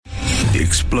The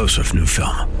explosive new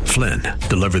film, Flynn,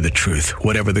 deliver the truth,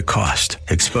 whatever the cost,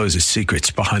 exposes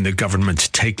secrets behind the government's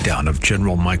takedown of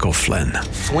General Michael Flynn.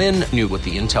 Flynn knew what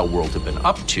the intel world had been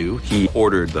up to. He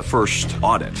ordered the first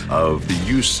audit of the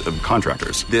use of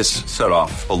contractors. This set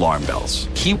off alarm bells.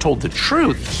 He told the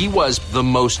truth. He was the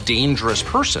most dangerous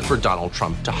person for Donald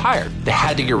Trump to hire. They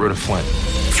had to get rid of Flynn.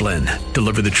 Flynn,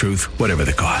 deliver the truth, whatever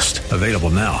the cost. Available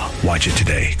now. Watch it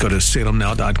today. Go to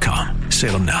salemnow.com.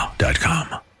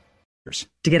 salemnow.com.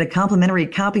 To get a complimentary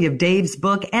copy of Dave's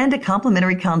book and a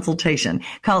complimentary consultation,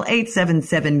 call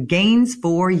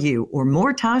 877-GAINS-4U or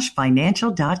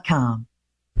mortashfinancial.com.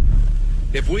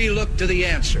 If we look to the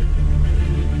answer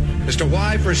as to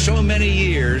why for so many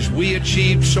years we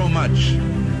achieved so much,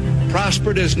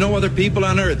 prospered as no other people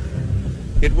on earth,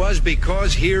 it was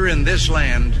because here in this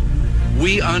land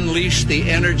we unleashed the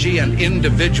energy and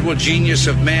individual genius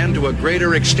of man to a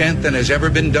greater extent than has ever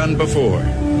been done before.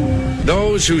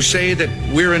 Those who say that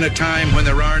we're in a time when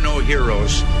there are no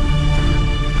heroes,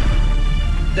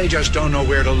 they just don't know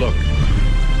where to look.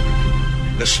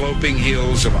 The sloping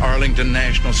hills of Arlington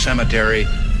National Cemetery,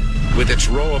 with its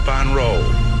row upon row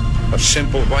of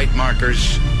simple white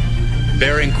markers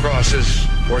bearing crosses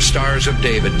or stars of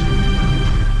David,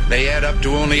 they add up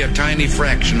to only a tiny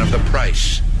fraction of the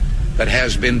price that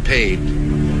has been paid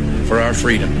for our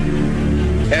freedom.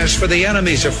 As for the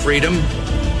enemies of freedom,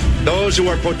 those who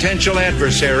are potential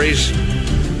adversaries,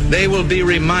 they will be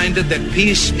reminded that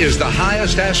peace is the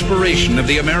highest aspiration of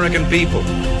the American people.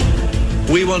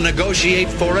 We will negotiate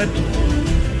for it,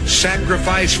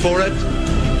 sacrifice for it.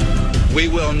 We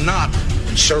will not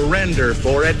surrender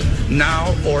for it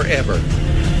now or ever.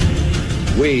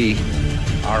 We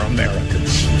are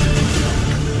Americans.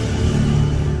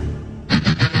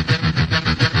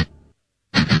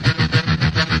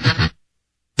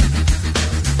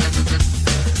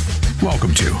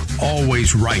 Welcome to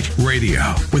Always Right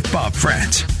Radio with Bob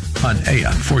Frantz on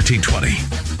AM 1420.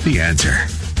 The Answer.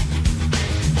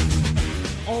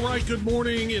 All right, good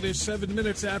morning. It is 7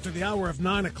 minutes after the hour of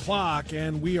 9 o'clock,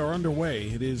 and we are underway.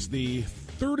 It is the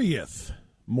 30th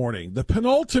morning, the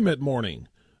penultimate morning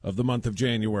of the month of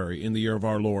January in the year of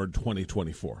our Lord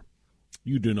 2024.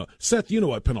 You do know. Seth, you know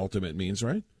what penultimate means,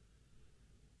 right?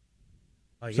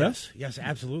 Yes,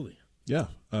 absolutely. Yeah.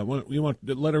 You want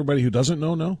to let everybody who doesn't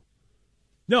know?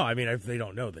 No, I mean, if they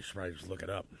don't know, they should probably just look it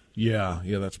up. Yeah,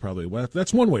 that's probably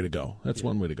that's one way to go.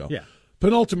 One way to go. Yeah.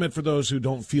 Penultimate for those who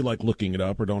don't feel like looking it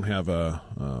up or don't have a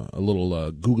little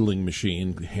Googling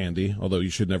machine handy, although you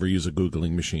should never use a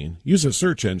Googling machine. Use a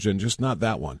search engine, just not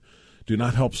that one. Do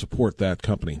not help support that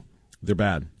company. They're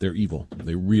bad. They're evil.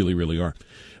 They really, really are.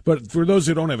 But for those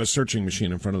who don't have a searching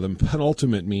machine in front of them,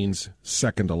 penultimate means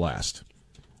second to last.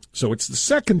 So it's the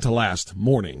second to last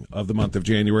morning of the month of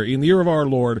January in the year of our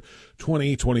Lord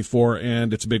 2024,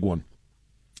 and it's a big one.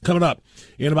 Coming up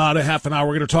in about a half an hour,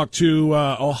 we're going to talk to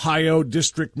Ohio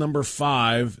District Number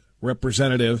 5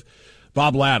 Representative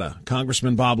Bob Latta,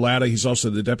 Congressman Bob Latta. He's also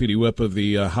the Deputy Whip of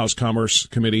the House Commerce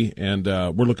Committee, and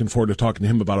we're looking forward to talking to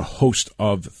him about a host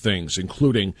of things,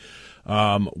 including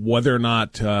whether or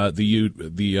not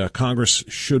the Congress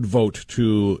should vote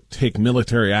to take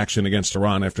military action against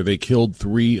Iran after they killed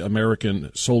 3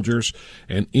 American soldiers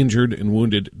and injured and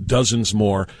wounded dozens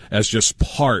more as just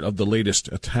part of the latest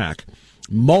attack.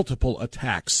 Multiple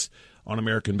attacks on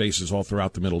American bases all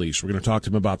throughout the Middle East. We're going to talk to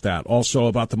him about that. Also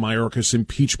about the Mayorkas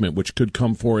impeachment, which could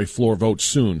come for a floor vote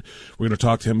soon. We're going to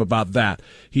talk to him about that.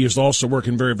 He is also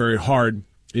working very, very hard,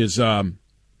 is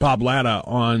Bob Latta,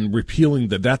 on repealing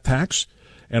the death tax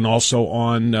and also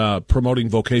on promoting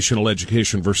vocational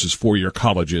education versus four-year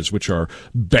colleges, which are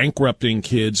bankrupting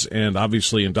kids and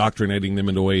obviously indoctrinating them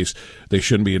into ways they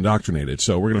shouldn't be indoctrinated.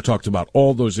 So we're going to talk about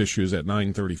all those issues at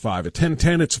 9:35. At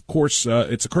 10:10, it's, of course,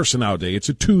 it's a Kirsanow Day. It's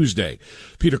a Tuesday.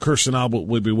 Peter Kirsanow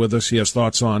will be with us. He has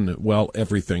thoughts on, well,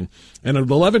 everything. And at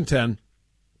 11:10,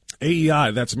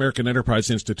 AEI, that's American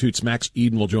Enterprise Institute's Max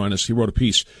Eden, will join us. He wrote a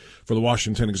piece for the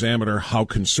Washington Examiner, how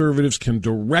conservatives can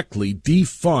directly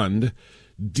defund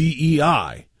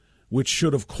DEI, which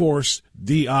should, of course,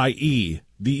 DIE.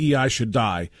 DEI should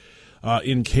die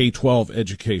in K-12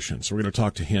 education. So we're going to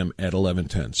talk to him at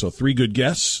 11:10. So 3 good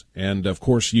guests, and, of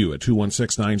course, you at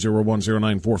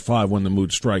 216-901-0945 when the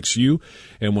mood strikes you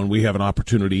and when we have an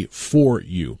opportunity for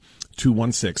you.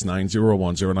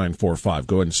 216-901-0945.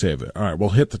 Go ahead and save it. All right, we'll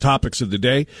hit the topics of the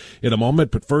day in a moment,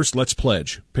 but first, let's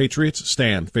pledge. Patriots,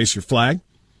 stand, face your flag,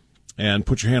 and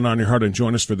put your hand on your heart and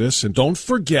join us for this. And don't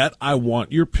forget, I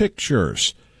want your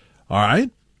pictures. All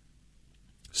right?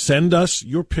 Send us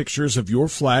your pictures of your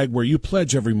flag where you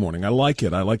pledge every morning. I like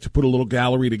it. I like to put a little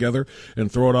gallery together and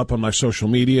throw it up on my social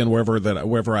media and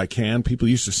wherever I can. People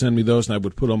used to send me those, and I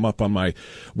would put them up on my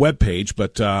webpage,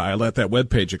 but I let that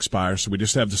webpage expire, so we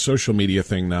just have the social media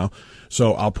thing now.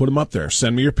 So I'll put them up there.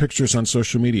 Send me your pictures on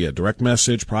social media, direct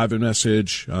message, private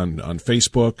message, on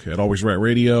Facebook, at Always Right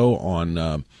Radio,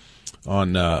 on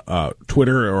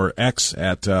Twitter or X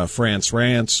at Frantz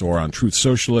Rants, or on Truth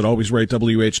Social at Always Right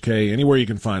WHK, anywhere you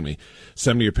can find me.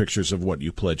 Send me your pictures of what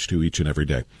you pledge to each and every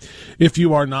day. If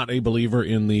you are not a believer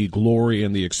in the glory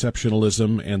and the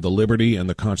exceptionalism and the liberty and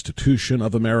the Constitution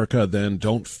of America, then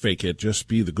don't fake it. Just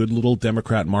be the good little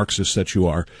Democrat Marxist that you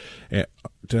are.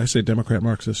 Did I say Democrat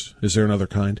Marxist? Is there another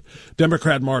kind?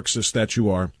 Democrat Marxist that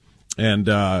you are, and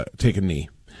take a knee,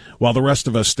 while the rest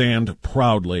of us stand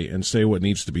proudly and say what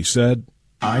needs to be said.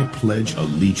 I pledge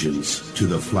allegiance to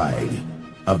the flag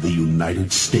of the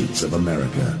United States of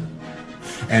America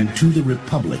and to the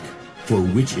republic for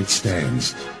which it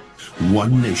stands,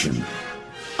 one nation,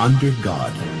 under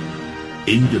God,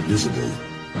 indivisible,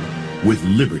 with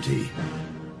liberty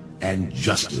and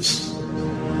justice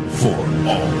for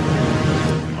all.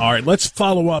 All right, let's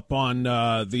follow up on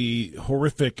the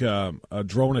horrific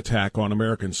drone attack on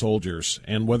American soldiers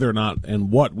and whether or not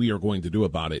and what we are going to do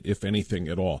about it, if anything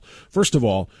at all. First of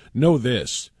all, know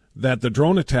this, that the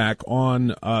drone attack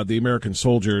on the American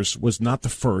soldiers was not the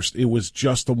first. It was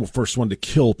just the first one to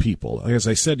kill people. As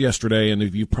I said yesterday, and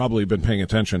if you've probably been paying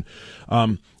attention,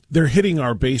 they're hitting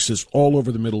our bases all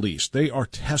over the Middle East. They are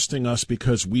testing us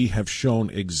because we have shown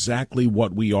exactly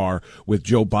what we are with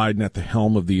Joe Biden at the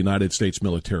helm of the United States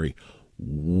military.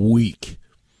 Weak.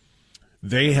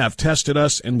 They have tested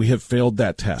us, and we have failed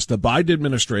that test. The Biden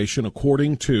administration,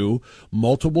 according to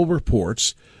multiple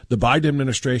reports, the Biden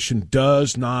administration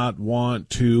does not want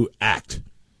to act.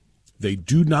 They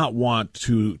do not want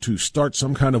to start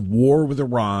some kind of war with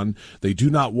Iran. They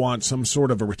do not want some sort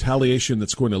of a retaliation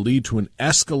that's going to lead to an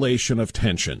escalation of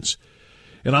tensions.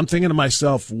 And I'm thinking to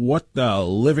myself, what the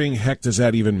living heck does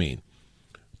that even mean?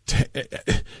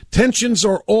 Tensions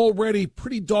are already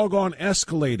pretty doggone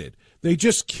escalated. They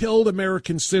just killed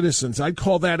American citizens. I'd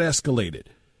call that escalated.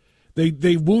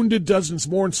 They wounded dozens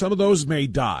more, and some of those may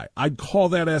die. I'd call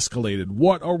that escalated.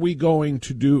 What are we going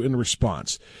to do in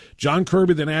response? John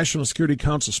Kirby, the National Security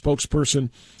Council spokesperson,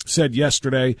 said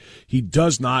yesterday he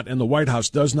does not, and the White House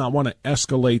does not want to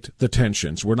escalate the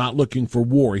tensions. We're not looking for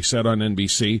war, he said on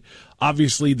NBC.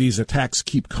 Obviously, these attacks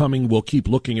keep coming. We'll keep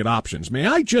looking at options. May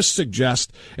I just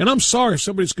suggest, and I'm sorry if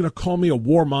somebody's going to call me a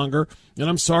warmonger, and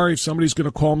I'm sorry if somebody's going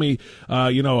to call me,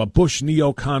 a Bush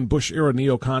neocon, Bush-era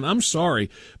neocon. I'm sorry.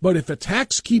 But if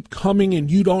attacks keep coming and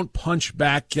you don't punch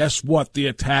back, guess what? The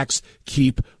attacks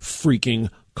keep freaking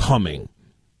coming.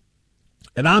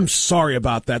 And I'm sorry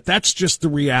about that. That's just the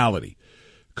reality.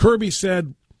 Kirby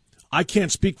said, I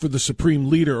can't speak for the supreme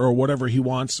leader or whatever he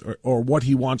wants or what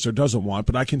he wants or doesn't want,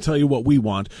 but I can tell you what we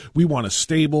want. We want a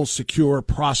stable, secure,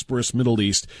 prosperous Middle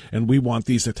East, and we want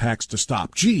these attacks to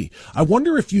stop. Gee, I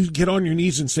wonder if you get on your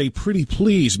knees and say, pretty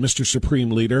please, Mr.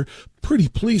 Supreme Leader, pretty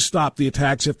please stop the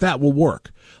attacks, if that will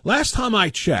work. Last time I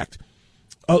checked,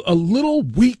 a little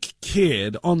weak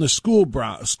kid on the school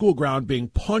ground being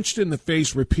punched in the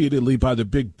face repeatedly by the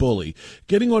big bully,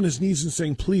 getting on his knees and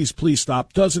saying, please, please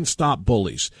stop, doesn't stop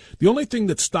bullies. The only thing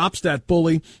that stops that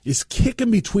bully is kick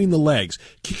him between the legs.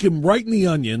 Kick him right in the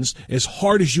onions as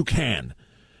hard as you can.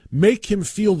 Make him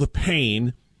feel the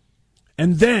pain,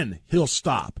 and then he'll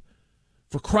stop.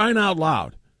 For crying out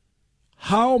loud.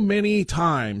 How many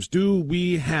times do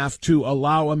we have to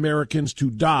allow Americans to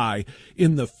die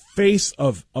in the face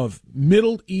of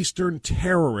Middle Eastern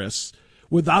terrorists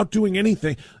without doing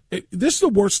anything? This is the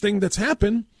worst thing that's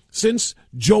happened since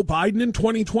Joe Biden in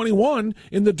 2021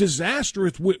 in the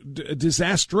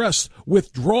disastrous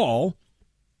withdrawal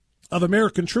of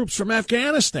American troops from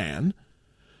Afghanistan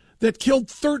that killed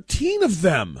 13 of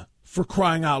them, for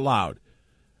crying out loud.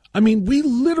 I mean, we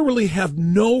literally have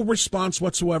no response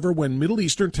whatsoever when Middle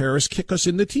Eastern terrorists kick us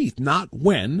in the teeth, not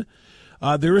when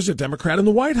there is a Democrat in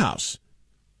the White House.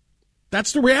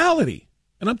 That's the reality,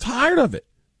 and I'm tired of it.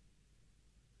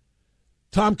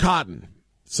 Tom Cotton,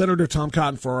 Senator Tom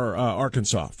Cotton from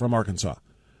Arkansas,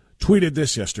 tweeted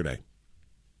this yesterday.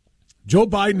 Joe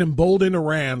Biden emboldened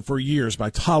Iran for years by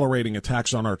tolerating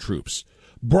attacks on our troops,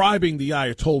 bribing the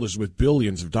Ayatollahs with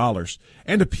billions of dollars,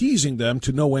 and appeasing them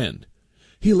to no end.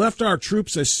 He left our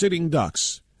troops as sitting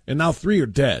ducks, and now 3 are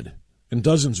dead and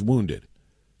dozens wounded.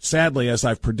 Sadly, as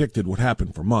I've predicted would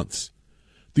happen for months.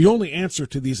 The only answer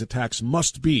to these attacks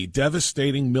must be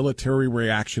devastating military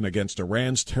reaction against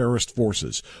Iran's terrorist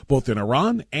forces, both in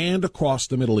Iran and across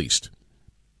the Middle East.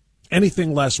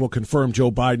 Anything less will confirm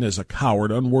Joe Biden as a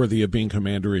coward unworthy of being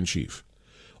commander-in-chief.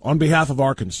 On behalf of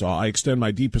Arkansas, I extend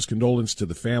my deepest condolence to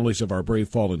the families of our brave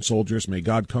fallen soldiers. May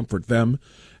God comfort them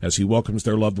as he welcomes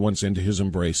their loved ones into his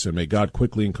embrace, and may God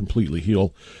quickly and completely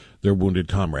heal their wounded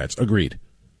comrades. Agreed.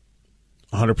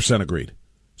 100% agreed.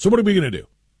 So what are we going to do?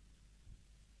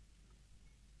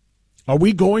 Are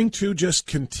we going to just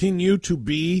continue to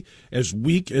be as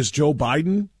weak as Joe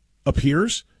Biden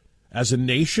appears as a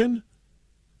nation?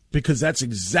 Because that's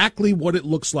exactly what it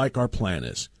looks like our plan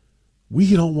is.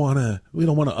 We don't want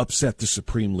to upset the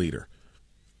supreme leader.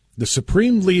 The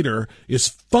supreme leader is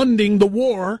funding the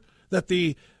war that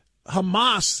the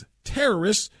Hamas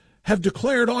terrorists have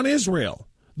declared on Israel.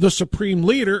 The supreme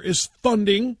leader is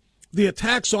funding the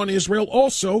attacks on Israel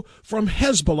also from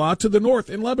Hezbollah to the north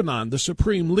in Lebanon. The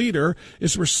supreme leader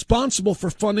is responsible for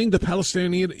funding the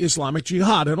Palestinian Islamic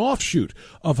Jihad, an offshoot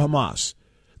of Hamas.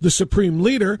 The supreme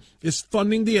leader is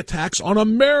funding the attacks on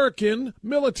American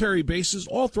military bases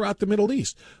all throughout the Middle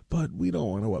East. But we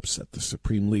don't want to upset the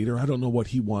supreme leader. I don't know what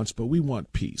he wants, but we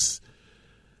want peace.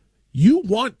 You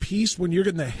want peace when you're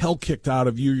getting the hell kicked out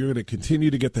of you. You're going to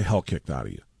continue to get the hell kicked out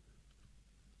of you.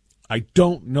 I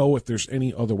don't know if there's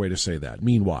any other way to say that.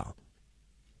 Meanwhile,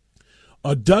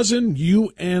 a dozen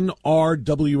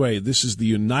UNRWA, this is the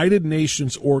United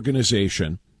Nations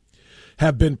Organization,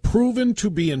 have been proven to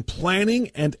be in planning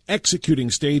and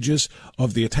executing stages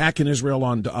of the attack in Israel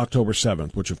on October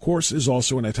 7th, which, of course, is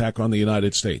also an attack on the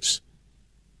United States.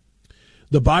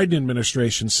 The Biden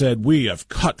administration said, we have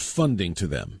cut funding to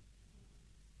them.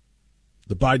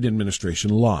 The Biden administration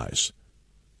lies.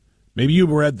 Maybe you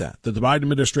read that the Biden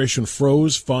administration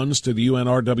froze funds to the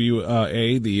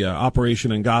UNRWA, the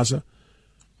operation in Gaza,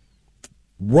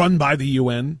 run by the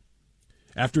UN,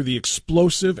 after the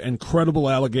explosive and credible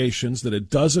allegations that a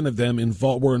dozen of them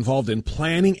were involved in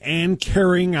planning and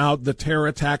carrying out the terror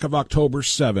attack of October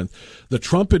 7th. The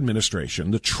Trump administration,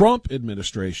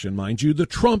 mind you, the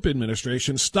Trump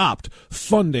administration stopped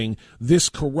funding this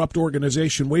corrupt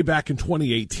organization way back in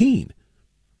 2018.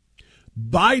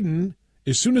 Biden,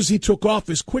 as soon as he took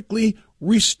office, quickly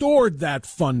restored that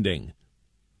funding.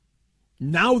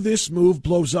 Now this move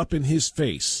blows up in his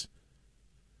face.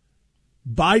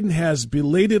 Biden has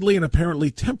belatedly and apparently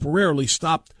temporarily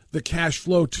stopped the cash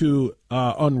flow to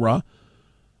UNRWA.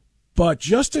 But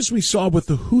just as we saw with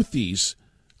the Houthis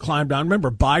climb down, remember,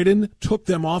 Biden took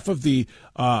them off of the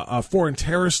foreign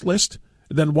terrorist list,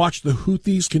 and then watched the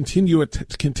Houthis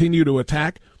continue to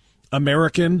attack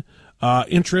American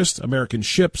interests, American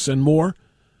ships, and more.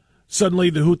 Suddenly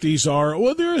the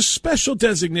Houthis they're a special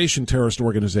designation terrorist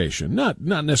organization, not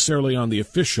necessarily on the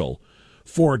official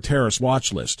foreign terrorist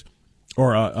watch list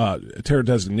or a terror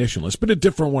designation list, but a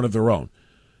different one of their own.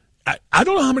 I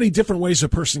don't know how many different ways a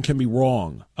person can be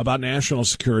wrong about national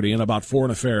security and about foreign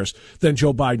affairs than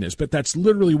Joe Biden is, but that's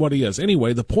literally what he is.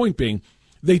 Anyway, the point being,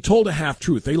 they told a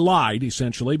half-truth. They lied,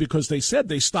 essentially, because they said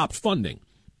they stopped funding,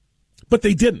 but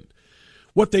they didn't.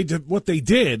 What they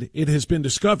did, it has been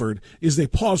discovered, is they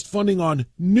paused funding on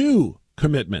new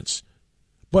commitments.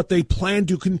 But they plan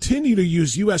to continue to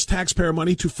use U.S. taxpayer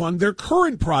money to fund their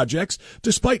current projects,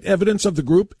 despite evidence of the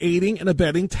group aiding and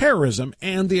abetting terrorism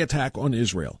and the attack on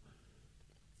Israel.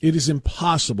 It is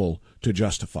impossible to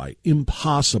justify.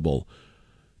 Impossible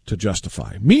to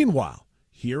justify. Meanwhile,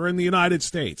 here in the United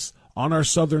States, on our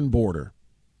southern border,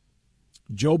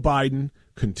 Joe Biden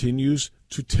continues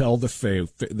to tell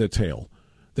the tale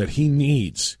that he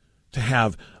needs to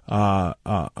have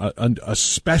a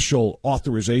special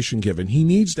authorization given. He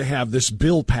needs to have this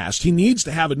bill passed. He needs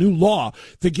to have a new law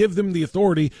to give them the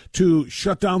authority to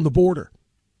shut down the border.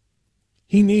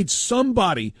 He needs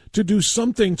somebody to do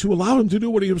something to allow him to do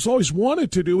what he has always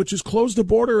wanted to do, which is close the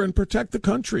border and protect the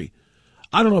country.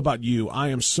 I don't know about you. I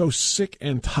am so sick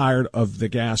and tired of the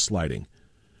gaslighting.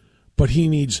 But he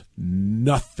needs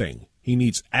nothing. He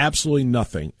needs absolutely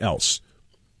nothing else.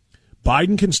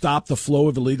 Biden can stop the flow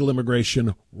of illegal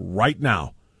immigration right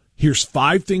now. Here's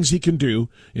 5 things he can do.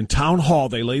 In town hall,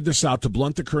 they laid this out to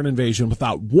blunt the current invasion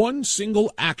without one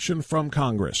single action from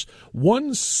Congress.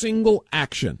 One single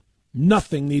action.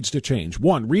 Nothing needs to change.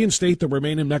 1, reinstate the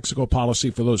Remain in Mexico policy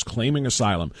for those claiming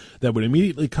asylum. That would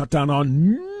immediately cut down on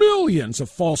millions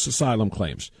of false asylum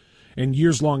claims and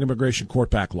years-long immigration court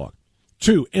backlog.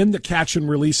 2, end the catch and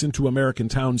release into American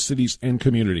towns, cities, and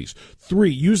communities. 3,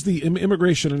 use the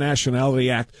Immigration and Nationality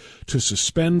Act to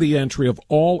suspend the entry of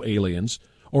all aliens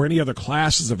or any other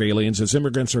classes of aliens as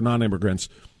immigrants or non-immigrants,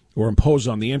 or impose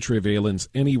on the entry of aliens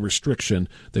any restriction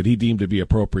that he deemed to be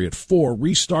appropriate. 4,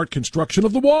 restart construction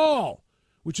of the wall,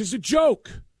 which is a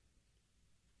joke.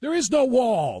 There is no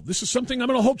wall. This is something I'm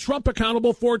going to hold Trump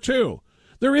accountable for, too.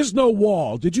 There is no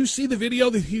wall. Did you see the video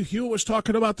that Hugh Hewitt was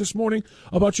talking about this morning?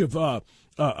 A bunch of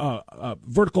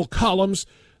vertical columns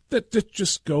that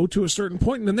just go to a certain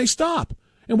point and then they stop.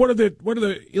 And what are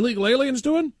the illegal aliens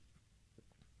doing?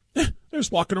 They're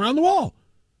just walking around the wall.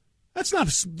 That's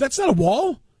not a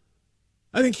wall.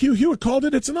 I think Hugh Hewitt called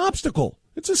it's an obstacle.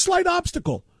 It's a slight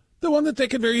obstacle, the one that they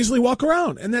can very easily walk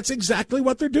around, and that's exactly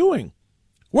what they're doing.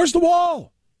 Where's the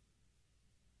wall?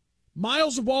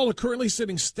 Miles of wall are currently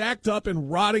sitting stacked up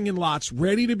and rotting in lots,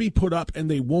 ready to be put up,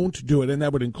 and they won't do it. And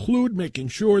that would include making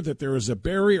sure that there is a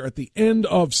barrier at the end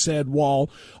of said wall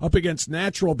up against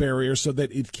natural barriers so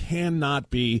that it cannot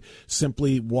be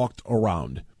simply walked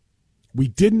around. We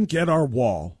didn't get our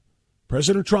wall.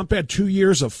 President Trump had 2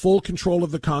 years of full control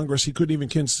of the Congress. He couldn't even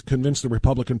convince the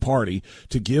Republican Party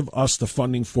to give us the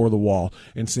funding for the wall.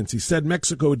 And since he said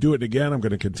Mexico would do it again, I'm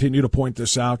going to continue to point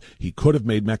this out. He could have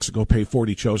made Mexico pay for it.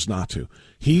 He chose not to.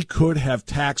 He could have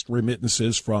taxed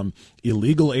remittances from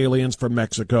illegal aliens from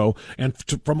Mexico and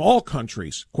from all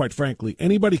countries, quite frankly.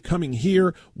 Anybody coming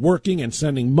here, working, and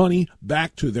sending money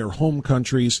back to their home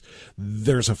countries,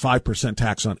 there's a 5%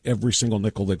 tax on every single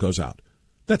nickel that goes out.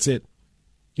 That's it.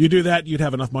 You do that, you'd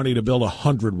have enough money to build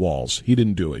 100 walls. He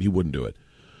didn't do it. He wouldn't do it.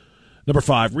 Number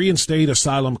 5, reinstate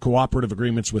asylum cooperative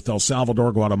agreements with El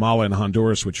Salvador, Guatemala, and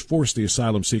Honduras, which force the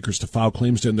asylum seekers to file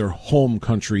claims in their home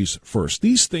countries first.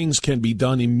 These things can be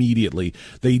done immediately.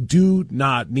 They do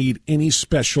not need any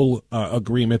special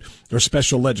agreement or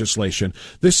special legislation.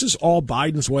 This is all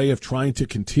Biden's way of trying to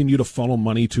continue to funnel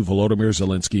money to Volodymyr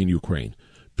Zelensky in Ukraine.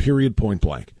 Period, point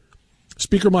blank.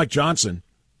 Speaker Mike Johnson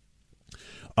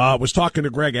was talking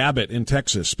to Greg Abbott in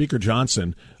Texas. Speaker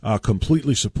Johnson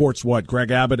completely supports what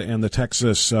Greg Abbott and the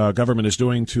Texas government is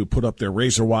doing to put up their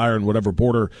razor wire and whatever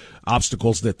border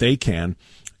obstacles that they can,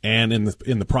 and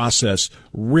in the process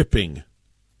ripping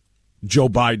Joe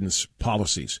Biden's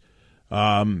policies.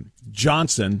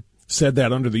 Johnson said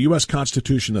that under the U.S.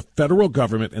 Constitution, the federal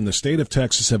government and the state of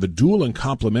Texas have a dual and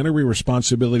complementary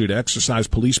responsibility to exercise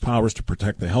police powers to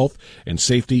protect the health and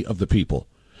safety of the people.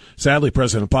 Sadly,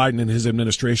 President Biden and his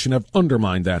administration have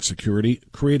undermined that security,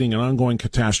 creating an ongoing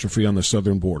catastrophe on the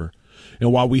southern border.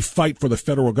 And while we fight for the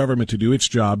federal government to do its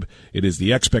job, it is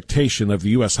the expectation of the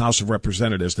U.S. House of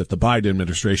Representatives that the Biden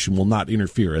administration will not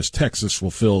interfere as Texas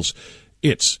fulfills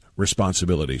its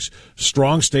responsibilities.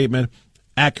 Strong statement,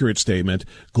 accurate statement.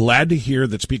 Glad to hear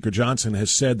that Speaker Johnson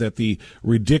has said that the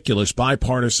ridiculous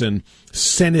bipartisan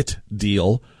Senate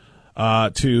deal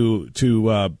to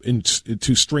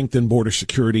strengthen border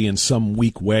security in some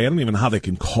weak way. I don't even know how they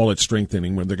can call it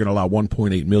strengthening when they're going to allow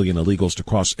 1.8 million illegals to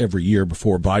cross every year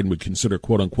before Biden would consider,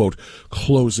 quote unquote,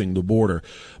 closing the border.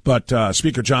 But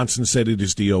Speaker Johnson said it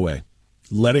is DOA.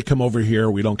 Let it come over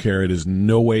here. We don't care. It is in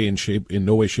no way, shape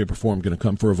or form going to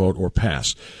come for a vote or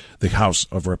pass the House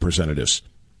of Representatives.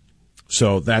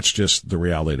 So that's just the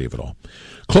reality of it all.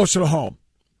 Closer to home.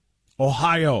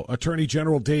 Ohio Attorney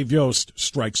General Dave Yost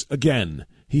strikes again.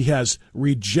 He has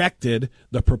rejected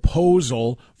the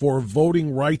proposal for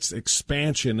voting rights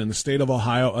expansion in the state of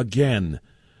Ohio again,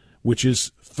 which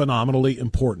is phenomenally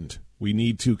important. We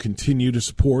need to continue to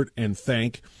support and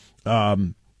thank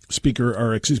Attorney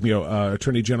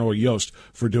General Yost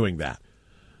for doing that.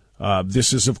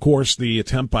 This is, of course, the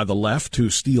attempt by the left to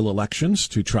steal elections,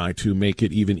 to try to make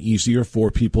it even easier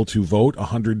for people to vote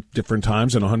 100 different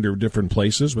times in 100 different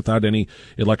places without any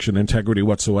election integrity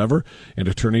whatsoever. And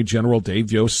Attorney General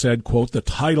Dave Yost said, quote, the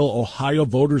title Ohio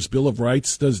Voters' Bill of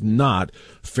Rights does not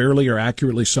fairly or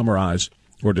accurately summarize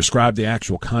or describe the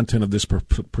actual content of this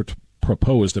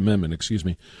proposed amendment.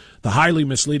 The highly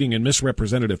misleading and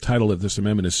misrepresentative title of this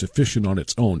amendment is sufficient on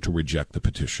its own to reject the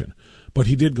petition. But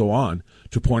he did go on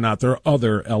to point out there are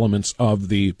other elements of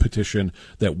the petition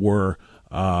that were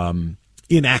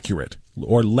inaccurate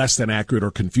or less than accurate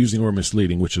or confusing or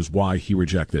misleading, which is why he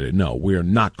rejected it. No, we are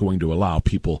not going to allow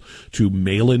people to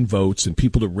mail in votes and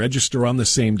people to register on the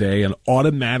same day and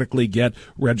automatically get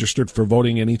registered for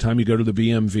voting anytime you go to the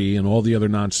BMV and all the other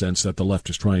nonsense that the left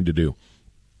is trying to do.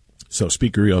 So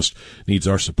Speaker Yost needs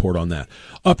our support on that.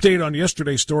 Update on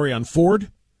yesterday's story on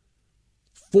Ford.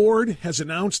 Ford has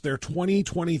announced their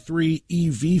 2023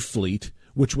 EV fleet,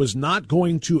 which was not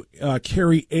going to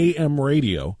carry AM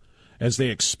radio as they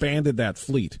expanded that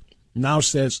fleet, now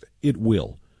says it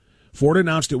will. Ford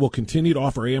announced it will continue to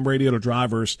offer AM radio to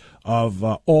drivers of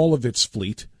all of its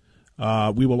fleet.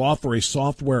 We will offer a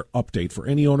software update for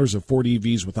any owners of Ford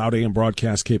EVs without AM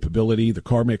broadcast capability. The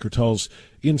car maker tells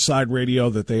Inside Radio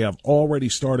that they have already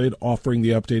started offering the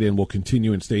update and will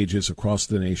continue in stages across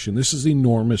the nation. This is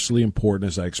enormously important,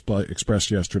 as I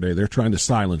expressed yesterday. They're trying to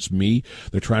silence me.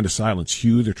 They're trying to silence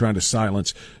Hugh. They're trying to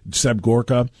silence Seb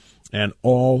Gorka and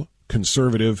all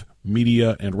conservative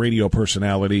media and radio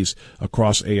personalities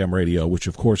across AM radio, which,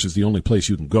 of course, is the only place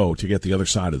you can go to get the other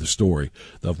side of the story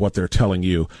of what they're telling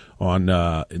you on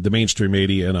the mainstream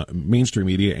media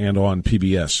and on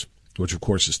PBS, which, of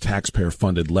course, is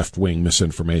taxpayer-funded left-wing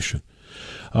misinformation.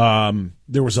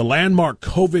 There was a landmark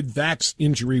COVID vax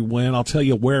injury win. I'll tell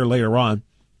you where later on.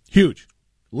 Huge.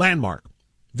 Landmark.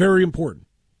 Very important.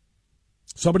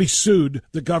 Somebody sued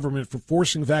the government for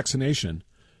forcing vaccination,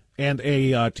 and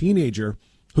a teenager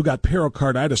who got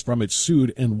pericarditis from it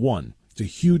sued and won. It's a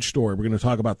huge story. We're going to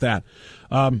talk about that.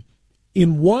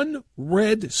 In one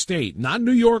red state, not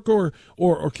New York or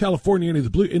California, any of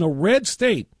the blue, in a red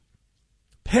state,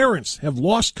 parents have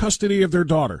lost custody of their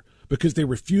daughter because they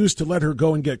refused to let her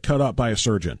go and get cut up by a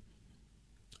surgeon.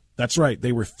 That's right.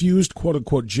 They refused,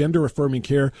 quote-unquote, gender-affirming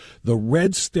care. The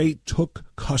red state took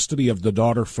custody of the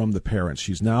daughter from the parents.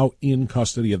 She's now in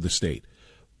custody of the state.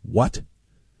 What?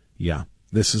 Yeah,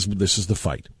 this is the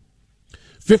fight.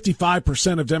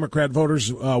 55% of Democrat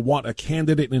voters want a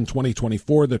candidate in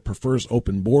 2024 that prefers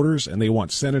open borders, and they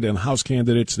want Senate and House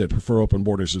candidates that prefer open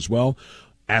borders as well.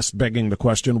 Begging the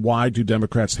question, why do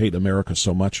Democrats hate America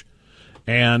so much?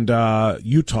 And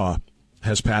Utah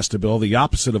has passed a bill, the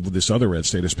opposite of this other red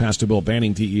state, has passed a bill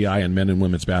banning DEI in men and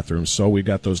women's bathrooms. So we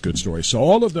got those good stories. So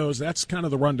all of those, that's kind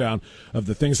of the rundown of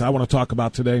the things I want to talk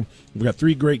about today. We've got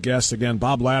three great guests. Again,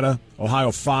 Bob Latta, Ohio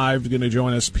 5, going to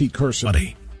join us. Pete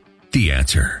Curson. The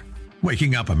Answer.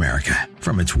 Waking up America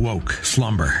from its woke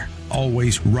slumber.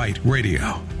 Always Right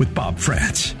Radio with Bob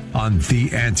Frantz on The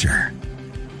Answer.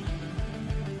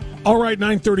 All right,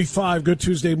 9:35. Good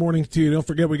Tuesday morning to you. Don't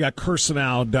forget we got Curson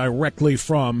now directly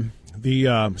from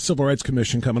the Civil Rights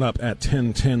Commission coming up at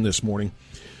 10:10 this morning.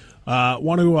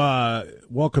 Want to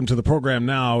welcome to the program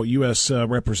now U.S.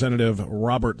 Representative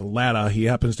Robert Latta. He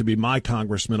happens to be my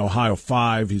congressman, Ohio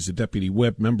 5. He's a deputy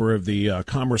whip, member of the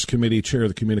Commerce Committee, chair of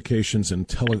the Communications and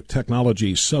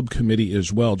Technology Subcommittee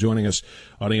as well, joining us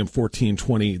on AM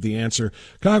 1420, The Answer.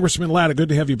 Congressman Latta, good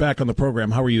to have you back on the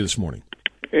program. How are you this morning?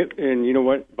 And you know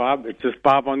what, Bob? It's just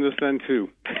Bob on this end too.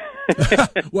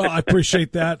 Well, I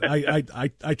appreciate that.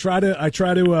 I try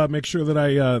to make sure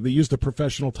that they use the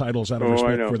professional titles out of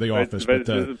respect for the office. But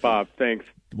this is Bob. Thanks.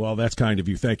 Well, that's kind of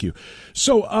you. Thank you.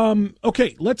 So,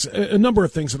 okay, let's a number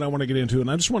of things that I want to get into,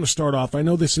 and I just want to start off. I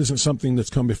know this isn't something that's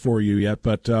come before you yet,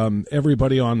 but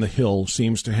everybody on the Hill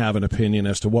seems to have an opinion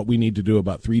as to what we need to do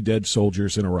about 3 dead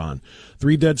soldiers in Iran.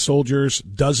 3 dead soldiers,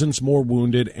 dozens more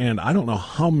wounded, and I don't know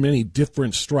how many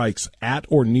different strikes at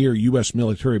or near U.S.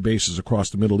 military bases across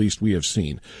the Middle East we have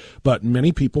seen. But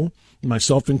many people,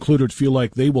 myself included, feel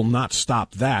like they will not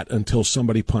stop that until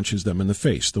somebody punches them in the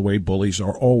face, the way bullies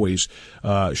are always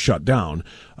shut down.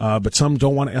 But some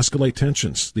don't want to escalate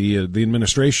tensions. The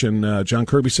administration, John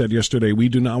Kirby said yesterday, we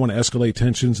do not want to escalate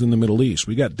tensions in the Middle East.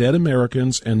 We got dead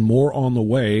Americans and more on the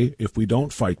way if we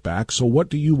don't fight back. So what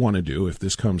do you want to do if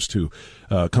this comes to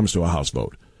a House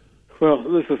vote? Well,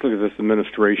 let's just look at this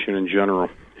administration in general.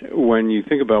 When you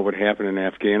think about what happened in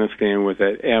Afghanistan with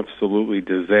that absolutely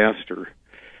disaster,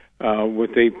 what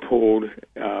they pulled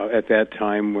at that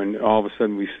time, when all of a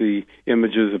sudden we see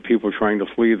images of people trying to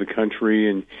flee the country,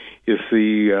 and you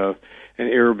see an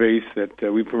air base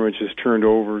that we pretty much just turned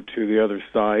over to the other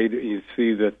side. You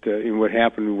see that in what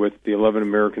happened with the 11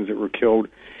 Americans that were killed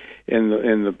in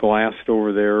the blast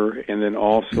over there, and then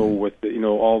also with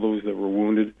all those that were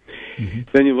wounded. Mm-hmm.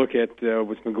 Then you look at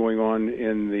what's been going on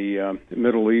in the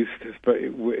Middle East,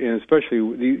 and especially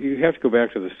you have to go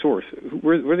back to the source.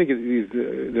 Where they get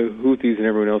the Houthis and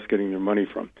everyone else getting their money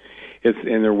from? It's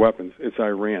and their weapons. It's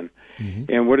Iran.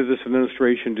 Mm-hmm. And what did this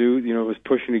administration do? It was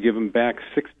pushing to give them back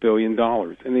 $6 billion.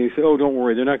 And they said, oh, don't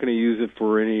worry, they're not going to use it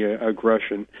for any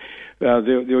aggression. They'll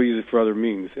use it for other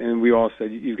means. And we all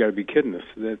said, you've got to be kidding us,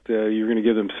 that you're going to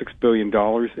give them $6 billion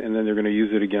and then they're going to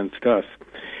use it against us.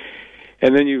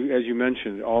 And then, as you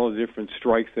mentioned, all the different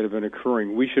strikes that have been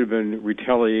occurring, we should have been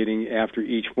retaliating after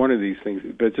each one of these things.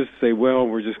 But just to say, well,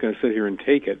 we're just going to sit here and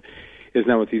take it, is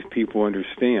not what these people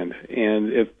understand.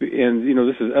 And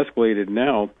this has escalated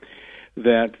now,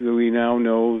 that we now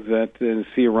know that in the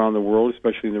sea around the world,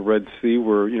 especially in the Red Sea,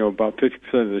 where about 50%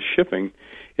 of the shipping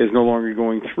is no longer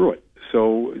going through it.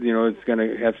 So it's going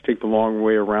to have to take the long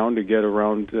way around to get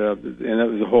around, and that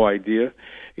was the whole idea,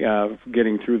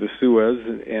 getting through the Suez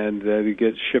and to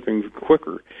get shipping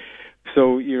quicker.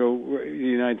 So the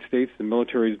United States, the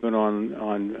military has been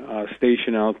on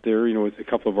station out there, with a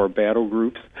couple of our battle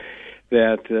groups.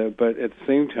 But at the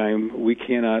same time, we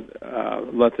cannot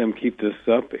let them keep this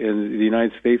up, and the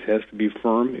United States has to be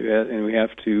firm, and we have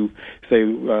to say,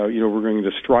 we're going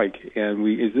to strike. And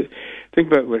think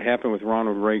about what happened with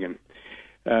Ronald Reagan.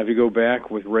 If you go back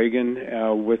with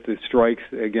Reagan, with the strikes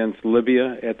against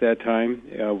Libya at that time,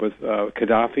 with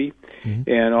Gaddafi,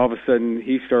 and all of a sudden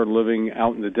he started living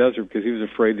out in the desert because he was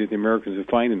afraid that the Americans would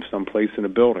find him someplace in a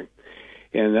building.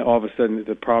 And all of a sudden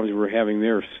the problems we were having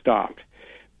there stopped.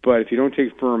 But if you don't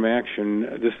take firm action,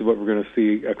 this is what we're going to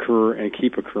see occur and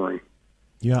keep occurring.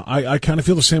 Yeah, I kind of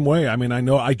feel the same way. I mean,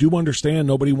 I do understand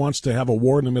nobody wants to have a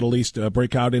war in the Middle East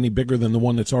break out any bigger than the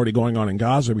one that's already going on in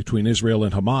Gaza between Israel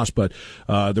and Hamas. But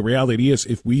the reality is,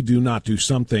 if we do not do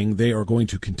something, they are going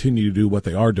to continue to do what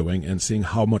they are doing, and seeing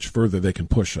how much further they can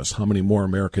push us, how many more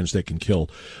Americans they can kill,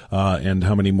 and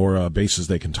how many more bases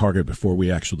they can target before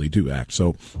we actually do act.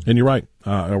 So, and you're right.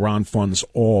 Iran funds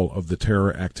all of the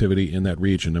terror activity in that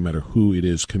region, no matter who it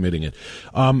is committing it.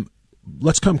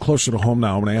 Let's come closer to home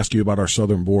now. I'm going to ask you about our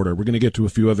southern border. We're going to get to a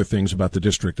few other things about the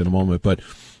district in a moment, but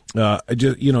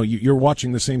you're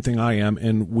watching the same thing I am,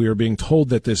 and we're being told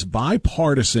that this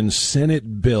bipartisan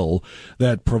Senate bill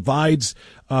that provides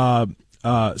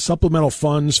supplemental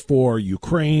funds for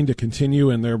Ukraine to continue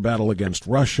in their battle against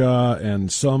Russia,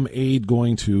 and some aid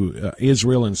going to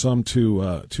Israel and some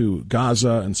to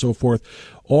Gaza and so forth,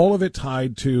 all of it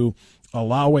tied to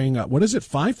allowing,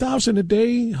 5,000 a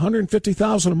day,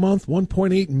 150,000 a month,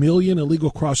 1.8 million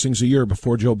illegal crossings a year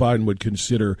before Joe Biden would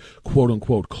consider, quote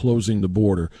unquote, closing the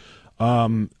border.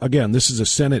 Again, this is a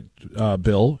Senate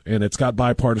bill, and it's got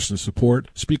bipartisan support.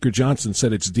 Speaker Johnson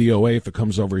said it's DOA if it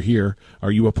comes over here.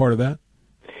 Are you a part of that?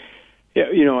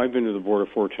 Yeah, I've been to the border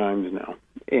 4 times now.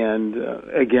 And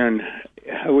again,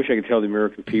 I wish I could tell the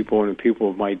American people and the people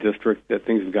of my district that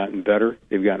things have gotten better.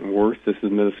 They've gotten worse. This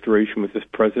administration with this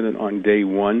president on day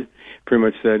one pretty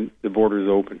much said the border is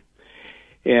open.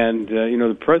 And,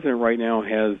 the president right now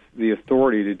has the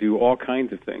authority to do all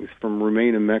kinds of things, from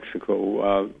remain in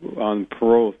Mexico on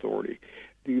parole authority,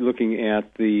 looking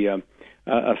at the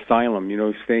asylum,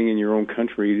 staying in your own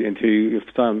country until you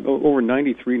asylum. Over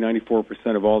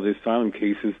 94% of all the asylum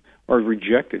cases are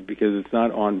rejected because it's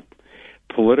not on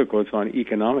political, it's on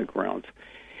economic grounds.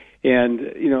 And,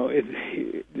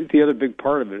 the other big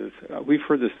part of it is we've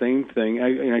heard the same thing.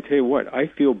 And I tell you what, I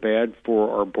feel bad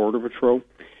for our Border Patrol.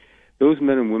 Those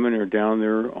men and women are down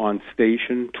there on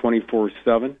station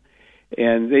 24/7,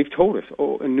 and they've told us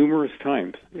numerous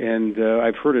times, and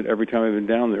I've heard it every time I've been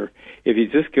down there. If you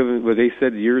just give us what they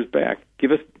said years back,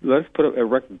 let's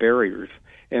erect barriers,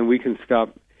 and we can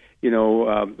stop,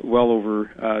 well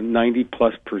over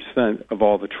 90+% of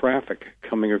all the traffic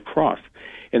coming across.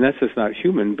 And that's just not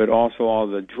human, but also all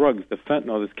the drugs, the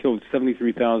fentanyl that's killed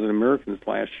 73,000 Americans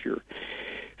last year.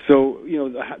 So,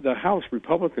 the House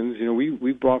Republicans,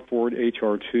 we brought forward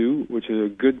H.R. 2, which is a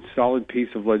good, solid piece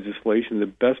of legislation, the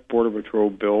best Border Patrol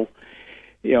bill,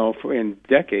 in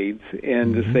decades,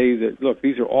 and to say that, look,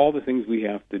 these are all the things we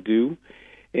have to do.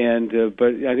 And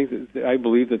but I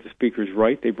believe that the Speaker's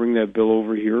right. They bring that bill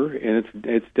over here, and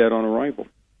it's dead on arrival.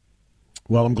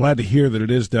 Well, I'm glad to hear that it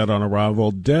is dead on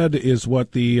arrival. Dead is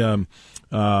what the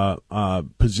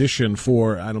position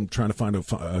for, I'm trying to find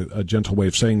a gentle way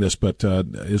of saying this, but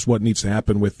is what needs to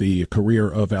happen with the career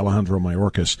of Alejandro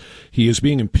Mayorkas. He is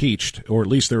being impeached, or at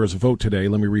least there is a vote today.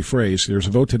 Let me rephrase. There's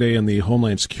a vote today in the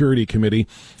Homeland Security Committee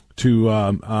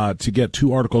to get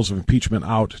 2 articles of impeachment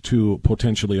out to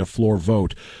potentially a floor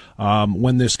vote.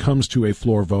 When this comes to a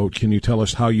floor vote, can you tell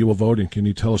us how you will vote, and can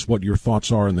you tell us what your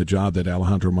thoughts are on the job that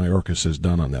Alejandro Mayorkas has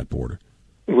done on that border?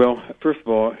 Well, first of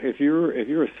all, if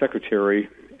you're a secretary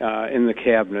in the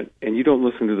cabinet and you don't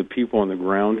listen to the people on the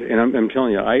ground, and I'm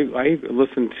telling you, I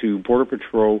listen to Border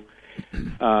Patrol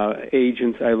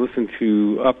agents, I listen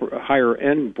to higher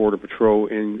end Border Patrol,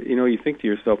 and you think to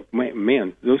yourself,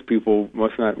 man, those people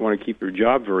must not want to keep their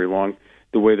job very long,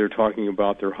 the way they're talking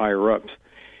about their higher ups.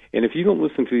 And if you don't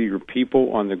listen to your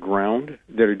people on the ground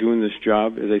that are doing this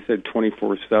job, as I said,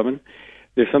 24/7,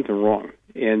 there's something wrong.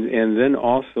 And then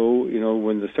also,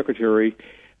 when the secretary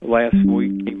last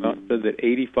week came out and said that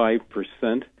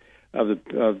 85%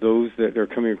 of those that are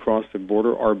coming across the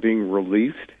border are being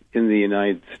released in the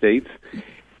United States,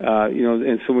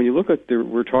 and so when you look at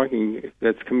we're talking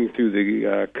that's coming through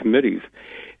the committees,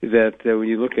 that when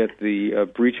you look at the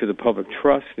breach of the public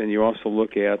trust, and you also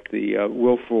look at the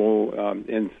willful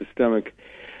and systemic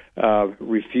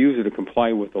refusal to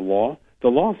comply with the law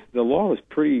is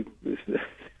pretty.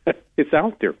 It's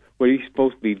out there. What he's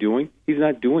supposed to be doing, he's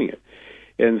not doing it.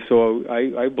 And so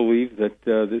I believe that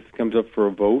this comes up for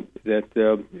a vote,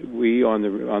 that we on the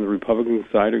Republican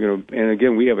side are going to, and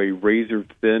again, we have a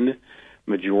razor-thin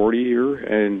majority here,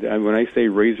 and when I say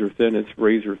razor-thin, it's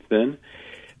razor-thin,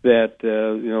 that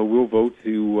we'll vote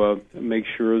to make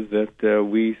sure that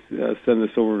we send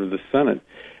this over to the Senate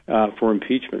for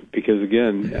impeachment because,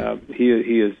 again,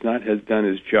 he has done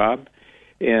his job.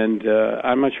 And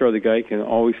I'm not sure how the guy can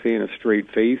always stay in a straight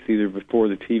face, either before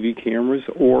the TV cameras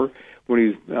or when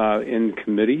he's in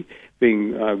committee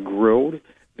being grilled,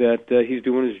 that he's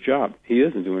doing his job. He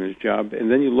isn't doing his job.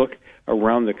 And then you look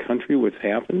around the country, what's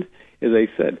happened, as I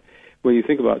said, when you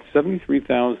think about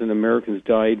 73,000 Americans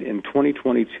died in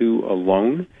 2022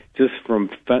 alone just from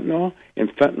fentanyl,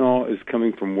 and fentanyl is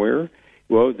coming from where?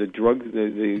 Well, the drugs,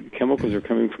 the chemicals are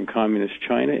coming from communist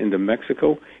China into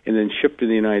Mexico and then shipped to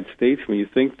the United States. When you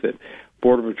think that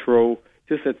Border Patrol,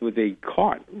 just that what they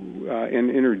caught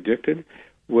and interdicted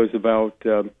was about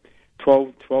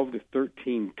 12 to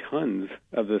 13 tons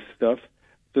of this stuff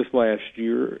this last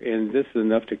year, and this is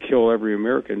enough to kill every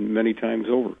American many times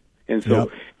over. And so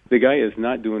the guy is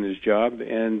not doing his job,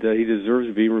 and he deserves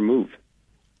to be removed.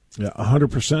 Yeah,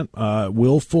 100%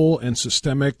 willful and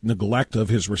systemic neglect of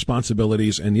his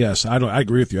responsibilities. And yes, I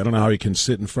agree with you. I don't know how he can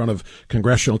sit in front of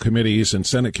congressional committees and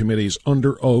Senate committees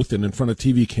under oath and in front of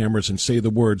TV cameras and say the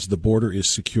words, the border is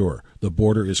secure, the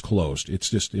border is closed. It's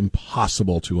just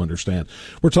impossible to understand.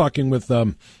 We're talking with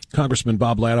Congressman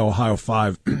Bob Latta, Ohio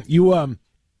 5. You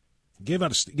gave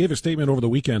a statement over the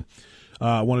weekend.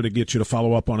 I wanted to get you to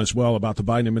follow up on as well about the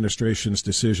Biden administration's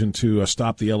decision to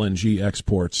stop the LNG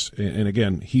exports. And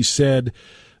again, he said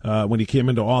when he came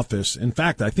into office, in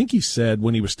fact, I think he said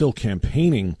when he was still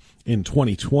campaigning in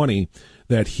 2020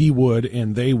 that he would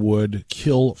and they would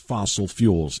kill fossil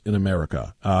fuels in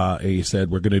America. He said,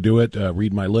 we're going to do it.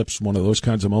 Read my lips. One of those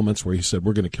kinds of moments where he said,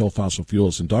 we're going to kill fossil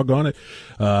fuels, and doggone it.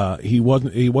 He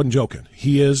wasn't joking.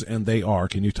 He is, and they are.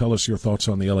 Can you tell us your thoughts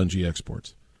on the LNG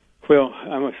exports? Well,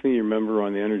 I'm a senior member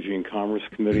on the Energy and Commerce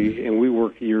Committee, and we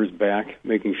worked years back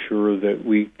making sure that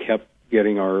we kept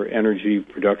getting our energy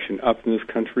production up in this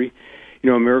country. You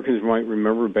know, Americans might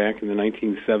remember back in the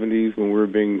 1970s when we were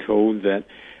being told that,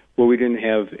 well, we didn't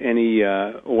have any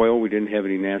oil, we didn't have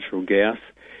any natural gas,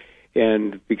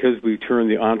 and because we turned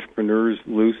the entrepreneurs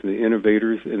loose and the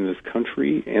innovators in this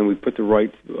country, and we put the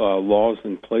right laws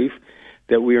in place,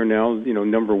 that we are now,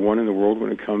 number one in the world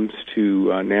when it comes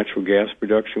to natural gas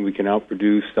production. We can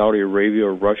outproduce Saudi Arabia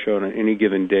or Russia on any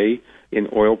given day in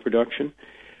oil production.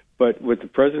 But what the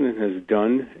president has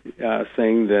done,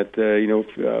 saying that,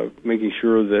 making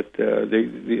sure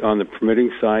that on the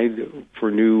permitting side for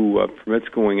new permits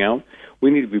going out,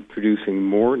 we need to be producing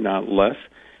more, not less.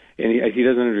 And he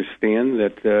doesn't understand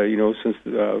that, since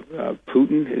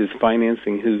Putin is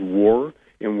financing his war,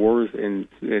 and wars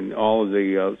in all of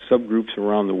the subgroups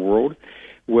around the world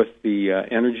with the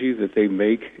energy that they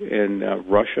make in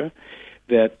Russia,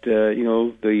 that,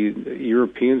 the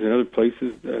Europeans and other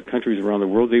places, countries around the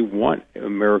world, they want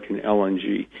American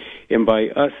LNG. And by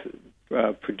us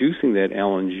producing that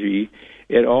LNG,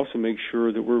 it also makes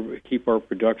sure that we keep our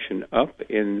production up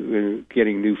and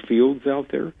getting new fields out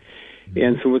there.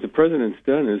 And so what the president's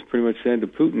done is pretty much said to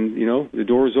Putin, the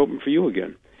door is open for you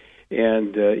again.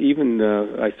 And even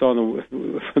I saw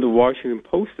the Washington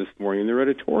Post this morning, their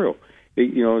editorial.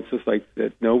 It's just like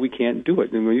that. No, we can't do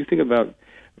it. And when you think about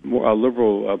a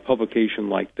liberal publication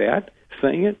like that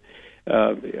saying it,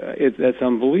 that's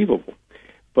unbelievable.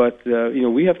 But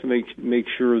we have to make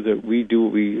sure that we do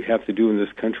what we have to do in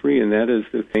this country, and that is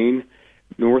to remain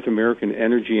North American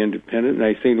energy independent. And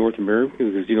I say North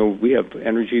American because we have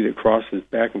energy that crosses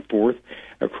back and forth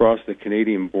across the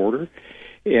Canadian border,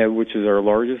 which is our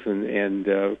largest and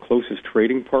closest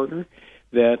trading partner,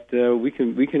 that we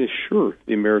can assure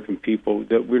the American people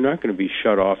that we're not going to be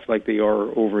shut off like they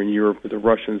are over in Europe, where the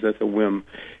Russians at the whim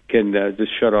can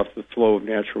just shut off the flow of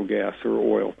natural gas or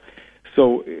oil.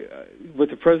 So what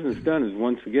the president's done is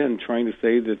once again trying to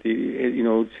say that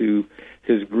to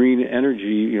his green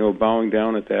energy, bowing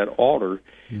down at that altar,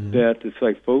 that it's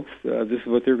like, folks, this is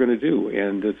what they're going to do.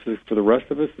 And for the rest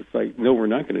of us, it's like, no, we're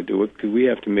not going to do it, because we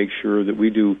have to make sure that we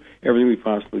do everything we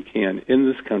possibly can in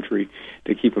this country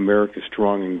to keep America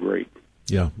strong and great.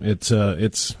 Yeah, it's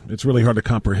really hard to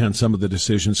comprehend some of the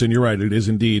decisions, and you're right. It is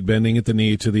indeed bending at the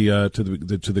knee to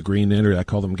the green energy. I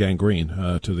call them gangrene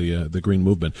to the green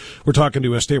movement. We're talking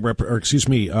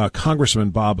to Congressman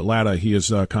Bob Latta. He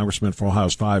is Congressman for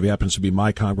Ohio's 5. He happens to be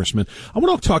my congressman. I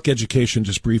want to talk education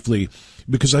just briefly,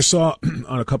 because I saw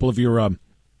on a couple of your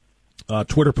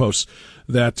Twitter posts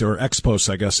or X posts,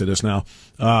 I guess it is now,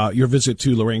 your visit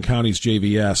to Lorain County's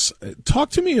JVS. Talk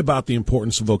to me about the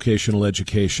importance of vocational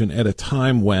education at a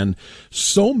time when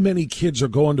so many kids are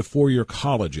going to four-year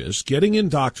colleges, getting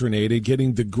indoctrinated,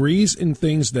 getting degrees in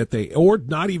things that or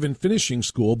not even finishing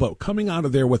school, but coming out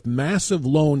of there with massive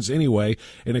loans anyway,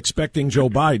 and expecting Joe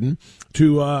Biden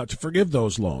to forgive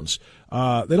those loans.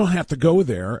 They don't have to go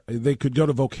there. They could go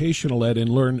to vocational ed and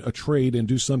learn a trade and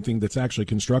do something that's actually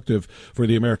constructive for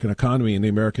the American economy and the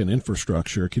American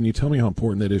infrastructure. Can you tell me how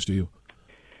important that is to you?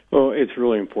 Well, it's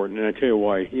really important, and I tell you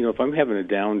why. If I'm having a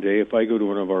down day, if I go to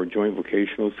one of our joint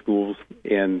vocational schools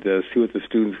and see what the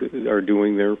students are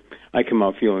doing there, I come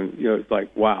out feeling,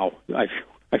 like, wow, I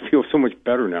feel so much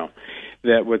better now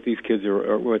that what these kids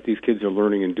are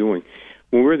learning and doing.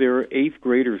 When we were there, 8th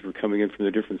graders were coming in from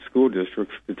the different school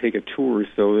districts to take a tour.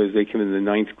 So as they come in the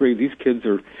 9th grade, these kids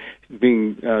are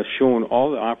being shown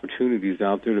all the opportunities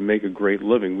out there to make a great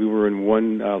living. We were in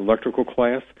one electrical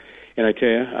class. And I tell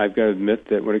you, I've got to admit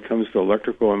that when it comes to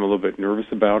electrical, I'm a little bit nervous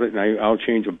about it, and I'll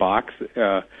change a box,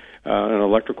 an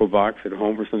electrical box at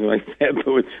home or something like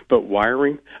that. But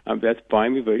wiring, that's by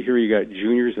me. But here you got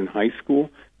juniors in high school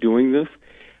doing this.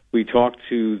 We talked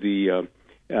to the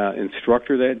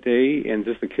instructor that day, and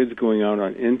just the kids going out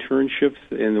on internships.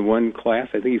 In the one class,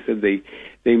 I think he said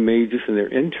they made just in their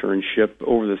internship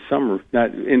over the summer,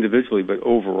 not individually but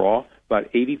overall,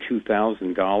 about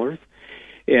 $82,000.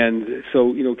 And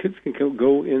so, kids can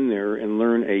go in there and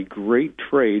learn a great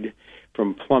trade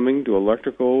from plumbing to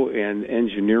electrical and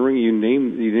engineering. You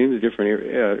name the different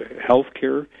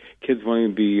healthcare. Kids wanting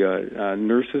to be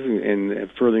nurses and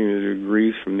furthering their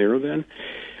degrees from there then.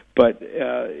 But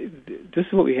this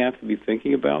is what we have to be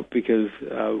thinking about, because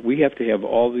we have to have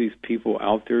all these people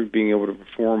out there being able to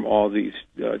perform all these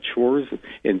chores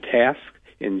and tasks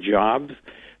and jobs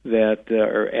that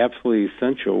are absolutely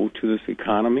essential to this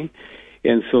economy.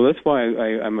 And so that's why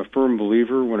I'm a firm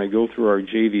believer when I go through our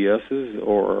JVSs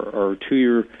or our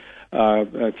 2-year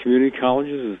community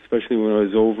colleges, especially when I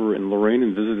was over in Lorraine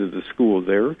and visited the school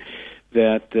there,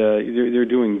 that they're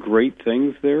doing great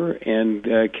things there, and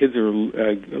kids are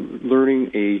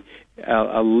learning a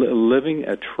living,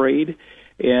 a trade,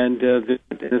 and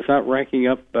it's not racking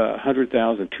up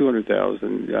 $100,000,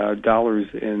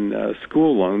 $200,000 in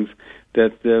school loans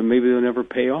that maybe they'll never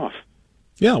pay off.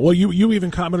 Yeah, well, you even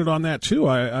commented on that too.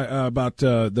 About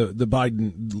the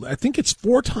Biden. I think it's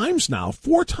 4 times now.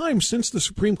 4 times since the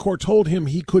Supreme Court told him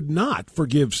he could not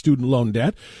forgive student loan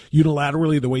debt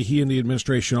unilaterally, the way he and the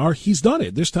administration are. He's done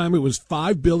it. This time it was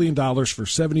 $5 billion for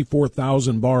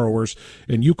 74,000 borrowers,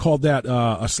 and you called that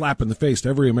a slap in the face to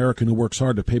every American who works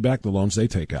hard to pay back the loans they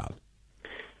take out.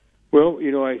 Well,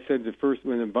 I said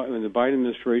when the Biden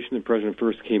administration, the president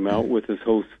first came out with this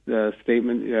whole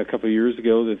statement a couple of years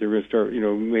ago that they're going to start,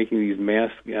 making these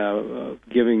mass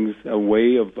givings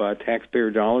away of taxpayer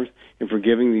dollars and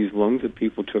forgiving these loans that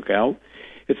people took out.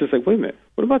 It's just like, wait a minute,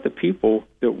 what about the people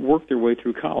that worked their way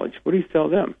through college? What do you tell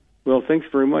them? Well, thanks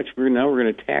very much. Now we're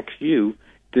going to tax you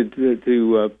to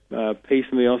pay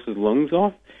somebody else's loans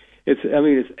off. It's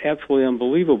absolutely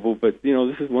unbelievable. But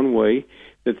this is one way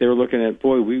that they're looking at.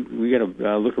 Boy, we got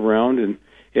to look around, and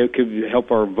it could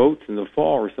help our votes in the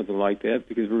fall or something like that,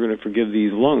 because we're going to forgive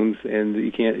these loans, and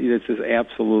you can't. It's just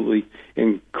absolutely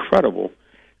incredible.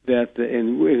 And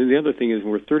the other thing is,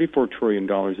 we're $34 trillion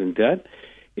in debt.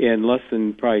 In less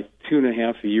than probably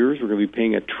 2.5 years, we're going to be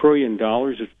paying $1 trillion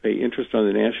just to pay interest on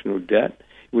the national debt,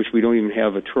 which we don't even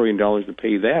have $1 trillion to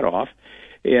pay that off.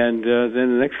 And then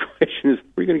the next question is,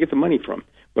 where are you going to get the money from?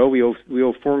 Well, we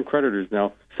owe foreign creditors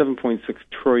now $7.6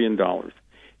 trillion.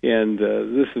 And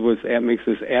this is what makes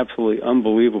this absolutely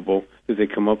unbelievable that they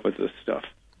come up with this stuff.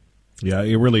 Yeah,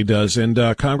 it really does. And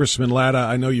Congressman Latta,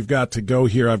 I know you've got to go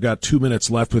here. I've got 2 minutes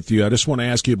left with you. I just want to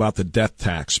ask you about the death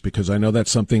tax, because I know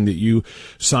that's something that you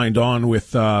signed on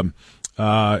with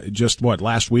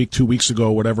last week, 2 weeks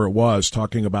ago, whatever it was,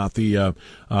 talking about the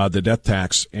death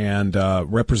tax. And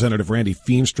Representative Randy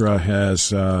Feenstra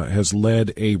has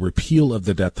led a repeal of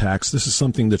the death tax. This is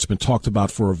something that's been talked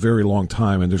about for a very long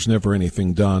time, and there's never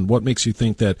anything done. What makes you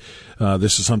think that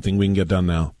this is something we can get done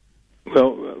now?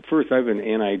 Well, first, I've been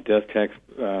anti-death tax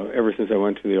ever since I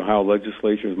went to the Ohio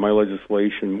legislature. It was my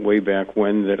legislation way back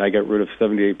when that I got rid of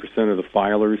 78% of the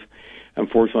filers.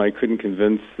 Unfortunately, I couldn't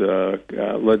convince,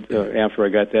 after I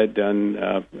got that done,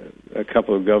 a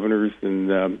couple of governors in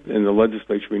the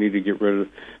legislature we need to get rid of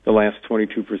the last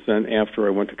 22%. After I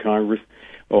went to Congress,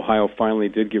 Ohio finally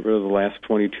did get rid of the last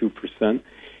 22%.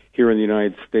 Here in the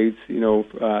United States,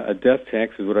 a death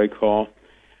tax is what I call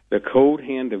the cold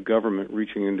hand of government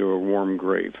reaching into a warm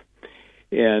grave.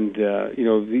 And,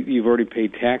 you've already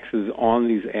paid taxes on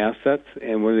these assets,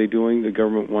 and what are they doing? The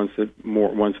government wants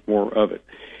more of it.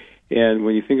 And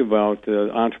when you think about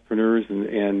entrepreneurs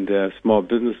and small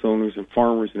business owners and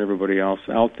farmers and everybody else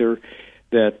out there,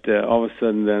 that all of a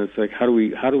sudden then it's like, how do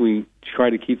we try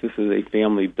to keep this as a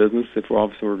family business if all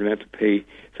of a sudden we're going to have to pay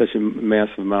such a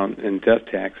massive amount in death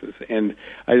taxes? And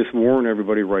I just warn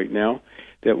everybody right now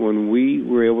that when we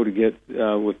were able to get,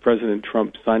 with President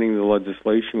Trump signing the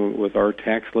legislation with our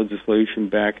tax legislation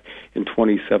back in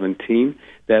 2017,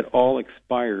 that all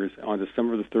expires on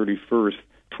December the 31st,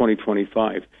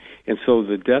 2025. And so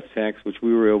the death tax, which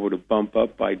we were able to bump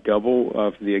up by double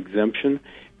of the exemption,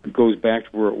 goes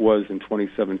back to where it was in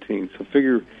 2017. So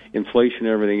figure inflation and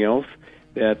everything else,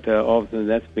 that all of a sudden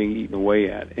that's being eaten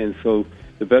away at. And so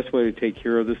the best way to take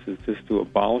care of this is just to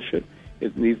abolish it.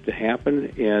 It needs to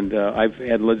happen, and I've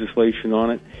had legislation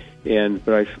on it,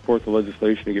 but I support the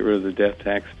legislation to get rid of the death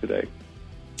tax today.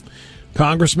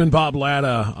 Congressman Bob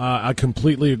Latta, I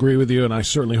completely agree with you, and I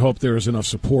certainly hope there is enough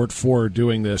support for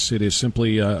doing this. It is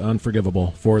simply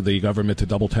unforgivable for the government to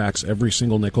double tax every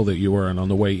single nickel that you earn on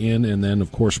the way in, and then,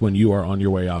 of course, when you are on your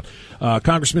way out.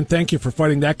 Congressman, thank you for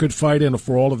fighting that good fight, and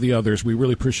for all of the others. We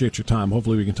really appreciate your time.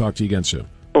 Hopefully we can talk to you again soon.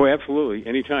 Oh, absolutely.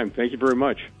 Anytime. Thank you very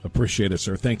much. Appreciate it,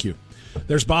 sir. Thank you.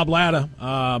 There's Bob Latta,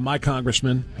 my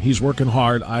congressman. He's working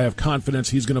hard. I have confidence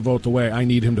he's going to vote the way I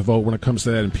need him to vote when it comes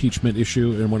to that impeachment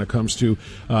issue and when it comes to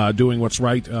doing what's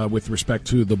right with respect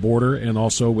to the border and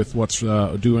also with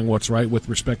doing what's right with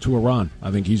respect to Iran.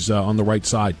 I think he's on the right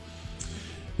side.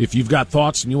 If you've got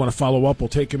thoughts and you want to follow up, we'll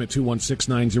take him at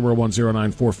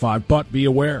 216-901-0945. But be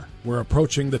aware, we're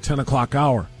approaching the 10 o'clock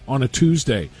hour on a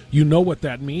Tuesday. You know what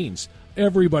that means.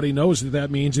 Everybody knows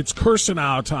that means it's cursing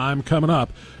out time coming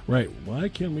up. Right. Why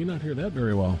can we not hear that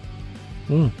very well?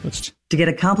 To get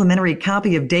a complimentary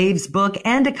copy of Dave's book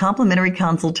and a complimentary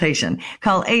consultation,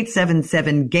 call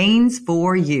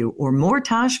 877-GAINS-4U or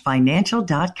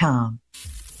mortagefinancial.com.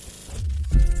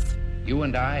 You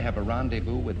and I have a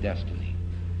rendezvous with destiny.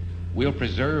 We'll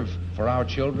preserve for our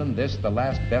children this, the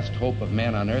last best hope of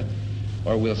man on earth,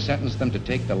 or we'll sentence them to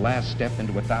take the last step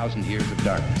into 1,000 years of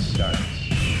darkness.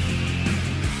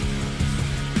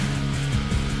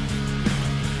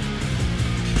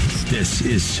 This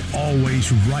is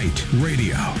Always Right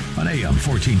Radio on AM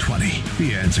 1420.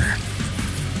 The Answer.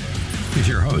 With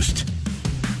your host,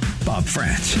 Bob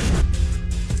Frantz.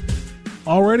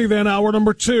 Alrighty then, hour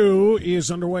number 2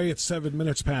 is underway at 7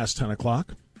 minutes past 10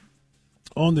 o'clock.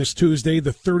 On this Tuesday,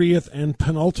 the 30th and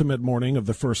penultimate morning of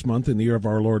the first month in the year of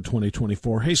our Lord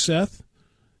 2024. Hey, Seth,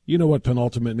 you know what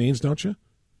penultimate means, don't you?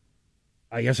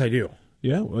 Yes, I do.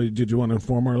 Yeah? Well, did you want to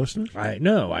inform our listeners?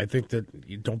 No, I think that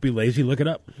you don't be lazy, look it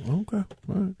up. Okay.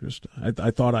 All right. I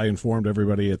thought I informed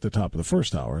everybody at the top of the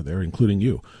first hour there, including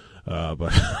you.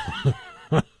 But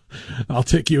I'll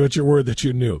take you at your word that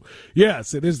you knew.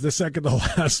 Yes, it is the second to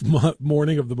last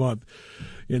morning of the month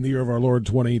in the year of our Lord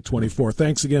 2024.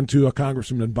 Thanks again to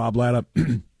Congressman Bob Latta.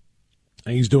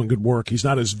 He's doing good work. He's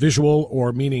not as visual,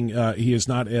 or meaning he is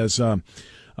not as how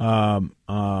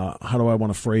do I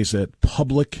want to phrase it,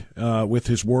 public with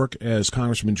his work as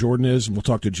Congressman Jordan is. And we'll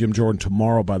talk to Jim Jordan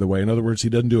tomorrow, by the way. In other words, he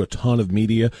doesn't do a ton of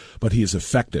media, but he is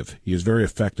effective. He is very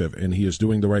effective, and he is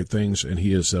doing the right things, and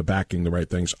he is backing the right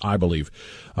things, I believe,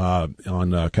 on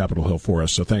Capitol Hill for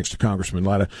us. So thanks to Congressman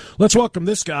Latta. Let's welcome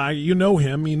this guy. You know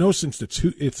him. You know since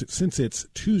it's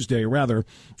Tuesday,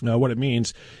 what it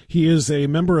means. He is a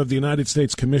member of the United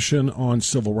States Commission on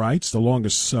Civil Rights, the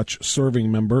longest such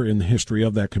serving member in the history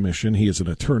of that commission. He is an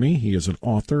attorney. He is an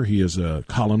author. He is a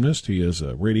columnist. He is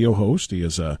a radio host. He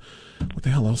is a, what the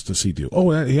hell else does he do? Oh,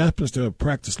 he happens to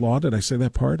practice law. Did I say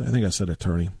that part? I think I said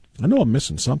attorney. I know I'm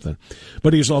missing something.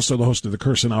 But he's also the host of the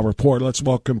Cursonow Report. Let's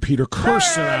welcome Peter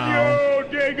Cursonow.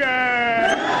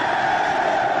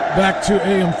 Back to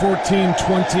AM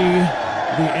 1420,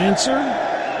 The Answer.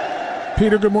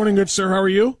 Peter, good morning, good sir. How are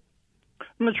you?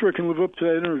 I'm not sure I can live up to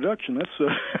that introduction. That's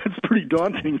pretty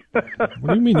daunting. What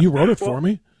do you mean? You wrote it for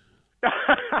me?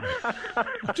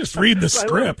 Just read the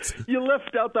script. You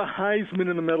left out the Heisman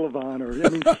and the Medal of Honor. I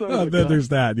mean, there's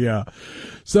that, yeah.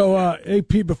 So, hey,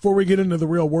 Pete, before we get into the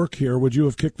real work here, would you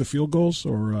have kicked the field goals,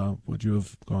 or would you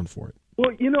have gone for it?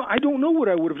 Well, I don't know what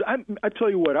I would have. I tell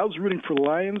you what, I was rooting for the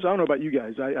Lions. I don't know about you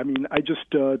guys. I was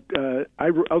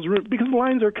rooting because the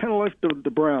Lions are kind of like the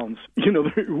Browns.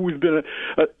 Who's been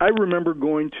I remember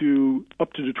going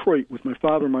up to Detroit with my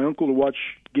father and my uncle to watch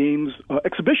games,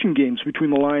 exhibition games between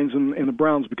the Lions and the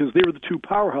Browns, because they were the two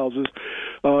powerhouses,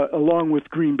 along with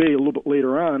Green Bay a little bit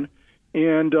later on.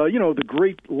 And, the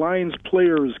great Lions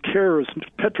players, Karras,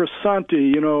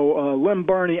 Petrosanti, Lem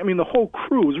Barney, I mean, the whole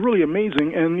crew was really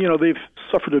amazing. And, they've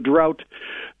suffered a drought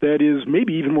that is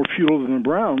maybe even more futile than the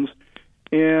Browns.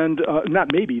 And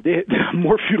not maybe, they had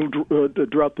more futile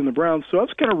drought than the Browns. So I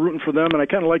was kind of rooting for them, and I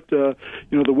kind of liked, the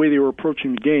way they were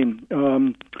approaching the game.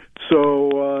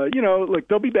 They'll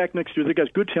be back next year. They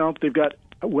got good talent. They've got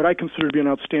what I consider to be an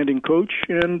outstanding coach,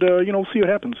 and, we'll see what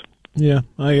happens. Yeah,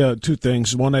 I two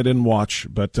things. One, I didn't watch,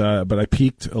 but I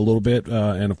peeked a little bit,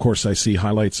 and of course I see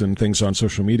highlights and things on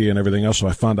social media and everything else. So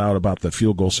I found out about the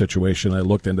field goal situation. I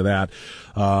looked into that,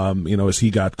 as he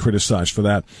got criticized for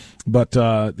that. But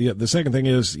the second thing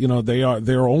is,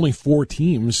 there are only 4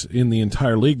 teams in the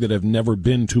entire league that have never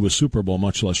been to a Super Bowl,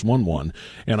 much less won one.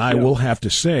 And I will have to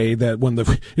say that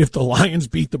if the Lions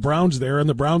beat the Browns there, and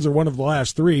the Browns are one of the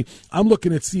last 3, I'm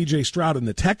looking at C.J. Stroud and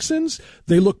the Texans.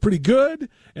 They look pretty good.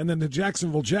 And then the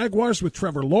Jacksonville Jaguars with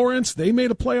Trevor Lawrence, they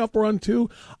made a playoff run too.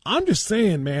 I'm just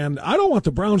saying, man, I don't want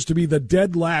the Browns to be the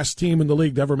dead last team in the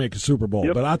league to ever make a Super Bowl.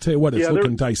 Yep. But I'll tell you what, it's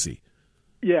looking dicey.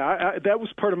 Yeah, that was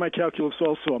part of my calculus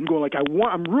also. I'm going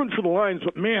I'm rooting for the Lions,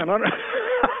 but man, I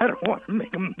don't want to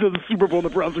make them to the Super Bowl and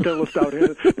the Browns are kind of left out.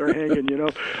 They're hanging,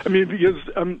 I mean, because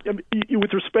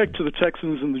with respect to the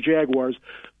Texans and the Jaguars,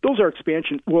 those are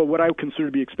what I would consider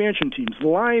to be expansion teams. The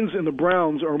Lions and the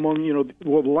Browns are among,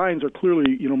 the Lions are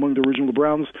clearly, among the original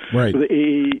Browns, right. The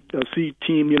AAC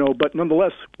team, but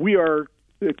nonetheless, we are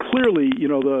clearly,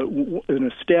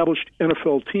 an established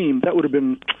NFL team. That would have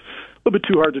been a little bit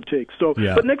too hard to take. So,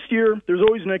 But next year, there's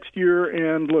always next year,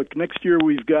 and look, next year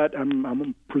we've got,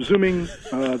 I'm presuming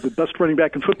the best running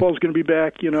back in football is going to be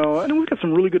back, and we've got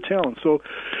some really good talent. So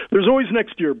there's always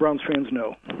next year, Browns fans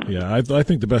know. Yeah, I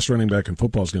think the best running back in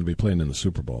football is going to be playing in the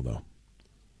Super Bowl, though.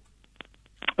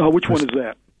 Which one is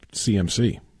that?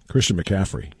 CMC. Christian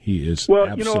McCaffrey. He is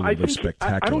absolutely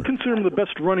spectacular. I don't consider him the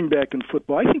best running back in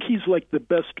football. I think he's like the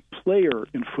best player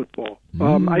in football.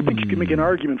 I think you can make an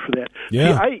argument for that.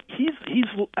 Yeah. I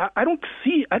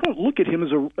don't look at him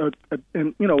as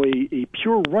a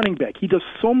pure running back. He does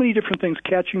so many different things,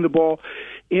 catching the ball.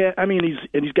 And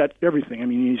he's got everything. I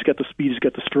mean, he's got the speed, he's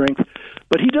got the strength,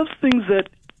 but he does things that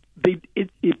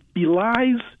it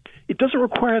belies. It doesn't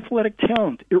require athletic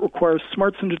talent. It requires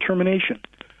smarts and determination.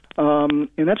 And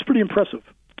that's pretty impressive.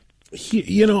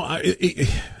 He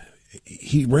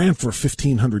ran for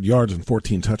 1,500 yards and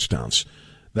 14 touchdowns.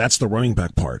 That's the running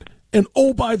back part. And,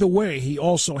 oh, by the way, he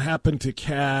also happened to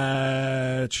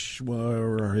catch, what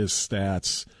are his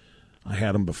stats? I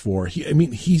had him before.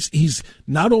 He's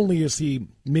not only is he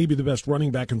maybe the best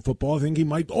running back in football, I think he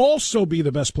might also be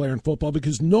the best player in football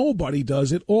because nobody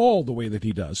does it all the way that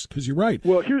he does. Because you're right.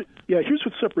 Well, here's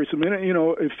what separates him.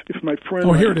 If my friend...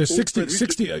 Oh, here it is.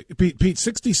 Pete,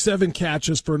 67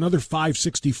 catches for another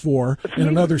 564 and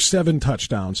another 7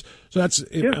 touchdowns. So that's,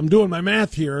 I'm doing my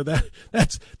math here,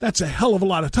 that's a hell of a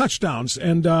lot of touchdowns.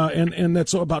 And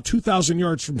that's about 2,000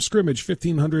 yards from scrimmage,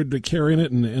 1,500 carrying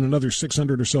it, and another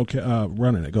 600 or so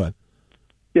running it. Go ahead.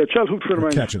 Yeah, Charles Hook, friend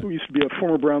of mine, who used to be a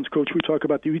former Browns coach, we talk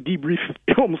about we debrief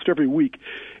almost every week.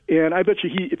 And I bet you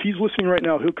if he's listening right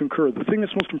now, he'll concur. The thing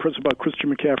that's most impressive about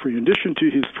Christian McCaffrey, in addition to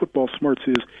his football smarts,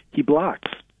 is he blocks.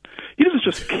 He doesn't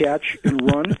just catch and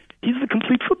run. He's the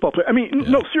complete football player.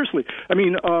 No, seriously.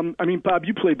 Bob,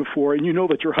 you played before, and you know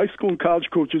that your high school and college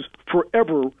coaches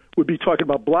forever would be talking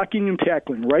about blocking and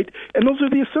tackling, right? And those are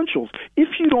the essentials. If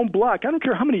you don't block, I don't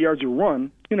care how many yards you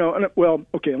run,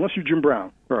 unless you're Jim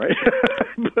Brown, all right?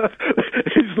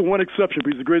 He's the one exception,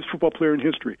 but he's the greatest football player in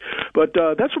history. But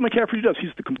that's what McCaffrey does.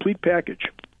 He's the complete package.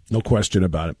 No question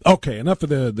about it. Okay, enough of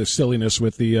the silliness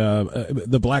with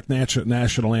the Black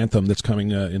National Anthem that's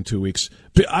coming in 2 weeks.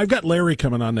 I've got Larry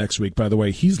coming on next week, by the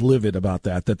way. He's livid about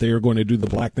that they are going to do the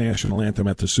Black National Anthem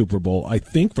at the Super Bowl, I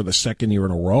think for the second year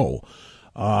in a row.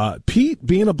 Pete,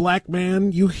 being a black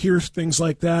man, you hear things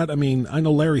like that. I mean, I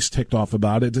know Larry's ticked off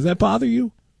about it. Does that bother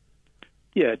you?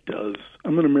 Yeah, it does.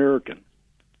 I'm an American.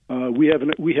 We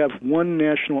have one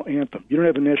national anthem. You don't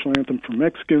have a national anthem for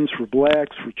Mexicans, for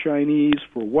blacks, for Chinese,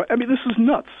 for what? I mean, this is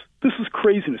nuts. This is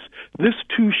craziness. This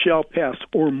too shall pass,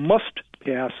 or must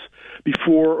pass,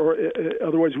 before, or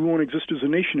otherwise we won't exist as a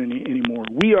nation anymore.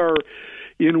 We are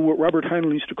in what Robert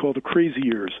Heinlein used to call the crazy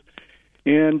years.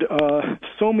 And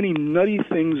so many nutty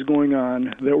things going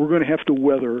on that we're going to have to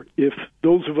weather if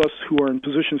those of us who are in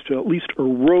positions to at least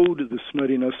erode this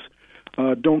nuttiness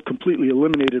don't completely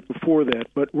eliminate it before that.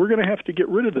 But we're going to have to get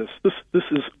rid of this.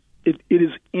 It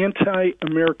is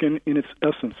anti-American in its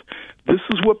essence. This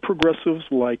is what progressives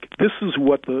like. This is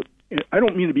what I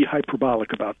don't mean to be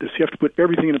hyperbolic about this. You have to put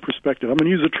everything into perspective. I'm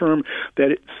going to use a term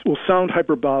that will sound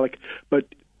hyperbolic, but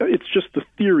it's just the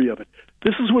theory of it.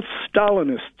 This is what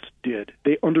Stalinists did.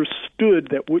 They understood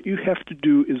that what you have to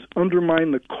do is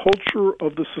undermine the culture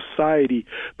of the society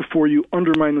before you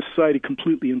undermine the society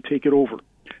completely and take it over.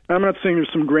 I'm not saying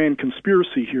there's some grand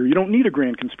conspiracy here. You don't need a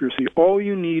grand conspiracy. All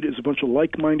you need is a bunch of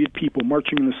like-minded people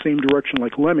marching in the same direction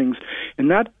like lemmings and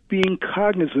not being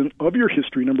cognizant of your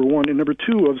history, number one, and number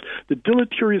two, of the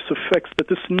deleterious effects that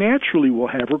this naturally will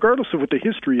have, regardless of what the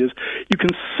history is. You can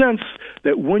sense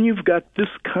that when you've got this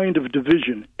kind of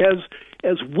division,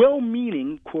 as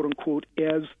well-meaning, quote-unquote,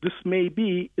 as this may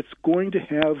be, it's going to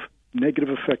have negative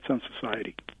effects on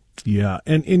society. Yeah,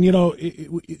 and you know,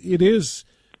 it is...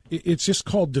 It's just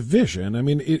called division. I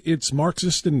mean, it's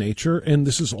Marxist in nature, and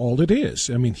this is all it is.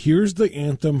 I mean, here's the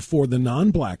anthem for the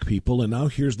non-black people, and now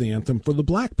here's the anthem for the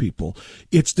black people.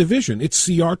 It's division. It's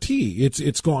CRT.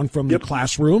 It's gone from the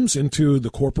classrooms into the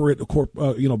corporate,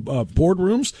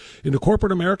 boardrooms, into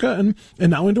corporate America,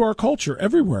 and now into our culture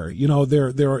everywhere. You know,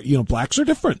 blacks are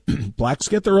different. Blacks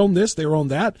get their own this, their own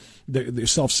that. They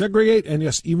self-segregate, and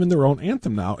yes, even their own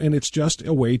anthem now. And it's just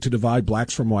a way to divide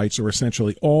blacks from whites, or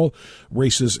essentially all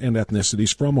races and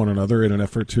ethnicities from one another in an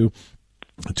effort to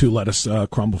let us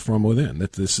crumble from within.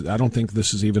 I don't think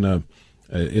this is even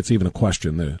it's even a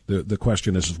question. The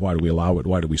question is why do we allow it?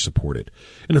 Why do we support it?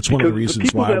 And it's one of the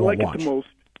reasons why I won't watch.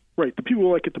 The people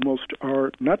who like it the most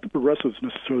are not the progressives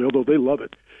necessarily, although they love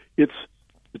it. It's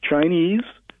the Chinese,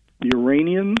 the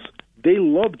Iranians. They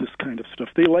love this kind of stuff.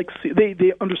 They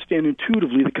understand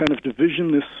intuitively the kind of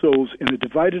division this sows, and a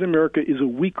divided America is a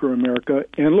weaker America.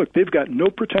 And look, they've got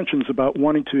no pretensions about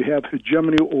wanting to have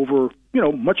hegemony over,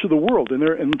 much of the world, and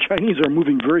the Chinese are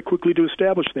moving very quickly to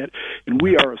establish that. And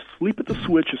we are asleep at the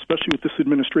switch, especially with this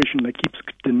administration that keeps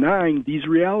denying these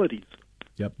realities.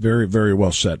 Yep, very, very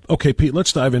well said. Okay, Pete,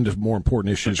 let's dive into more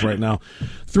important issues right now.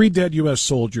 3 dead U.S.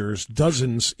 soldiers,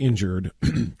 dozens injured,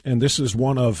 and this is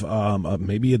one of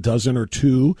maybe a dozen or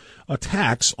two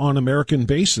attacks on American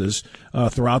bases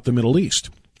throughout the Middle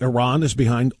East. Iran is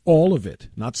behind all of it,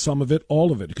 not some of it,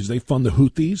 all of it, because they fund the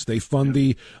Houthis, they fund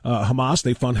the Hamas,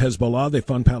 they fund Hezbollah, they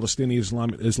fund Palestinian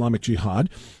Islamic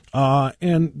Jihad,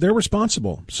 and they're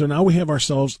responsible. So now we have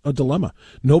ourselves a dilemma.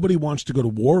 Nobody wants to go to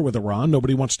war with Iran.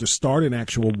 Nobody wants to start an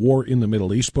actual war in the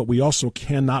Middle East, but we also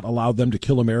cannot allow them to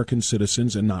kill American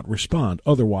citizens and not respond.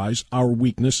 Otherwise, our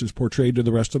weakness is portrayed to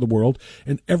the rest of the world,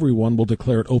 and everyone will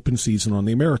declare an open season on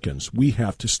the Americans. We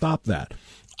have to stop that.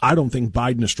 I don't think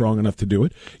Biden is strong enough to do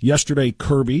it. Yesterday,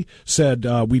 Kirby said,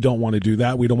 we don't want to do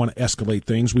that. We don't want to escalate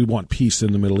things. We want peace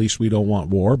in the Middle East. We don't want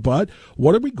war. But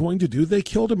what are we going to do? They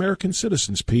killed American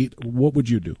citizens, Pete. What would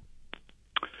you do?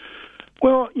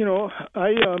 Well,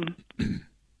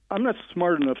 I'm not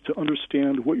smart enough to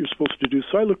understand what you're supposed to do,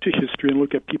 so I look to history and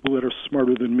look at people that are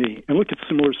smarter than me and look at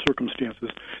similar circumstances.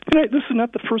 This is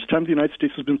not the first time the United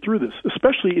States has been through this,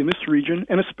 especially in this region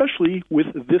and especially with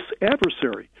this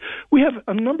adversary. We have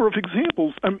a number of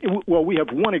examples. We have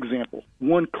one example,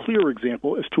 one clear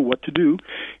example as to what to do,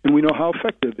 and we know how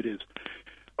effective it is.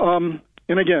 And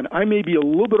again, I may be a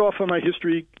little bit off on my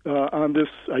history on this.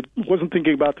 I wasn't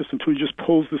thinking about this until you just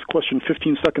posed this question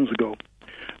 15 seconds ago.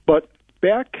 But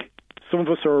some of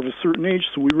us are of a certain age,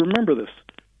 so we remember this.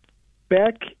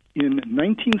 Back in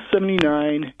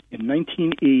 1979 and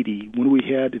 1980, when we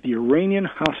had the Iranian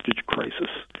hostage crisis,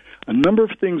 a number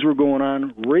of things were going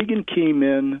on. Reagan came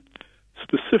in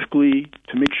specifically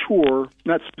to make sure,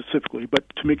 not specifically, but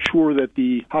to make sure that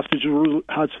the hostages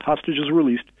were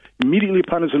released. Immediately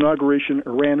upon his inauguration,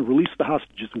 Iran released the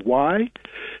hostages. Why?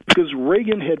 Because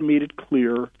Reagan had made it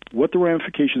clear what the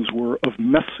ramifications were of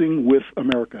messing with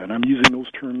America. And I'm using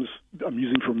those terms,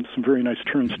 from some very nice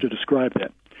terms to describe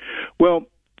that. Well,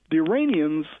 the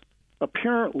Iranians,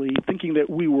 apparently thinking that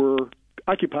we were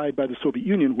occupied by the Soviet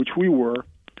Union, which we were,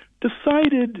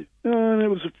 decided, it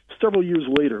was several years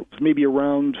later, it was maybe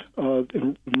around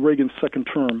in Reagan's second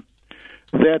term,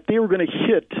 that they were going to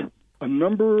hit a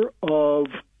number of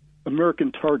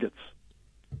American targets.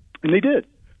 And they did.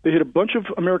 They hit a bunch of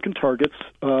American targets,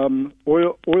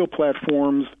 oil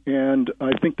platforms, and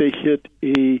I think they hit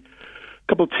a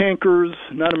couple of tankers,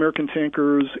 not American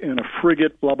tankers, and a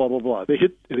frigate, blah, blah, blah, blah. They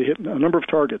hit a number of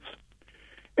targets.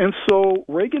 And so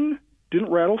Reagan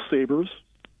didn't rattle sabers,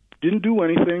 didn't do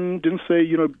anything, didn't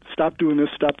say, stop doing this,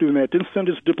 stop doing that, didn't send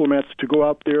his diplomats to go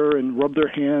out there and rub their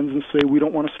hands and say, we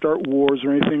don't want to start wars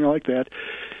or anything like that.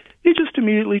 He just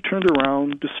immediately turned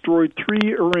around, destroyed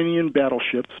 3 Iranian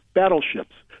battleships,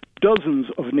 dozens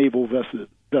of naval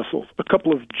vessels, a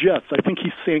couple of jets. I think he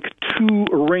sank 2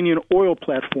 Iranian oil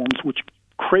platforms, which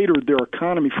cratered their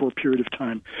economy for a period of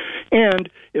time. And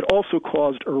it also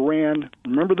caused Iran,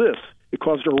 remember this, it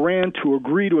caused Iran to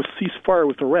agree to a ceasefire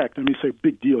with Iraq. Let me say,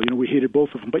 big deal, we hated both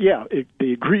of them. But yeah,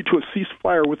 they agreed to a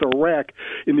ceasefire with Iraq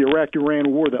in the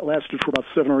Iraq-Iran war that lasted for about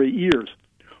 7 or 8 years.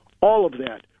 All of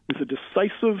that with a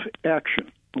decisive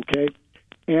action, okay?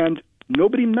 And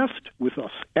Nobody messed with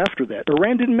us after that.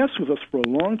 Iran didn't mess with us for a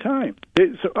long time.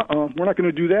 We're not going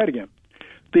to do that again.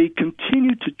 They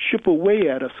continue to chip away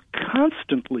at us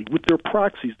constantly with their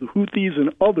proxies, the Houthis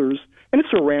and others, and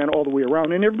it's Iran all the way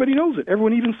around, and everybody knows it.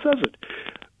 Everyone even says it.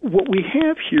 What we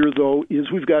have here, though,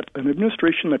 is we've got an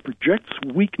administration that projects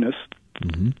weakness.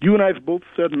 Mm-hmm. You and I have both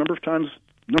said a number of times,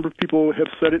 a number of people have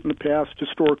said it in the past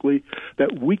historically,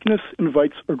 that weakness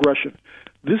invites aggression.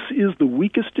 This is the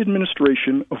weakest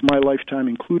administration of my lifetime,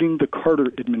 including the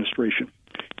Carter administration.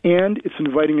 And it's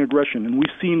inviting aggression. And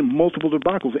we've seen multiple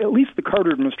debacles. At least the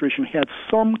Carter administration had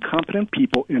some competent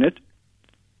people in it.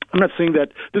 I'm not saying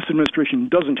that this administration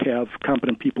doesn't have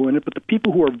competent people in it, but the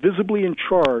people who are visibly in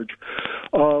charge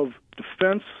of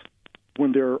defense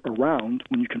when they're around,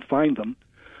 when you can find them,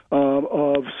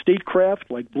 of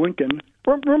statecraft like Blinken.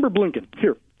 Remember Blinken,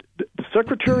 here. The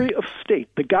Secretary of State,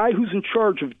 the guy who's in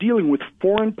charge of dealing with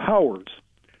foreign powers,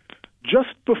 just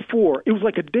before, it was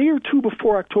like a day or two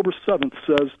before October 7th,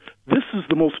 says, this is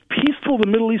the most peaceful the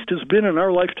Middle East has been in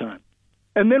our lifetime.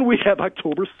 And then we have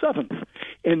October 7th.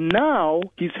 And now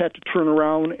he's had to turn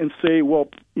around and say, well,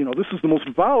 this is the most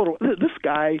volatile. This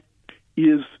guy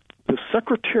is the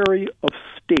Secretary of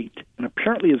State, and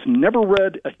apparently has never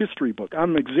read a history book.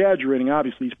 I'm exaggerating,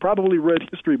 obviously. He's probably read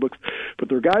history books, but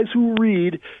they're guys who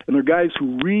read, and they're guys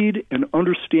who read and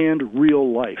understand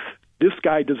real life. This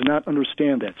guy does not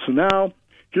understand that. So now,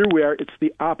 here we are, it's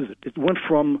the opposite. It went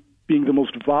from being the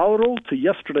most volatile to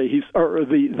yesterday,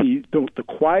 the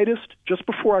quietest just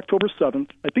before October 7th.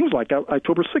 I think it was like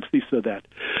October 6th he said that.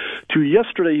 To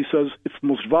yesterday he says it's the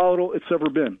most volatile it's ever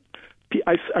been.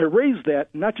 I raise that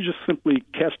not to just simply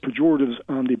cast pejoratives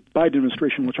on the Biden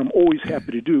administration, which I'm always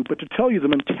happy to do, but to tell you the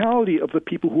mentality of the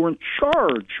people who are in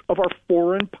charge of our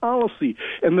foreign policy.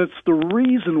 And that's the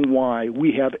reason why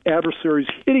we have adversaries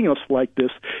hitting us like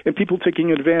this and people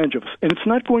taking advantage of us. And it's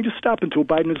not going to stop until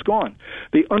Biden is gone.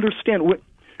 They understand.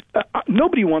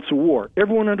 Nobody wants a war.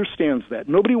 Everyone understands that.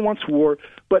 Nobody wants war.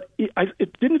 But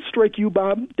it didn't strike you,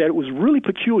 Bob, that it was really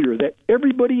peculiar that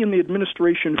everybody in the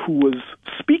administration who was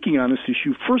speaking on this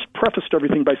issue first prefaced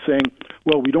everything by saying,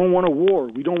 well, we don't want a war.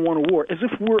 We don't want a war, as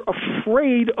if we're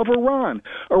afraid of Iran.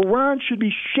 Iran should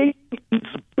be shaking its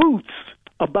boots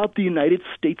about the United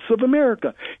States of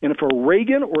America. And if a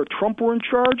Reagan or a Trump were in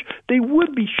charge, they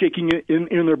would be shaking it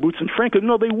in their boots. And frankly,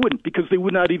 no, they wouldn't, because they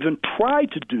would not even try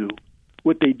to do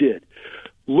what they did.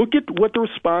 Look at what the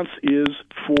response is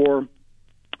from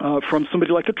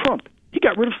somebody like a Trump. He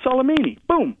got rid of Soleimani.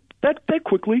 Boom. That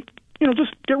quickly,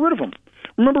 just get rid of him.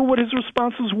 Remember what his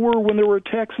responses were when there were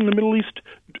attacks in the Middle East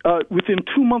within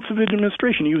 2 months of his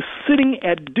administration. He was sitting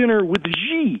at dinner with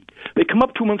Xi. They come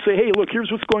up to him and say, hey, look,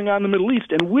 here's what's going on in the Middle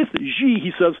East. And with Xi,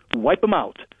 he says, wipe him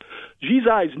out. Xi's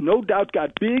eyes no doubt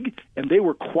got big, and they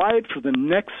were quiet for the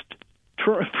next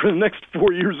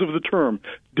 4 years of the term.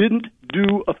 Didn't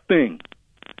do a thing.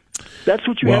 That's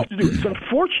what you have to do. It's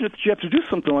unfortunate that you have to do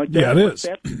something like that. Yeah, it is.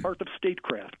 That's part of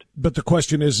statecraft. But the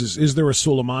question is there a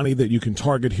Soleimani that you can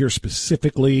target here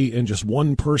specifically and just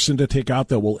one person to take out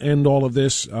that will end all of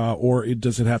this, or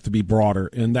does it have to be broader?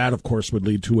 And that, of course, would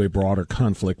lead to a broader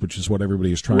conflict, which is what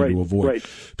everybody is trying to avoid. Right.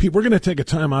 Pete, we're going to take a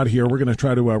time out here. We're going to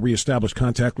try to reestablish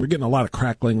contact. We're getting a lot of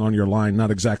crackling on your line.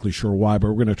 Not exactly sure why, but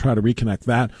we're going to try to reconnect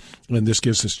that, and this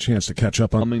gives us a chance to catch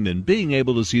up on than being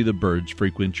able to see the birds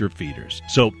frequent your feeders.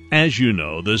 So, as you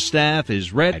know, the staff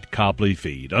is ready at Copley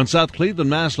Feed on South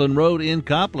Cleveland-Maslin Road in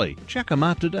Copley. Check them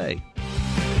out today.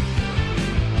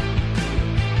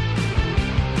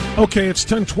 Okay, it's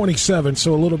 10:27,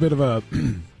 so a little bit of a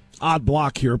odd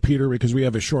block here, Peter, because we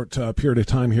have a short period of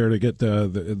time here to get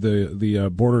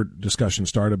the border discussion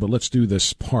started. But let's do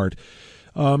this part.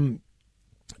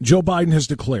 Joe Biden has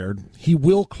declared he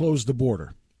will close the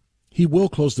border. He will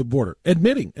close the border,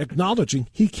 acknowledging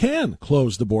he can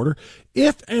close the border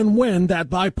if and when that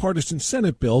bipartisan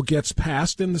Senate bill gets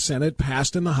passed in the Senate,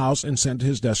 passed in the House, and sent to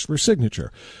his desk for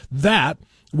signature. That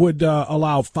would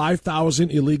allow 5,000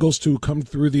 illegals to come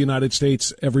through the United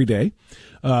States every day.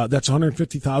 That's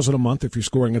 150,000 a month if you're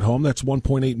scoring at home. That's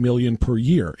 1.8 million per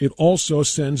year. It also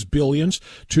sends billions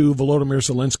to Volodymyr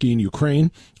Zelensky in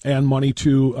Ukraine and money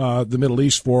to the Middle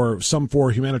East, some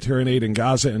for humanitarian aid in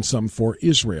Gaza and some for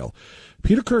Israel.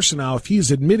 Peter Kirsanow, if he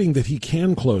is admitting that he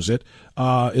can close it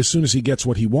as soon as he gets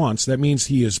what he wants, that means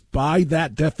he is, by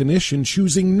that definition,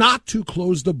 choosing not to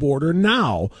close the border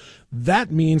now.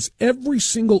 That means every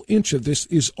single inch of this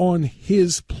is on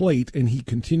his plate, and he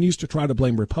continues to try to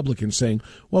blame Republicans, saying,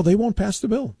 well, they won't pass the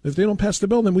bill. If they don't pass the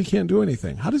bill, then we can't do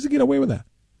anything. How does he get away with that?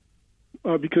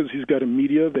 Because he's got a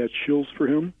media that shills for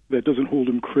him, that doesn't hold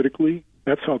him critically.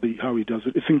 That's how he does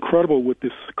it. It's incredible with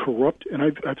this corrupt, and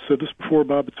I've said this before,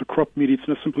 Bob, it's a corrupt media. It's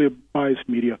not simply a biased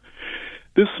media.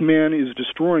 This man is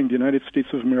destroying the United States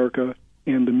of America,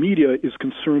 and the media is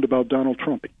concerned about Donald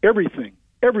Trump. Everything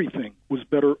was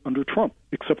better under Trump,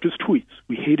 except his tweets.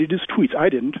 We hated his tweets. I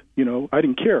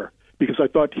didn't care, because I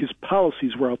thought his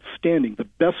policies were outstanding, the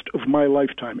best of my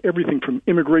lifetime. Everything from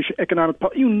immigration, economic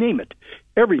policy, you name it,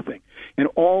 everything. And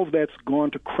all of that's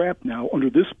gone to crap now under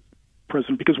this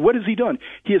president, because what has he done?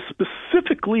 He has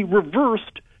specifically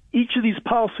reversed each of these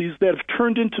policies that have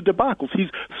turned into debacles. He's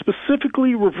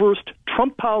specifically reversed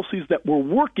Trump policies that were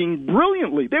working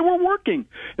brilliantly. They were working.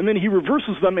 And then he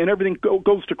reverses them, and everything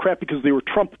goes to crap because they were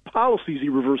Trump policies. He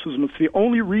reverses them. It's the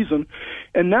only reason.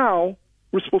 And now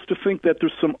we're supposed to think that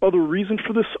there's some other reason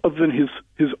for this other than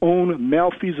his own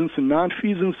malfeasance and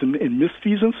nonfeasance and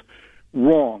misfeasance.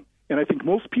 Wrong. And I think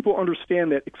most people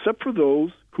understand that, except for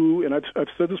those who, and I've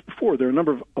said this before, there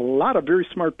are a lot of very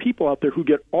smart people out there who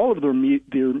get all of their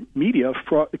media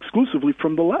exclusively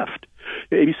from the left,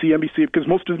 ABC, NBC, because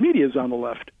most of the media is on the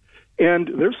left,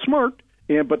 and they're smart.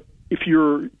 But if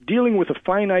you're dealing with a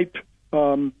finite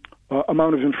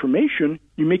amount of information,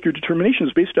 you make your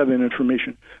determinations based on that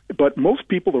information. But most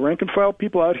people, the rank and file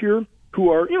people out here, who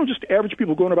are, just average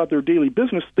people going about their daily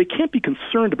business, they can't be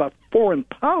concerned about foreign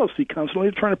policy constantly.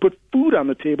 They're trying to put food on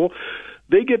the table.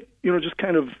 They get, just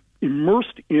kind of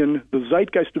immersed in the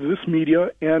zeitgeist of this media,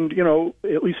 and,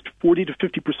 at least 40 to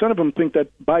 50% of them think that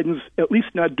Biden's at least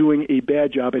not doing a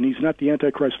bad job, and he's not the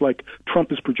Antichrist like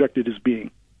Trump is projected as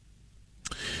being.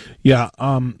 Yeah,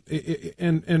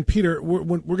 and Peter,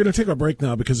 we're going to take a break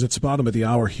now because it's bottom of the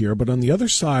hour here. But on the other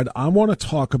side, I want to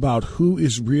talk about who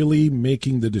is really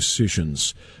making the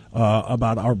decisions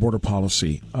about our border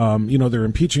policy. They're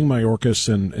impeaching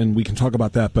Mayorkas, and we can talk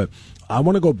about that. But I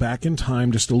want to go back in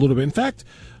time just a little bit. In fact,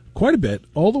 quite a bit.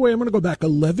 All the way, I'm going to go back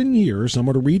 11 years. I'm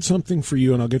going to read something for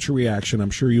you, and I'll get your reaction. I'm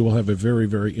sure you will have a very,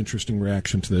 very interesting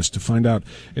reaction to this to find out,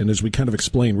 and as we kind of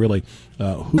explain, really,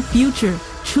 who... Future.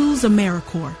 Choose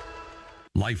AmeriCorps.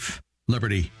 Life,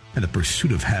 liberty, and the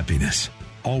pursuit of happiness.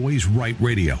 Always Right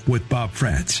Radio with Bob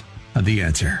Frantz on The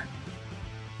Answer.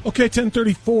 Okay,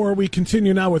 10:34. We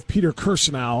continue now with Peter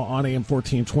Kirsanow on AM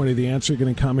 1420. The Answer,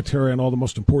 getting commentary on all the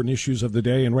most important issues of the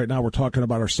day. And right now we're talking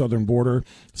about our southern border.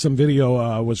 Some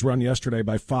video was run yesterday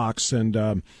by Fox,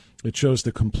 and it shows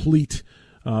the complete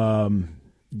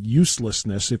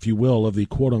uselessness, if you will, of the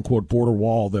quote-unquote border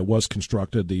wall that was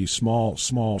constructed, the small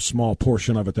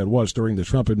portion of it that was during the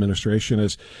Trump administration,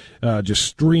 as just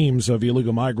streams of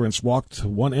illegal migrants walked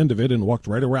one end of it and walked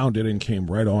right around it and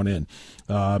came right on in.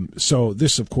 So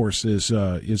this, of course, is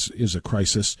a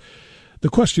crisis. The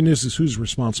question is who's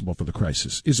responsible for the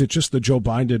crisis? Is it just the Joe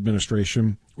Biden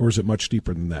administration, or is it much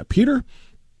deeper than that? Peter,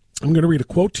 I'm going to read a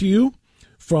quote to you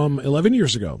from 11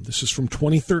 years ago. This is from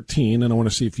 2013, and I want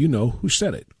to see if you know who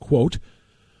said it. Quote,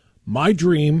 "My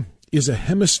dream is a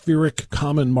hemispheric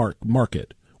common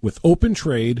market with open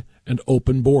trade and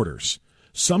open borders.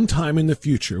 Sometime in the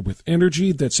future, with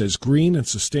energy that's as green and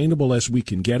sustainable as we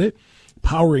can get it,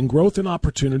 powering growth and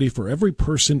opportunity for every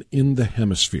person in the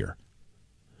hemisphere."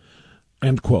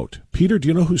 End quote. Peter, do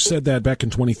you know who said that back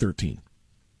in 2013?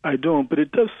 I don't, but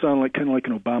it does sound like kind of like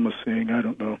an Obama saying. I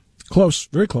don't know. Close,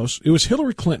 very close. It was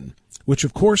Hillary Clinton, which,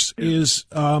 of course, is,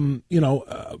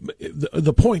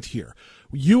 the point here.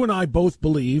 You and I both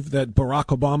believe that Barack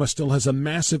Obama still has a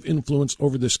massive influence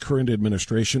over this current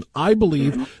administration. I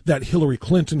believe that Hillary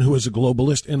Clinton, who is a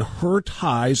globalist, and her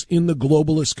ties in the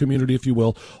globalist community, if you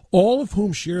will, all of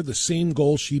whom share the same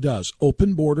goal she does: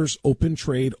 open borders, open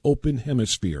trade, open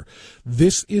hemisphere.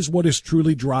 This is what is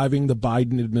truly driving the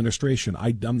Biden administration.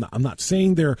 I'm not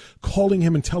saying they're calling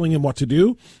him and telling him what to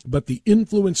do, but the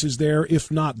influence is there. If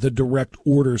not, the direct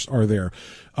orders are there.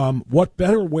 What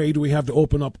better way do we have to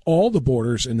open up all the borders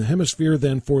in the hemisphere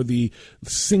than for the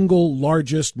single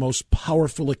largest, most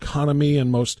powerful economy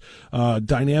and most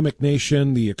dynamic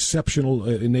nation, the exceptional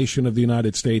nation of the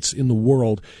United States in the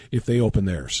world, if they open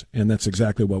theirs? And that's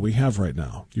exactly what we have right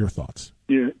now. Your thoughts?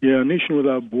 Yeah. A nation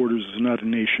without borders is not a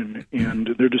nation,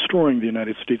 and they're destroying the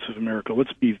United States of America.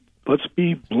 Let's be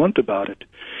blunt about it.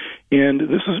 And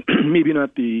this is maybe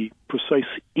not the precise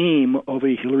aim of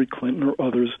a Hillary Clinton or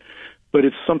others, but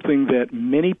it's something that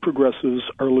many progressives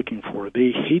are looking for.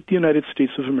 They hate the United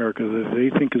States of America, that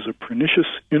they think is a pernicious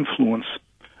influence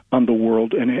on the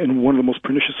world, and one of the most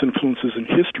pernicious influences in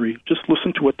history. Just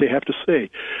listen to what they have to say.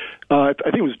 I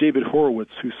think it was David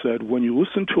Horowitz who said, when you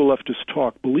listen to a leftist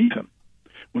talk, believe him.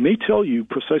 When they tell you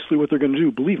precisely what they're going to do,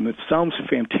 believe them, it sounds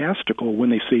fantastical when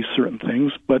they say certain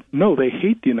things, but no, they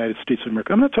hate the United States of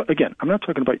America. I'm not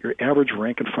talking about your average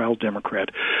rank-and-file Democrat.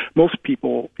 Most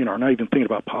people, are not even thinking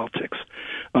about politics.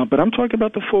 But I'm talking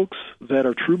about the folks that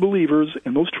are true believers,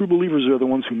 and those true believers are the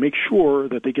ones who make sure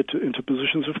that they get into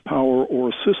positions of power or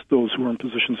assist those who are in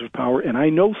positions of power. And I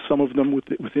know some of them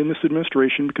within this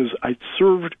administration because I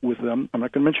served with them. I'm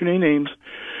not going to mention any names,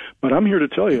 but I'm here to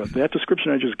tell you that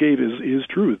description I just gave is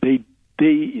true. They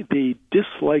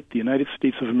dislike the United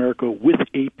States of America with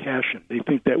a passion. They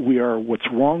think that we are what's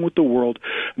wrong with the world,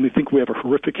 and they think we have a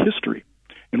horrific history.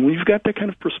 And when you've got that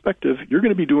kind of perspective, you're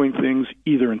going to be doing things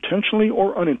either intentionally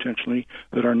or unintentionally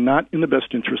that are not in the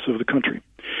best interests of the country.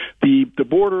 The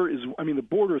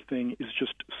border thing is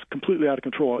just completely out of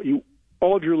control.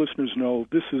 All of your listeners know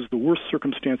this is the worst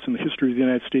circumstance in the history of the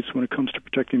United States when it comes to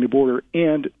protecting the border,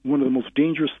 and one of the most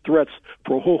dangerous threats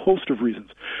for a whole host of reasons.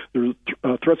 There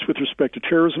are threats with respect to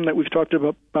terrorism that we've talked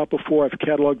about before. I've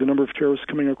cataloged the number of terrorists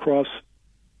coming across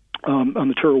on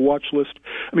the terror watch list.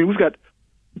 We've got,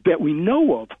 that we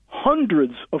know of,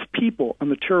 hundreds of people on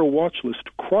the terror watch list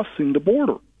crossing the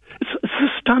border. It's an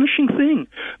astonishing thing.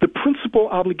 The principal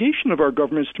obligation of our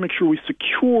government is to make sure we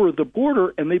secure the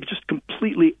border, and they've just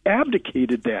completely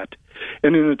abdicated that.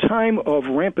 And in a time of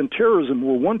rampant terrorism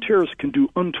where one terrorist can do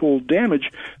untold damage,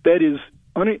 that is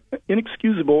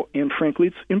inexcusable, and frankly,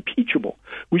 it's impeachable.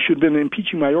 We should have been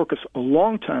impeaching Mayorkas a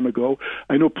long time ago.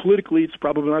 I know politically it's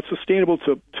probably not sustainable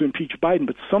to impeach Biden,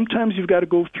 but sometimes you've got to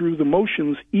go through the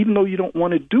motions even though you don't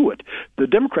want to do it. The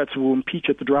Democrats will impeach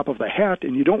at the drop of the hat,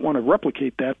 and you don't want to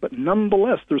replicate that, but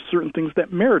nonetheless, there's certain things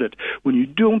that merit it. When you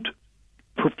don't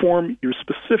perform your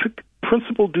specific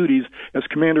principal duties as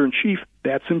commander-in-chief,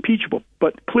 that's impeachable.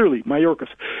 But clearly, Mayorkas.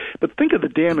 But think of the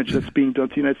damage that's being done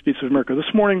to the United States of America.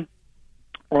 This morning,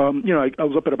 I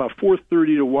was up at about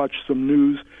 4:30 to watch some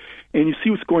news, and you see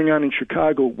what's going on in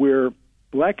Chicago, where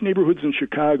black neighborhoods in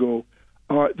Chicago,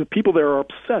 the people there are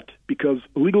upset because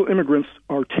illegal immigrants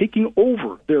are taking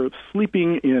over. They're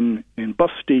sleeping in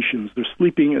bus stations. They're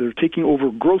taking over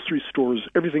grocery stores,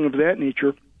 everything of that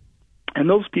nature. And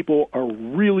those people are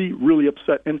really, really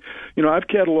upset. And, I've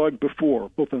cataloged before,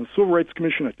 both on the Civil Rights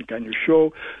Commission, I think on your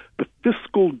show, the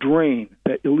fiscal drain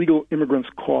that illegal immigrants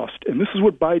cost. And this is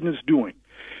what Biden is doing.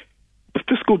 The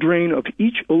fiscal drain of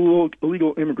each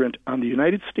illegal immigrant on the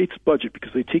United States budget,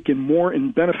 because they take in more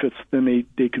in benefits than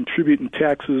they contribute in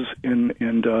taxes and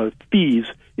fees,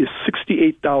 is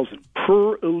 $68,000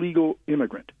 per illegal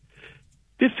immigrant.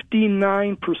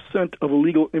 59% of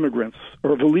illegal immigrants,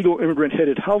 or of illegal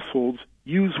immigrant-headed households,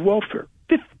 use welfare.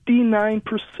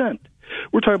 59%.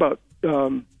 We're talking about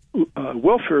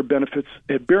welfare benefits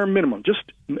at bare minimum.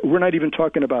 We're not even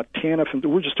talking about TANF, and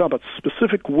we're just talking about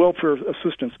specific welfare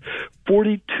assistance.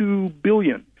 $42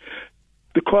 billion.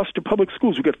 The cost of public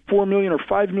schools, we've got 4 million or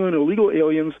 5 million illegal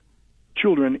aliens,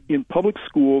 children in public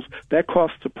schools. That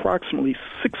costs approximately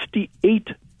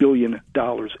 $68 billion,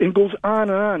 and goes on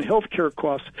and on. Healthcare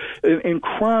costs and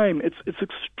crime. It's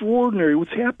extraordinary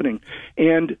what's happening,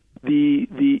 and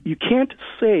you can't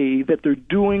say that they're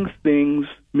doing things,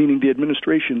 meaning the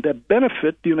administration, that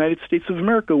benefit the United States of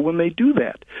America when they do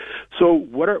that. So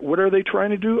what are they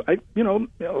trying to do? A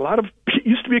lot of it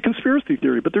used to be a conspiracy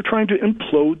theory, but they're trying to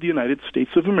implode the United States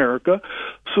of America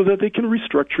so that they can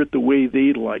restructure it the way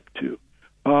they'd like to.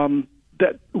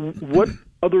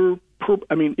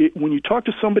 When you talk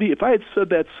to somebody, if I had said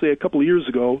that, say, a couple of years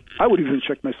ago, I would even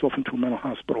check myself into a mental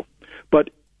hospital.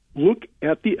 But look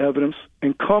at the evidence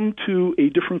and come to a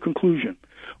different conclusion.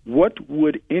 What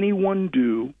would anyone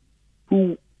do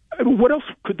what else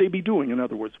could they be doing, in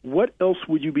other words? What else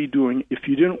would you be doing if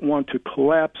you didn't want to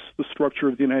collapse the structure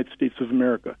of the United States of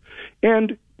America?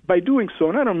 And by doing so,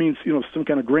 and I don't mean some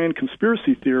kind of grand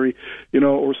conspiracy theory,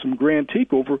 or some grand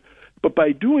takeover, but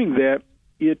by doing that,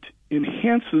 it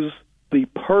enhances the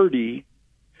party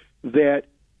that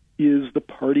is the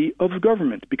party of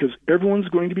government, because everyone's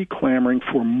going to be clamoring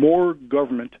for more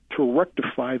government to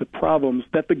rectify the problems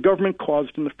that the government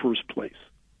caused in the first place.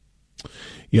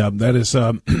 Yeah, that is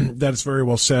very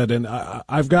well said. And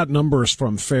I've got numbers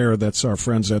from FAIR, that's our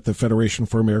friends at the Federation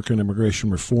for American Immigration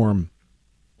Reform,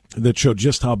 that show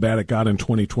just how bad it got in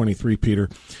 2023, Peter.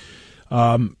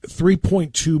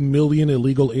 3.2 million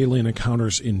illegal alien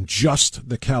encounters in just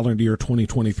the calendar year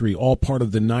 2023, all part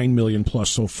of the 9 million plus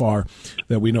so far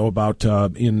that we know about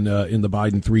in the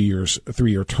Biden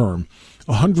three-year term.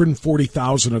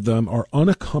 140,000 of them are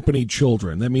unaccompanied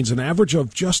children. That means an average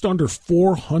of just under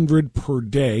 400 per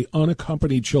day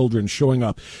unaccompanied children showing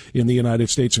up in the United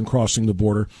States and crossing the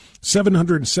border.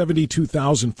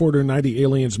 772,490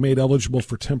 aliens made eligible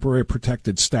for temporary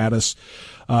protected status.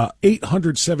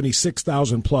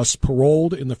 876,000 plus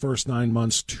paroled in the first 9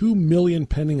 months. 2 million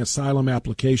pending asylum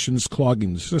applications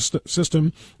clogging the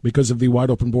system because of the wide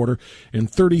open border. And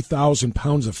 30,000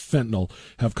 pounds of fentanyl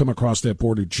have come across that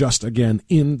border just again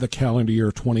in the calendar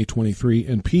year 2023.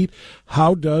 And Pete,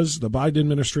 how does the Biden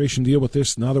administration deal with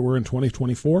this now that we're in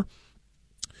 2024?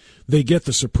 They get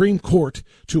the Supreme Court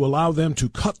to allow them to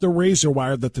cut the razor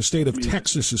wire that the state of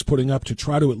Texas is putting up to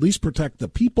try to at least protect the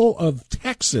people of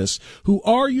Texas who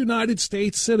are United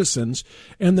States citizens,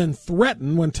 and then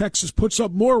threaten, when Texas puts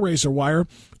up more razor wire,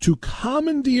 to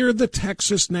commandeer the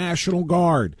Texas National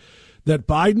Guard. That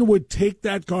Biden would take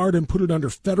that guard and put it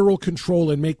under federal control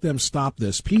and make them stop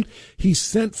this. Pete, he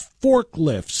sent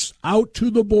forklifts out to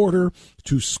the border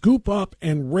to scoop up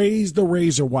and raise the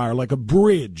razor wire like a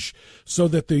bridge so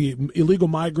that the illegal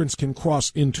migrants can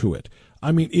cross into it.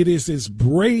 I mean, it is as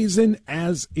brazen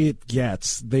as it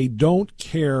gets. They don't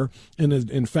care, and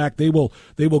in fact, they will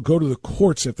go to the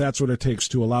courts if that's what it takes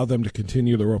to allow them to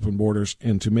continue their open borders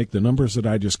and to make the numbers that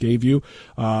I just gave you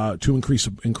to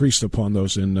increase upon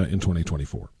those in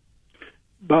 2024.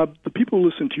 Bob, the people who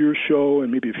listen to your show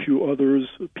and maybe a few others,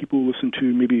 people who listen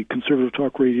to maybe conservative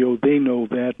talk radio, they know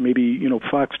that. Maybe,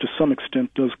 Fox to some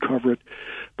extent does cover it.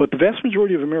 But the vast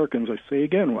majority of Americans, I say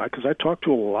again, because I talk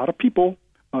to a lot of people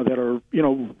that are,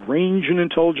 range in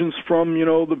intelligence from,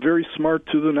 the very smart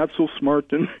to the not so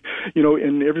smart and,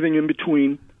 and everything in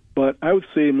between. But I would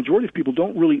say a majority of people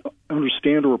don't really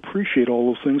understand or appreciate all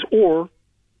those things, or,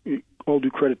 all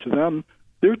due credit to them,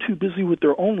 they're too busy with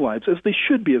their own lives, as they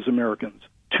should be as Americans,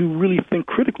 to really think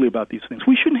critically about these things.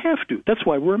 We shouldn't have to. That's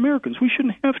why we're Americans. We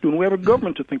shouldn't have to, and we have a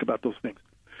government to think about those things.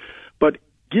 But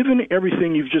given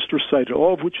everything you've just recited,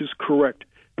 all of which is correct,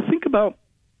 think about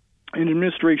an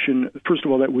administration, first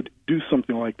of all, that would do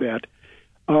something like that.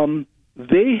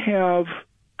 They have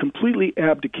completely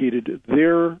abdicated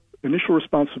their initial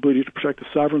responsibility to protect the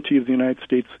sovereignty of the United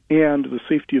States and the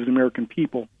safety of the American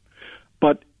people.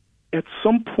 But at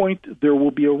some point, there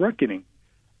will be a reckoning.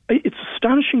 It's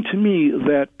astonishing to me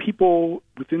that people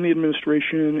within the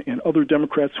administration and other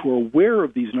Democrats who are aware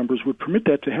of these numbers would permit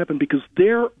that to happen, because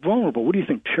they're vulnerable. What do you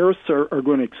think? Terrorists are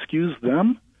going to excuse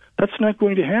them? That's not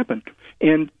going to happen.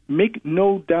 And make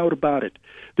no doubt about it,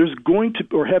 there's going to,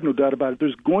 or have no doubt about it,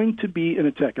 there's going to be an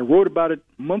attack. I wrote about it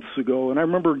months ago, and I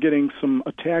remember getting some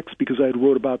attacks because I had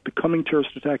wrote about the coming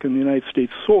terrorist attack on the United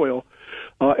States soil.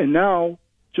 And now,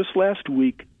 just last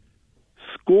week,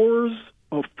 scores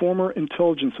of former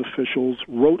intelligence officials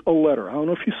wrote a letter. I don't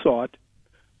know if you saw it,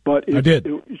 but I did.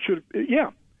 It should, yeah.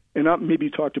 And maybe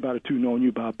you talked about it too, knowing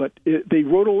you, Bob. But they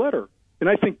wrote a letter. And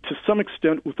I think to some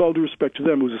extent, with all due respect to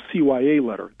them, it was a CYA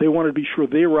letter. They wanted to be sure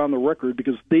they were on the record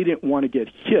because they didn't want to get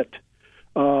hit,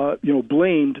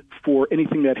 blamed for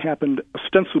anything that happened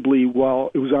ostensibly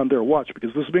while it was on their watch,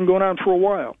 because this has been going on for a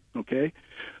while, okay?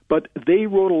 But they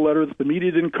wrote a letter that the media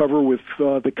didn't cover with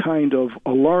the kind of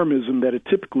alarmism that it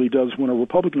typically does when a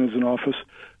Republican is in office.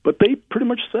 But they pretty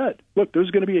much said, look,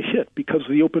 there's going to be a hit because of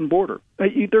the open border.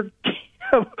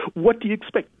 What do you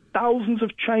expect? Thousands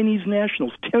of Chinese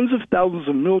nationals, tens of thousands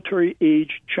of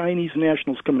military-age Chinese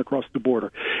nationals coming across the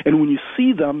border. And when you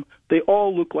see them, they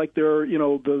all look like they're,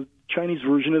 the Chinese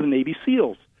version of the Navy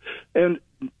SEALs. And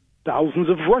thousands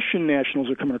of Russian nationals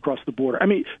are coming across the border. I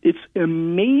mean, it's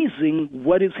amazing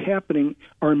what is happening.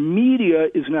 Our media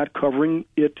is not covering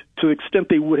it to the extent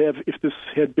they would have if this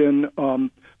had been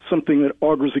something that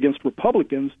augurs against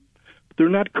Republicans. They're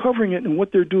not covering it, and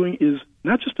what they're doing is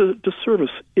not just a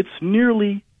disservice. It's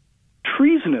nearly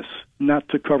treasonous not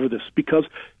to cover this, because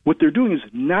what they're doing is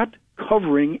not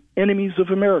covering enemies of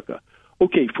America.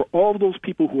 Okay, for all of those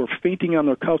people who are fainting on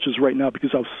their couches right now because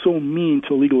I was so mean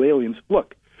to illegal aliens,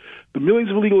 look, the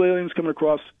millions of illegal aliens coming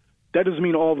across, that doesn't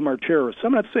mean all of them are terrorists.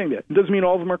 I'm not saying that. It doesn't mean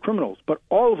all of them are criminals. But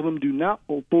all of them do not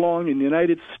belong in the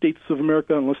United States of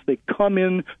America unless they come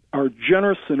in our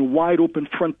generous and wide open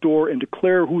front door and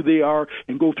declare who they are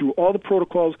and go through all the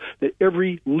protocols that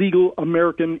every legal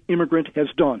American immigrant has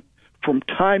done from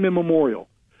time immemorial.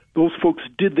 Those folks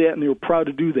did that, and they were proud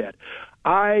to do that.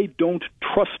 I don't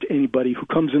trust anybody who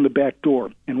comes in the back door.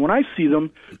 And when I see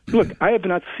them, look, I have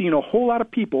not seen a whole lot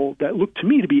of people that look to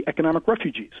me to be economic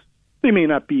refugees. They may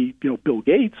not be, Bill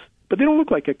Gates, but they don't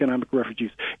look like economic refugees.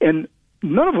 And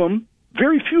none of them,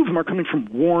 very few of them, are coming from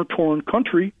war-torn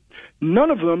country.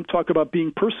 None of them talk about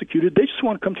being persecuted. They just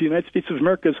want to come to the United States of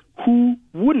America. Who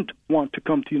wouldn't want to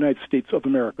come to the United States of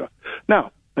America?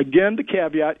 Now, Again, the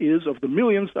caveat is, of the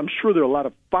millions, I'm sure there are a lot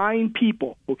of fine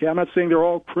people. Okay, I'm not saying they're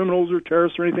all criminals or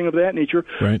terrorists or anything of that nature.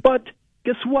 Right. But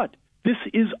guess what? This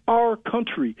is our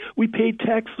country. We paid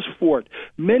taxes for it.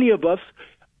 Many of us,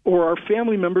 or our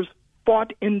family members,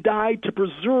 fought and died to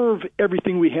preserve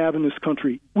everything we have in this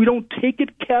country. We don't take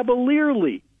it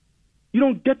cavalierly. You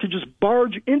don't get to just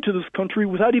barge into this country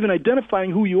without even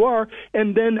identifying who you are,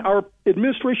 and then our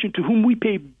administration, to whom we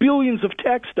pay billions of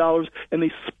tax dollars, and they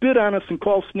spit on us and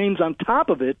call us names on top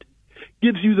of it,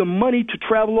 gives you the money to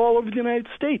travel all over the United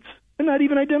States and not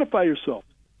even identify yourself.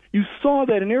 You saw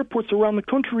that in airports around the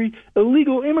country,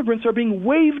 illegal immigrants are being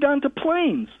waved onto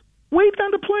planes. Waved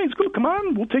onto planes. Go, come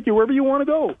on, we'll take you wherever you want to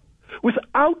go,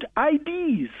 without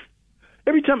IDs.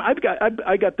 Every time I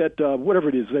got that whatever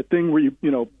it is, that thing where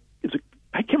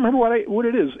I can't remember what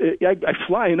it is. I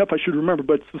fly enough, I should remember,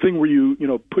 but it's the thing where you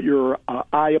put your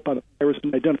eye up on the iris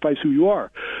and identifies who you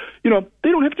are. They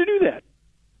don't have to do that.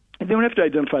 They don't have to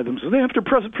identify themselves. They have to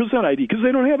present ID because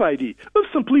they don't have ID. They'll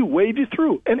simply wave you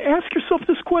through. And ask yourself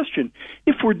this question.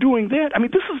 If we're doing that,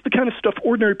 this is the kind of stuff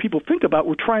ordinary people think about.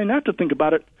 We're trying not to think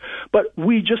about it. But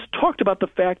we just talked about the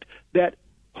fact that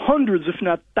hundreds, if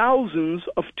not thousands,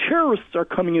 of terrorists are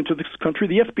coming into this country.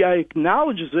 The FBI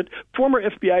acknowledges it. Former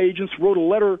FBI agents wrote a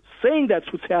letter saying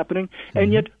that's what's happening,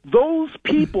 and yet those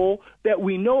people that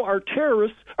we know are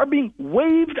terrorists are being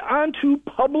waved onto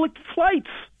public flights.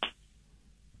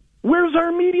 Where's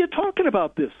our media talking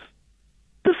about this?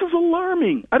 This is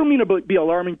alarming. I don't mean to be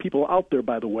alarming people out there,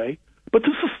 by the way, but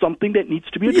this is something that needs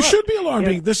to be addressed. You should be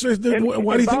alarming.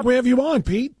 Why do you think we have you on,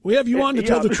 Pete? We have you on to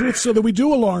tell the truth so that we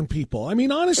do alarm people.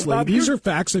 Honestly, Bob, these are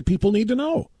facts that people need to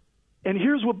know. And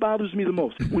here's what bothers me the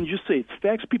most. When you say it's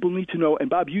facts people need to know,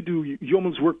 and Bob, you do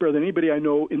yeoman's work better than anybody I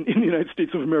know in the United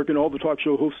States of America and all the talk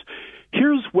show hosts.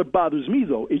 Here's what bothers me,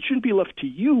 though. It shouldn't be left to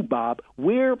you, Bob,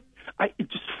 it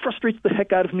just frustrates the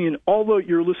heck out of me, and all of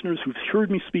your listeners who've heard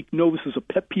me speak know this is a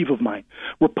pet peeve of mine.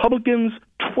 Republicans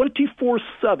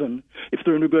 24/7, if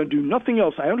they're going to do nothing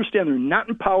else, I understand they're not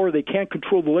in power, they can't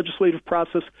control the legislative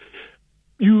process,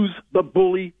 use the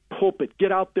bully pulpit.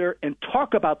 Get out there and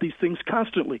talk about these things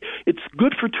constantly. It's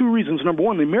good for two reasons. Number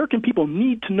one, the American people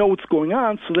need to know what's going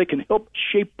on so they can help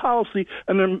shape policy.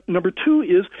 And then number two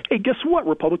is, hey, guess what,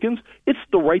 Republicans? It's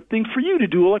the right thing for you to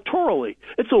do electorally.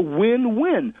 It's a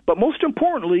win-win. But most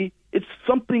importantly, it's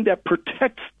something that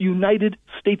protects the United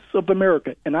States of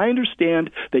America. And I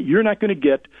understand that you're not going to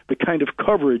get the kind of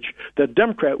coverage that a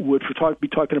Democrat would be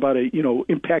talking about a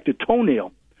impacted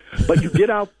toenail. But you get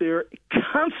out there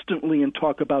constantly and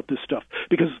talk about this stuff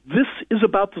because this is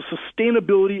about the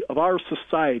sustainability of our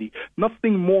society.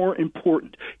 Nothing more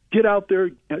important. Get out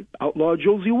there, outlaw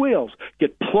Josie Wales.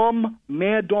 Get plumb,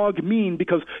 mad dog mean,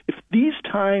 because if these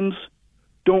times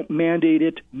don't mandate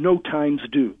it, no times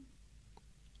do.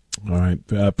 All right.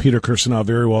 Peter Kirsanow,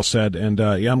 very well said. And,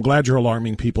 I'm glad you're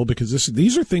alarming people because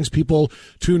these are things people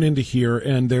tune in to hear,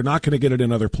 and they're not going to get it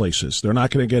in other places. They're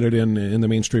not going to get it in the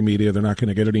mainstream media. They're not going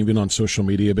to get it even on social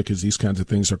media because these kinds of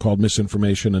things are called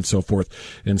misinformation and so forth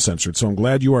and censored. So I'm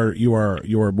glad you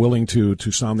are willing to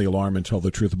sound the alarm and tell the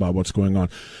truth about what's going on.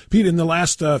 Pete, in the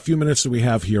last few minutes that we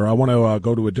have here, I want to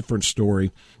go to a different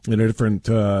story and a different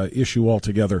issue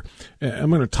altogether. I'm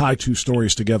going to tie two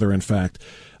stories together, in fact.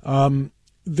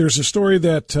 There's a story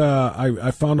that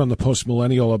I found on the Post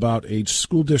Millennial about a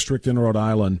school district in Rhode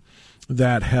Island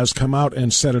that has come out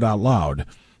and said it out loud.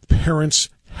 Parents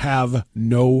have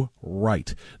no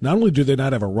right. Not only do they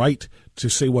not have a right to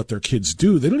say what their kids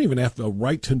do, they don't even have a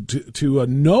right to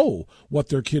know what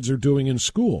their kids are doing in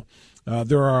school.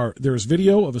 There's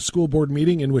video of a school board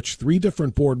meeting in which 3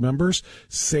 different board members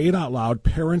say it out loud.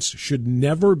 Parents should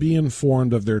never be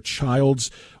informed of their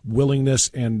child's willingness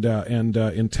and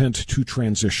intent to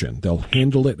transition. They'll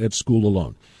handle it at school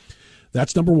alone.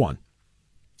 That's number one.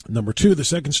 Number two, the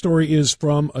second story is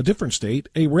from a different state,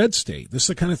 a red state. This is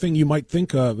the kind of thing you might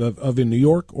think of in New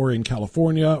York or in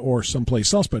California or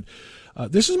someplace else, but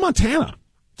this is Montana.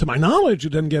 To my knowledge, it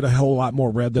doesn't get a whole lot more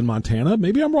red than Montana.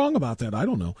 Maybe I'm wrong about that. I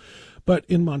don't know. But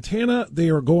in Montana, they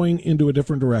are going into a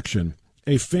different direction.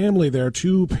 A family there,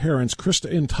 2 parents,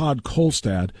 Krista and Todd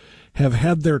Kolstad, have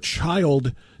had their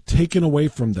child taken away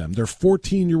from them. Their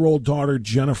 14-year-old daughter,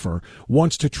 Jennifer,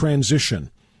 wants to transition,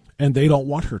 and they don't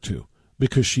want her to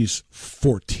because she's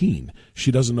 14. She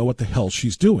doesn't know what the hell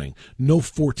she's doing. No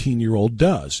 14-year-old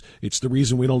does. It's the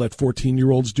reason we don't let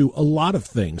 14-year-olds do a lot of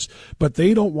things. But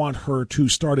they don't want her to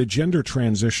start a gender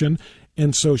transition,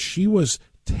 and so she was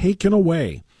taken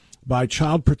away by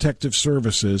Child Protective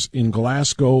Services in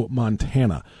Glasgow,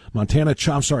 Montana.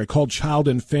 Called Child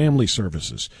and Family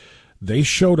Services. They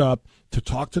showed up. to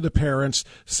talk to the parents,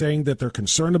 saying that they're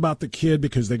concerned about the kid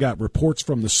because they got reports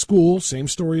from the school, same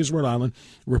story as Rhode Island,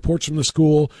 reports from the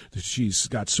school that she's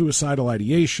got suicidal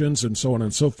ideations and so on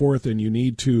and so forth, and you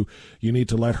need to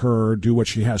let her do what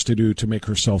she has to do to make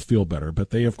herself feel better.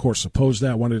 But they, of course, opposed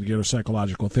that, wanted to get her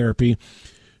psychological therapy.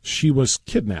 She was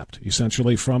kidnapped,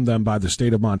 essentially, from them by the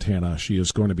state of Montana. She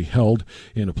is going to be held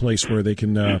in a place where they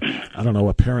can,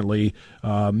 apparently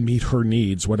meet her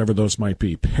needs, whatever those might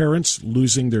be. Parents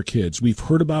losing their kids. We've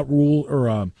heard about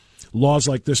laws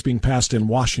like this being passed in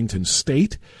Washington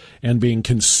State and being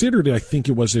considered, I think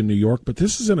it was in New York, but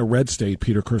this is in a red state,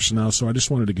 Peter Kirsanow, so I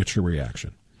just wanted to get your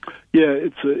reaction. Yeah,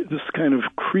 it's this kind of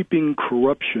creeping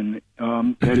corruption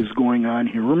that is going on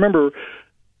here. Remember,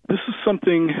 this is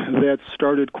something that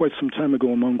started quite some time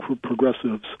ago among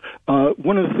progressives.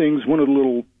 One of the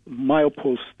little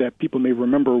mileposts that people may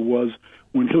remember was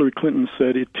when Hillary Clinton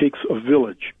said it takes a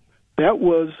village. That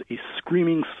was a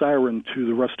screaming siren to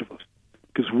the rest of us,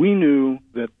 because we knew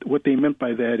that what they meant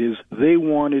by that is they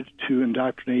wanted to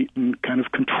indoctrinate and kind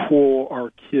of control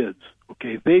our kids.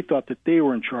 Okay, they thought that they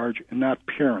were in charge and not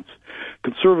parents.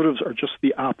 Conservatives are just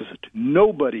the opposite.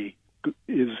 Nobody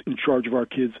is in charge of our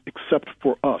kids except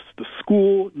for us. The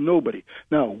school, nobody.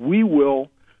 Now, we will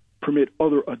permit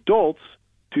other adults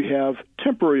to have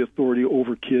temporary authority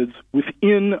over kids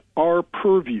within our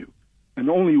purview, and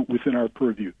only within our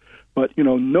purview. But,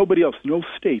 nobody else, no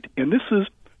state. And this is,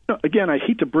 again, I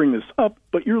hate to bring this up,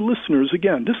 but your listeners,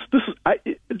 again, this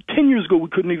is 10 years ago we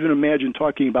couldn't even imagine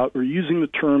talking about or using the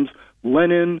terms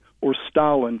Lenin or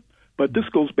Stalin, but this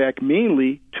goes back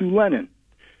mainly to Lenin.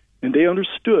 And they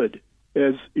understood,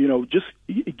 as just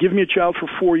give me a child for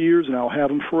 4 years and I'll have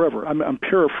him forever. I'm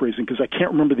paraphrasing because I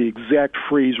can't remember the exact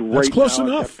phrase right now. That's close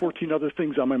enough. I've got 14 other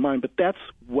things on my mind, but that's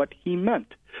what he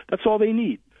meant. That's all they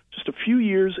need. Just a few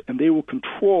years, and they will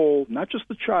control not just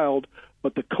the child,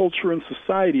 but the culture and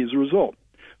society as a result.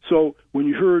 So when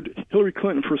you heard Hillary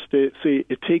Clinton first say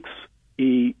it takes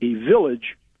a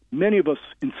village, many of us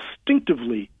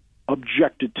instinctively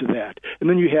objected to that. And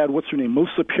then you had, what's her name,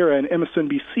 Mosa Pera and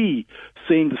MSNBC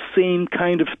saying the same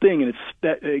kind of thing. And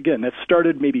that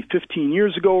started maybe 15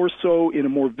 years ago or so in a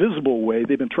more visible way.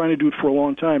 They've been trying to do it for a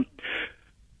long time.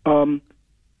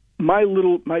 My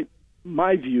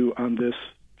view on this,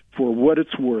 for what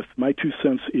it's worth, my 2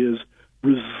 cents is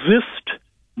resist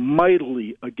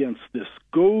mightily against this.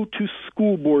 Go to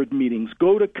school board meetings,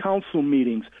 go to council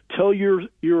meetings, tell your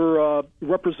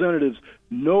representatives,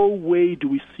 no way do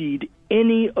we cede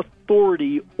any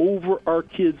authority over our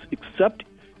kids except,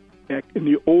 in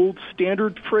the old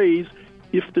standard phrase,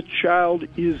 if the child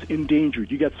is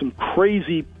endangered. You got some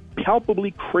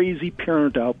palpably crazy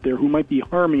parent out there who might be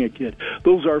harming a kid.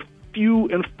 Those are few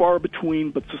and far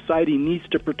between, but society needs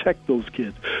to protect those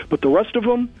kids. But the rest of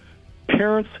them,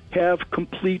 parents have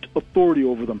complete authority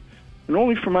over them. And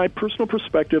only from my personal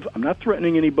perspective, I'm not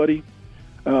threatening anybody,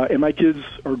 and my kids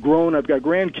are grown. I've got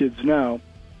grandkids now.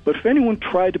 But if anyone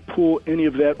tried to pull any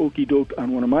of that okey-doke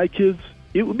on one of my kids,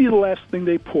 it would be the last thing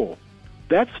they pull.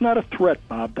 That's not a threat,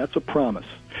 Bob. That's a promise.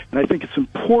 And I think it's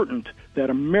important that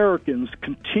Americans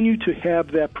continue to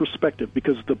have that perspective,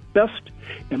 because the best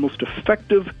and most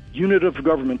effective unit of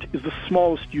government is the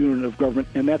smallest unit of government,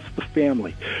 and that's the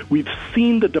family. We've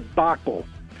seen the debacle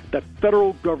that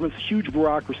federal government's huge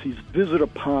bureaucracies visit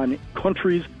upon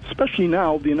countries, especially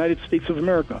now the United States of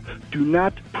America. Do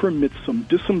not permit some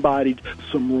disembodied,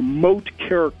 some remote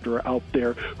character out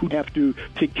there who have to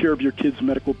take care of your kids'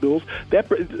 medical bills.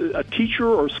 A teacher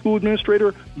or school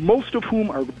administrator, most of whom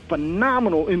are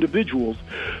phenomenal individuals,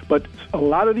 but a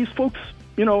lot of these folks,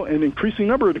 an increasing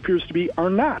number it appears to be, are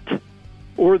not,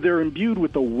 or they're imbued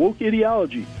with the woke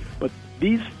ideology. But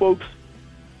these folks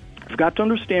have got to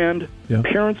understand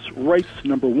parents' rights,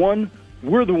 number one.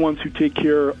 We're the ones who take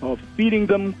care of feeding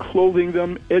them, clothing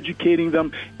them, educating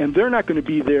them, and they're not going to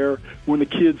be there when the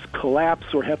kids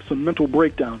collapse or have some mental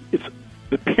breakdown. It's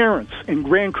the parents and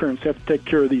grandparents have to take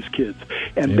care of these kids.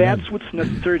 And that's what's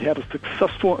necessary to have a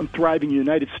successful and thriving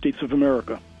United States of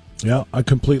America. Yeah, I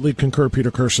completely concur,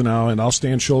 Peter Kirsanow, and I'll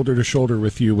stand shoulder to shoulder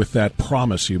with you with that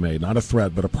promise you made. Not a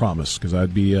threat, but a promise, because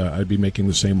I'd be making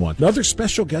the same one. Another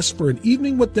special guest for An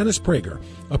Evening with Dennis Prager,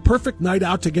 a perfect night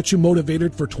out to get you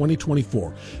motivated for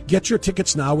 2024. Get your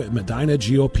tickets now at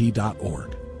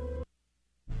medinagop.org.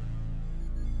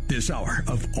 This hour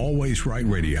of Always Right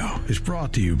Radio is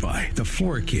brought to you by The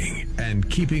Floor King and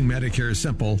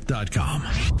KeepingMedicareSimple.com.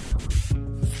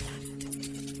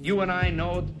 You and I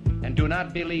know and do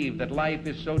not believe that life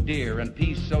is so dear and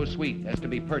peace so sweet as to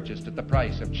be purchased at the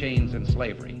price of chains and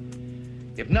slavery.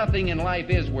 If nothing in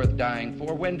life is worth dying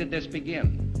for, when did this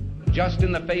begin? Just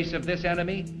in the face of this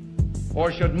enemy? Or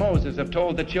should Moses have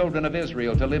told the children of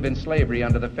Israel to live in slavery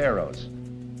under the Pharaohs?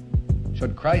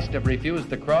 Should Christ have refused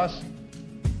the cross?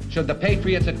 Should the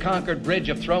patriots at Concord Bridge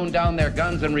have thrown down their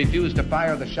guns and refused to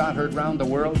fire the shot heard round the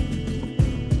world?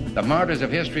 The martyrs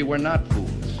of history were not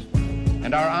fools.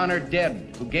 And our honored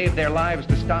dead, who gave their lives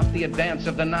to stop the advance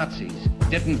of the Nazis,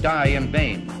 didn't die in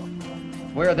vain.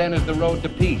 Where then is the road to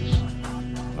peace?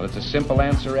 Well, it's a simple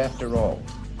answer after all.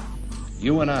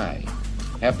 You and I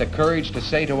have the courage to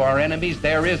say to our enemies,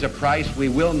 there is a price we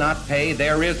will not pay.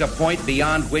 There is a point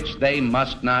beyond which they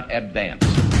must not advance.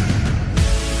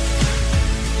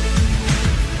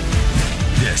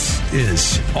 This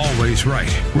is Always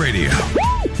Right Radio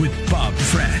with Bob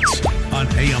Frantz on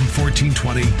AM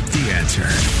 1420, The Answer.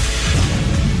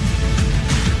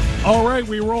 All right,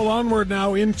 we roll onward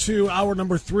now into hour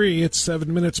number 3. It's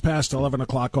 7 minutes past 11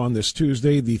 o'clock on this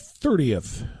Tuesday, the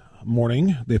 30th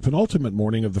morning, the penultimate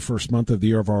morning of the first month of the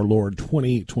year of our Lord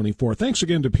 2024. Thanks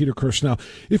again to Peter Kirschnau.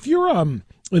 If you're a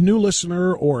new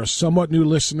listener or a somewhat new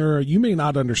listener, you may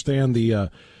not understand the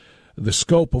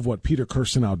scope of what Peter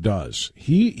Kirschnau does.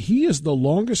 He is the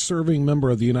longest serving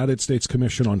member of the United States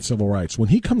Commission on Civil Rights. When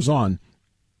he comes on,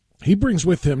 he brings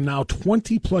with him now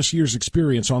 20 plus years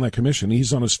experience on that commission.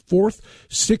 He's on his 4th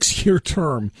 6-year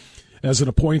term as an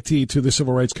appointee to the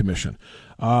Civil Rights Commission.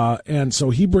 And so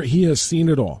he has seen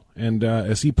it all. And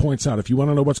as he points out, if you want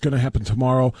to know what's going to happen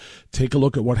tomorrow, take a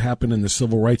look at what happened in the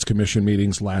Civil Rights Commission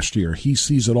meetings last year. He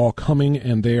sees it all coming,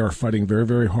 and they are fighting very,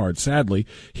 very hard. Sadly,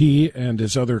 he and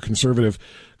his other conservative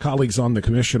colleagues on the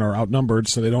commission are outnumbered,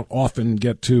 so they don't often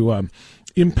get to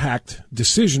impact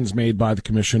decisions made by the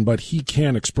commission, but he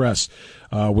can express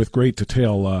with great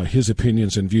detail his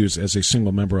opinions and views as a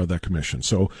single member of that commission.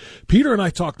 So Peter and I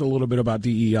talked a little bit about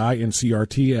DEI and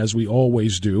CRT, as we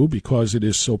always do, because it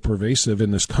is so pervasive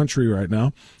in this country right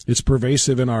now. It's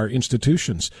pervasive in our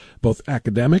institutions, both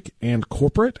academic and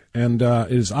corporate, and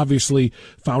it has obviously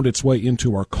found its way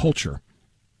into our culture.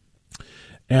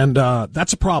 And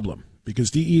that's a problem,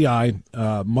 because DEI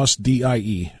must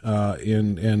DIE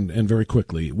and very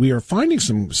quickly. We are finding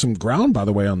some ground, by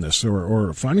the way, on this,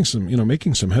 or finding some,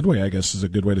 making some headway, I guess is a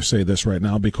good way to say this right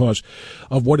now, because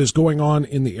of what is going on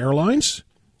in the airlines,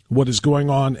 what is going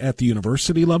on at the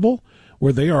university level,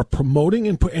 where they are promoting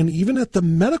and even at the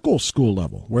medical school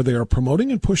level, where they are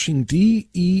promoting and pushing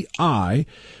DEI,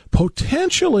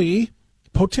 potentially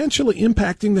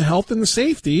impacting the health and the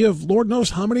safety of Lord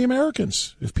knows how many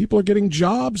Americans. If people are getting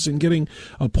jobs and getting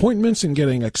appointments and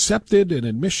getting accepted and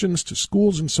admissions to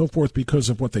schools and so forth because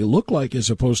of what they look like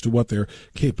as opposed to what their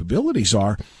capabilities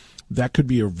are, that could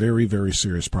be a very, very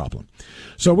serious problem.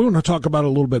 So we want to talk about it a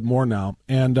little bit more now.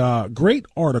 And great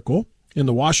article in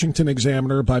the Washington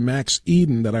Examiner by Max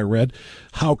Eden that I read,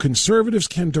 how conservatives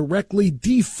can directly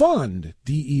defund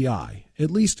DEI,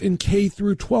 at least in K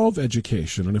through 12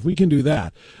 education. And if we can do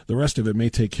that, the rest of it may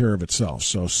take care of itself.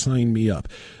 So sign me up.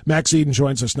 Max Eden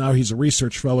joins us now. He's a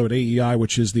research fellow at AEI,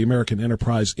 which is the American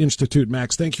Enterprise Institute.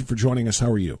 Max, thank you for joining us.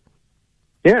 How are you?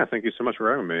 Yeah, thank you so much for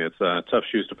having me. It's tough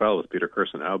shoes to fill with Peter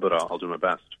Kirschnau, but I'll do my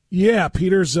best. Yeah,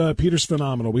 Peter's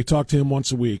phenomenal. We talk to him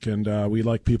once a week, and we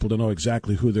like people to know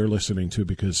exactly who they're listening to,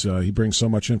 because he brings so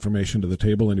much information to the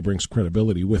table, and he brings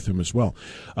credibility with him as well.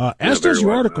 As does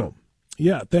your article.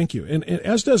 Yeah, thank you. And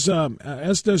as does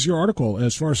your article,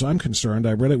 as far as I'm concerned.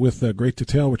 I read it with great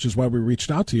detail, which is why we reached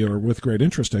out to you, or with great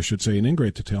interest, I should say, and in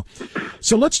great detail.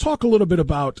 So let's talk a little bit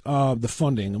about the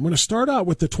funding. I'm going to start out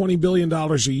with the $20 billion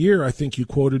a year. I think you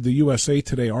quoted the USA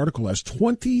Today article as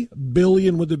 $20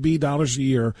 billion with the B dollars a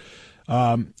year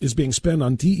is being spent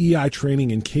on DEI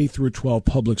training in K through 12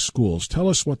 public schools. Tell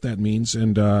us what that means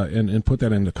and put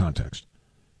that into context.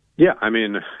 Yeah, I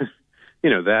mean,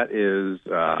 that is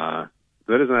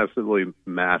an absolutely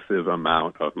massive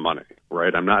amount of money,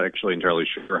 right? I'm not actually entirely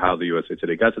sure how the USA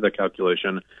Today got to that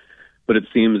calculation, but it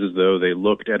seems as though they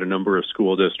looked at a number of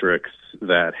school districts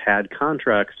that had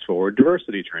contracts for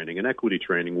diversity training and equity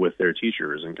training with their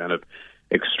teachers and kind of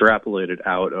extrapolated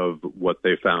out of what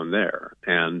they found there.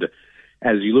 And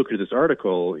as you look at this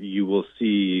article, you will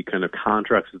see kind of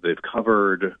contracts that they've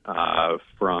covered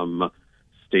from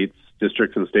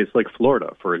districts in states like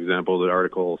Florida. For example, the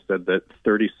article said that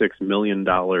 $36 million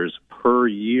per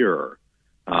year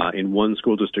in one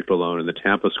school district alone, in the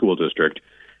Tampa school district,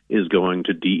 is going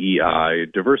to DEI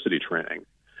diversity training.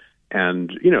 And,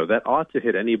 that ought to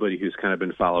hit anybody who's kind of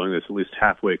been following this at least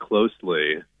halfway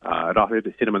closely. It ought to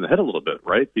hit him on the head a little bit,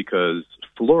 right? Because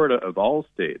Florida, of all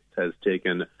states, has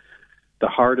taken the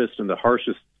hardest and the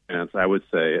harshest stance, I would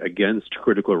say, against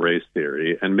critical race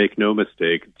theory. And make no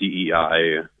mistake,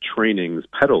 DEI trainings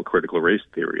peddle critical race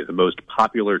theory. The most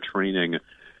popular training,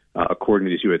 according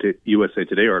to this USA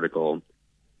Today article,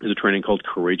 is a training called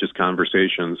Courageous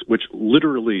Conversations, which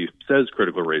literally says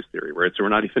critical race theory, right? So we're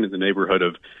not even in the neighborhood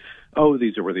of, oh,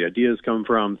 these are where the ideas come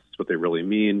from, this is what they really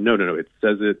mean. No. It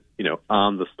says it,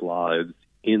 on the slides,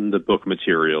 in the book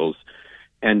materials.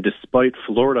 And despite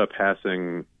Florida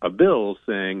passing a bill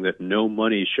saying that no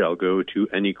money shall go to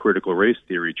any critical race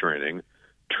theory training,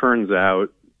 turns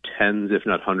out tens, if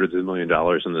not hundreds of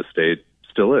 $millions in the state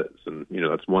still is. And,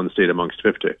 that's one state amongst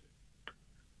 50.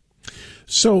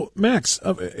 So, Max,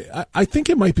 I think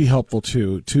it might be helpful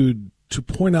to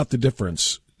point out the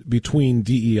difference between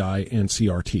DEI and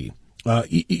CRT.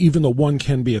 Even though one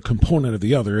can be a component of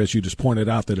the other, as you just pointed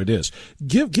out that it is.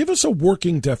 Give us a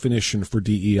working definition for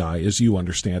DEI as you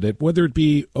understand it, whether it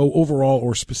be overall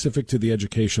or specific to the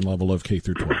education level of K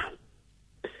through 12.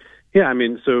 Yeah,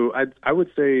 so I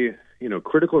would say,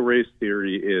 critical race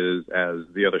theory is,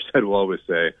 as the other side will always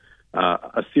say,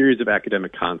 a series of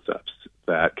academic concepts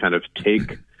that kind of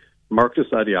take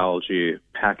Marxist ideology,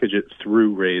 package it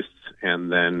through race,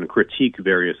 and then critique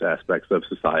various aspects of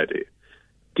society.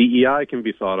 DEI can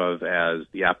be thought of as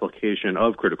the application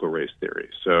of critical race theory.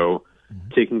 So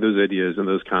taking those ideas and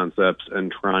those concepts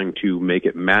and trying to make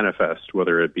it manifest,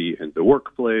 whether it be in the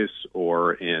workplace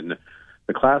or in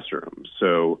the classroom.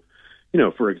 So,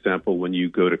 for example, when you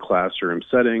go to classroom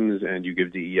settings and you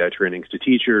give DEI trainings to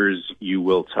teachers, you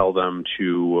will tell them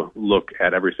to look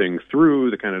at everything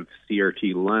through the kind of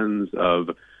CRT lens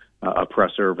of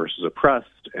oppressor versus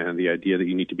oppressed, and the idea that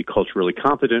you need to be culturally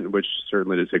competent, which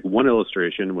certainly, to take one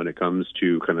illustration when it comes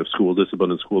to kind of school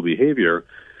discipline and school behavior,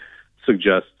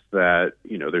 suggests that,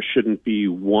 there shouldn't be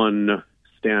one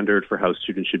standard for how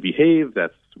students should behave.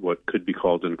 That's what could be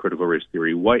called in critical race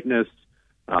theory whiteness.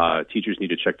 Teachers need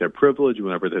to check their privilege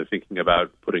whenever they're thinking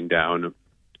about putting down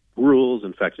rules.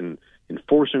 In fact,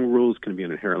 enforcing rules can be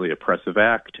an inherently oppressive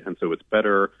act, and so it's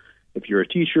better if you're a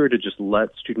teacher to just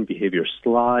let student behavior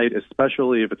slide,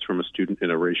 especially if it's from a student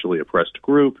in a racially oppressed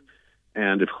group.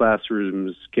 And if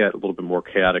classrooms get a little bit more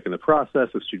chaotic in the process,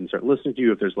 if students aren't listening to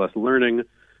you, if there's less learning,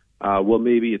 well,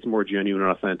 maybe it's more genuine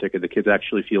and authentic and the kids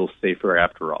actually feel safer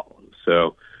after all.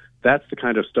 So that's the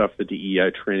kind of stuff the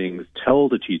DEI trainings tell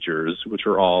the teachers, which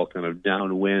are all kind of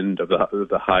downwind of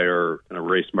the higher kind of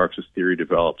race Marxist theory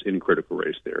developed in critical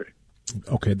race theory.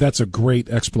 Okay, that's a great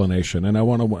explanation, and I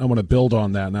want to build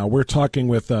on that. Now, we're talking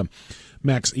with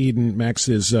Max Eden. Max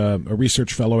is a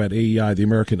research fellow at AEI, the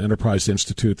American Enterprise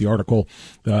Institute. The article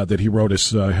that he wrote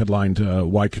is headlined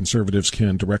 "Why Conservatives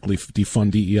Can Directly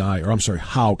Defund DEI," or I'm sorry,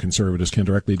 how conservatives can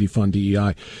directly defund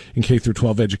DEI in K through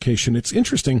 12 education. It's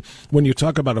interesting when you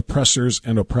talk about oppressors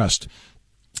and oppressed.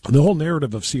 The whole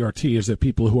narrative of CRT is that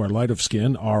people who are light of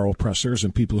skin are oppressors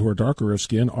and people who are darker of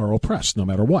skin are oppressed, no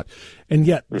matter what. And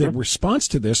yet the response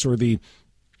to this, or the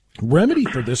remedy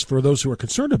for this, for those who are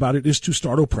concerned about it, is to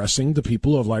start oppressing the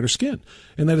people of lighter skin.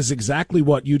 And that is exactly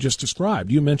what you just described.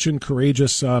 You mentioned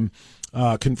courageous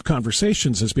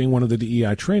conversations as being one of the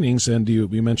DEI trainings, and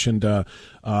you mentioned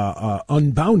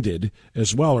Unbounded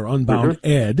as well, or Unbound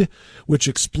Ed, which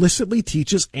explicitly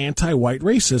teaches anti-white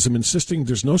racism, insisting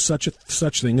there's no such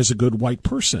thing as a good white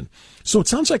person. So it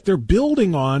sounds like they're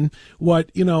building on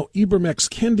what, Ibram X.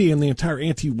 Kendi and the entire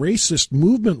anti-racist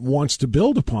movement wants to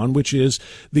build upon, which is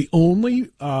the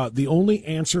only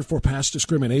answer for past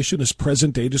discrimination is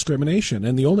present-day discrimination,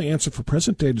 and the only answer for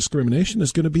present-day discrimination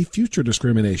is going to be future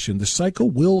discrimination. The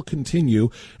cycle will continue,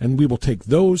 and we will take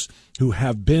those who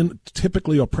have been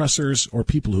typically oppressors, or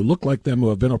people who look like them who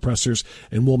have been oppressors,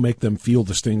 and we'll make them feel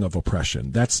the sting of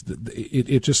oppression.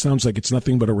 It just sounds like it's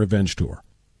nothing but a revenge tour.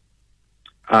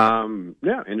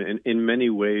 Yeah, in many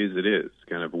ways it is.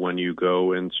 Kind of when you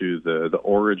go into the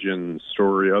origin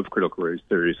story of critical race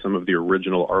theory, some of the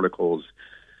original articles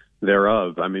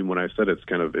thereof. I mean, when I said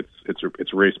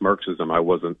it's race Marxism, I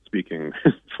wasn't speaking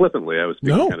flippantly. I was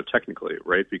speaking kind of technically,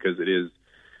 right? Because it is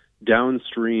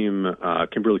downstream.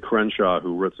 Kimberly Crenshaw,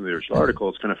 who wrote some of the original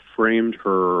articles, kind of framed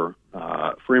her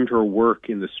work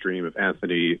in the stream of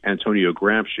Antonio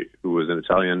Gramsci, who was an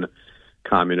Italian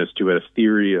communist who had a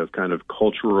theory of kind of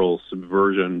cultural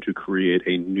subversion to create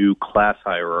a new class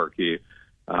hierarchy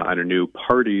and a new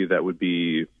party that would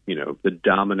be, the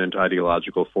dominant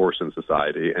ideological force in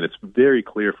society. And it's very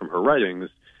clear from her writings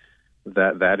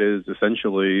that is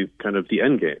essentially kind of the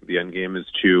end game. The end game is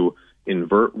to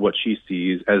invert what she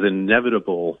sees as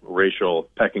inevitable racial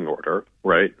pecking order,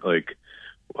 right? Like,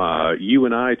 you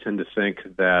and I tend to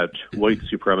think that white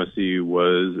supremacy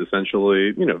was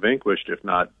essentially, vanquished, if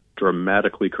not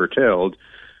dramatically curtailed,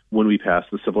 when we passed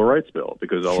the Civil Rights Bill,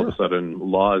 because all of a sudden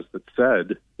laws that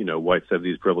said, whites have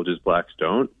these privileges, blacks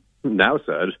don't, now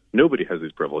said nobody has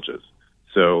these privileges.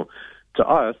 So to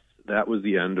us, that was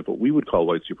the end of what we would call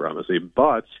white supremacy.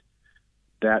 But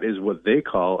that is what they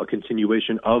call a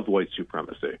continuation of white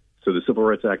supremacy. So the Civil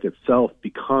Rights Act itself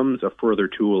becomes a further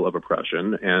tool of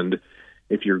oppression. And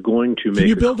if you're going to make Can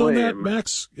you build a claim, on that,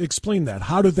 Max? Explain that.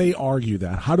 How do they argue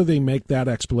that? How do they make that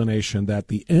explanation that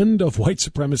the end of white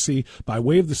supremacy by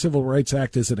way of the Civil Rights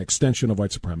Act is an extension of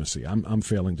white supremacy? I'm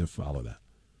failing to follow that.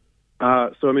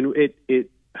 So, I mean,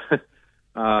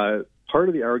 part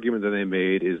of the argument that they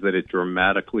made is that it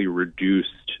dramatically reduced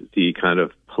the kind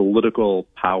of political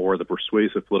power, the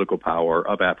persuasive political power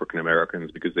of African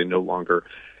Americans, because they no longer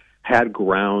had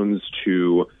grounds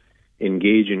to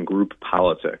engage in group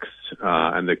politics,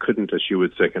 and they couldn't, as you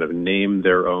would say, kind of name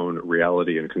their own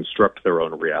reality and construct their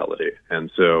own reality.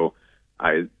 And so,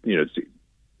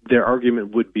 their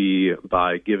argument would be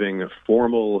by giving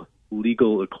formal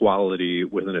legal equality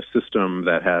within a system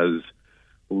that has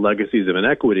legacies of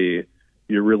inequity,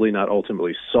 you're really not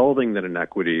ultimately solving that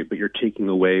inequity, but you're taking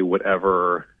away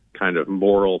whatever kind of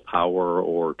moral power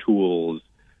or tools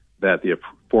that the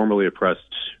formerly oppressed,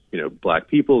 black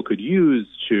people could use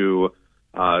to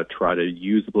try to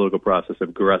use the political process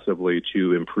aggressively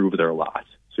to improve their lot.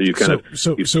 So you kind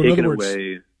you've taken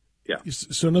away. Yeah.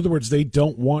 So in other words, they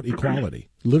don't want equality.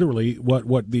 Literally,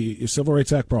 what the Civil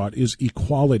Rights Act brought is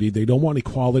equality. They don't want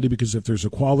equality because if there's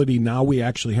equality, now we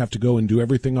actually have to go and do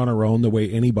everything on our own the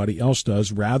way anybody else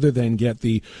does, rather than get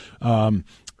the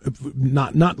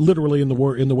not literally in the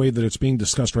way that it's being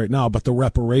discussed right now, but the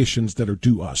reparations that are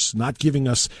due us, not giving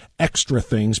us extra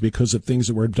things because of things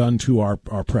that were done to our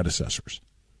predecessors.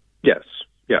 Yes.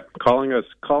 Yeah. Calling us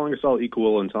all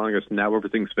equal and telling us now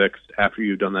everything's fixed after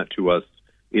you've done that to us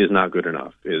is not good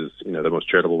enough, is the most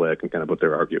charitable way I can kind of put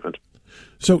their argument.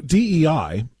 So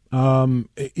DEI,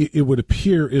 it would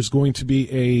appear, is going to be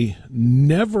a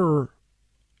never-ending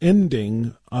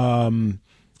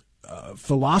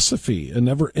philosophy, a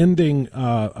never-ending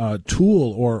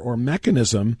tool or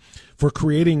mechanism for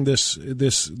creating this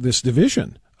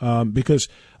division. Because,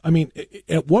 I mean,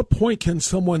 at what point can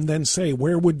someone then say,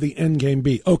 where would the end game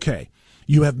be? Okay,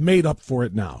 you have made up for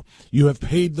it now. You have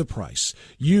paid the price.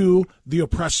 You, the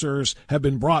oppressors, have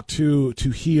been brought to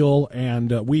heel,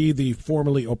 and we, the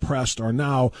formerly oppressed, are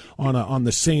now on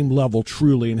the same level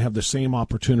truly and have the same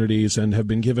opportunities and have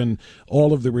been given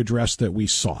all of the redress that we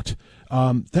sought.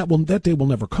 That day will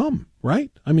never come,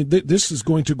 right? I mean, this is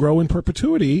going to grow in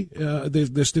perpetuity,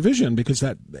 this division, because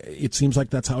it seems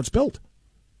like that's how it's built.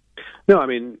 No, I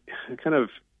mean, kind of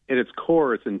at its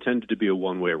core, it's intended to be a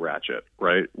one-way ratchet,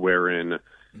 right? Wherein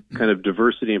kind of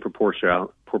diversity and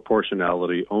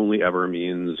proportionality only ever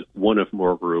means one of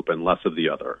more group and less of the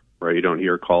other, right? You don't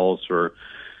hear calls for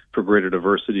greater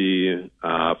diversity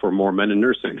for more men in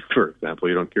nursing, for example.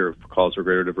 You don't hear calls for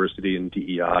greater diversity in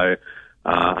DEI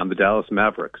on the Dallas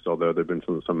Mavericks, although there have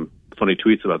been some funny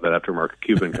tweets about that after Mark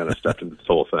Cuban kind of stepped into this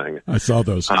whole thing. I saw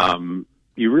those.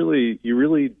 You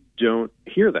really don't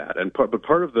hear that. But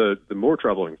part of the more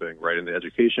troubling thing, right, in the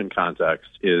education context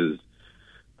is,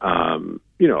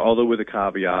 although with a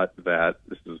caveat that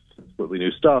this is completely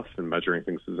new stuff and measuring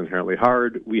things is inherently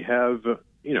hard, we have,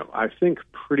 I think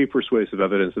pretty persuasive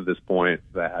evidence at this point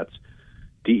that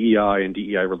DEI and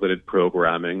DEI-related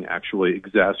programming actually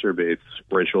exacerbates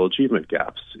racial achievement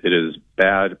gaps. It is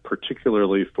bad,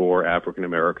 particularly for African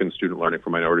American student learning,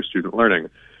 for minority student learning.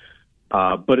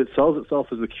 But it sells itself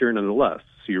as a cure nonetheless.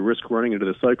 So you risk running into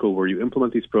the cycle where you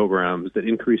implement these programs that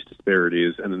increase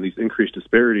disparities, and then these increased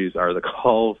disparities are the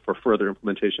call for further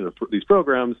implementation of these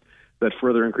programs that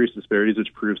further increase disparities,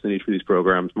 which proves the need for these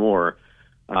programs more.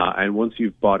 And once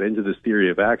you've bought into this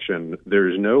theory of action,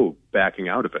 there's no backing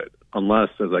out of it, unless,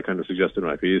 as I kind of suggested in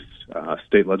my piece,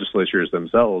 state legislatures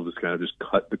themselves kind of just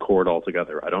cut the cord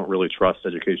altogether. I don't really trust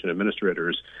education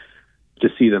administrators to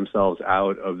see themselves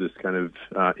out of this kind of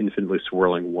infinitely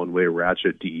swirling one-way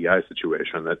ratchet DEI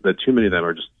situation that too many of them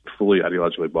are just fully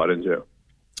ideologically bought into.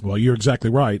 Well, you're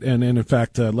exactly right, and in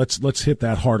fact, let's hit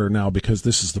that harder now, because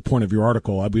this is the point of your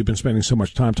article. We've been spending so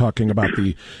much time talking about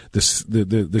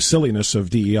the silliness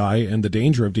of DEI and the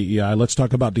danger of DEI. Let's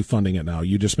talk about defunding it now.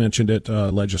 You just mentioned it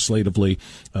legislatively,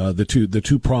 the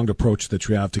two-pronged approach that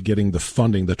you have to getting the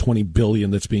funding, the $20 billion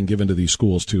that's being given to these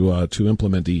schools to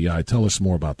implement DEI. Tell us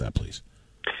more about that, please.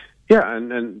 Yeah,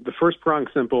 and the first prong's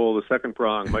simple. The second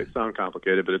prong might sound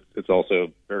complicated, but it's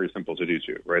also very simple to do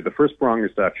too, right? The first prong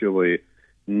is to actually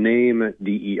name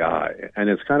DEI, and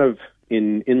it's kind of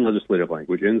in legislative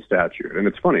language, in statute. And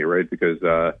it's funny, right, because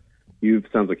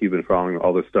sounds like you've been following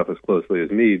all this stuff as closely as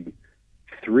me.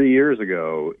 3 years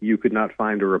ago, you could not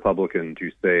find a Republican to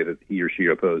say that he or she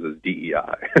opposes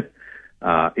DEI.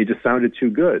 It just sounded too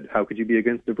good. How could you be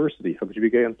against diversity? How could you be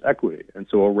against equity? And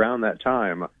so around that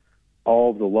time,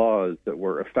 all of the laws that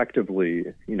were effectively,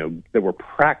 that were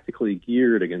practically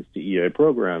geared against DEI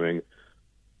programming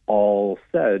all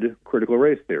said critical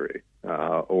race theory,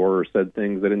 or said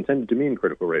things that intended to mean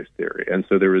critical race theory. And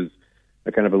so there was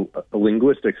a kind of a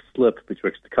linguistic slip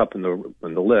betwixt the cup and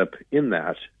the lip in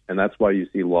that. And that's why you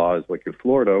see laws like in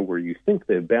Florida where you think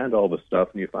they've banned all this stuff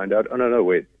and you find out, oh, no,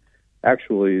 wait,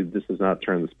 actually, this has not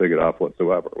turned the spigot off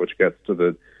whatsoever, which gets to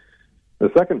the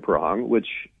second prong, which,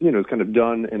 is kind of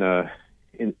done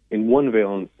in one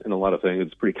valence in a lot of things.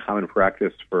 It's pretty common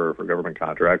practice for government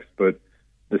contracts, but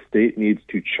the state needs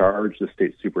to charge the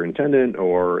state superintendent,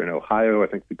 or in Ohio, I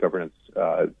think the governance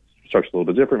structure a little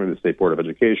bit different, maybe the State Board of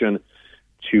Education,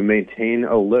 to maintain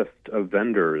a list of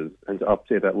vendors and to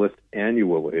update that list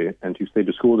annually, and to say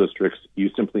to school districts, you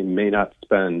simply may not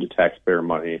spend taxpayer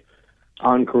money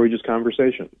on courageous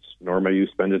conversations, nor may you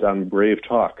spend it on brave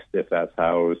talks if that's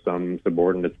how some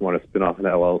subordinates want to spin off an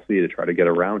LLC to try to get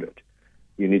around it.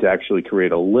 You need to actually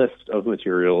create a list of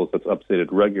materials that's updated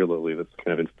regularly, that's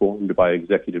kind of informed by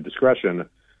executive discretion,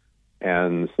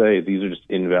 and say these are just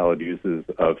invalid uses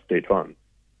of state funds.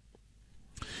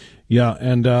 Yeah,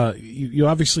 and you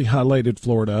obviously highlighted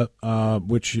Florida,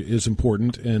 which is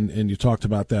important, and you talked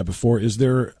about that before. Is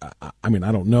there, I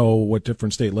don't know what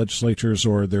different state legislatures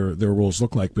or their rules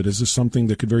look like, but is this something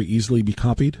that could very easily be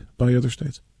copied by other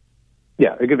states?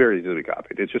 Yeah, it could very easily be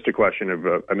copied. It's just a question of,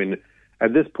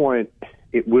 at this point,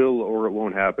 it will or it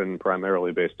won't happen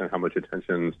primarily based on how much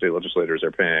attention state legislators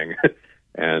are paying.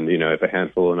 And, if a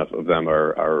handful enough of them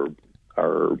are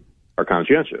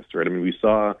conscientious, right? We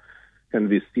saw kind of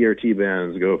these CRT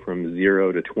bans go from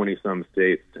 0 to 20-some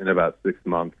states in about 6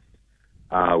 months.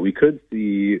 We could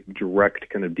see direct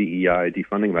kind of DEI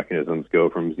defunding mechanisms go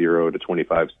from 0 to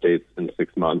 25 states in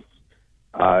 6 months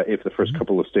if the first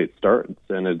couple of states start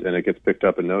and it gets picked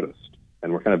up and noticed.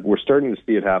 And we're starting to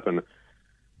see it happen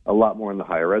a lot more on the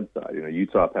higher ed side.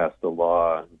 Utah passed a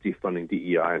law defunding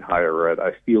DEI in higher ed.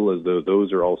 I feel as though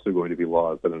those are also going to be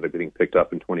laws that end up getting picked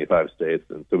up in 25 states.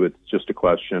 And so it's just a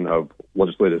question of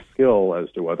legislative skill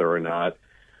as to whether or not,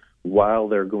 while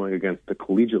they're going against the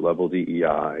collegiate level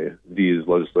DEI, these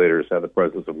legislators have the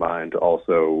presence of mind to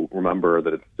also remember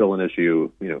that it's still an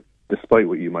issue, despite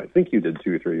what you might think you did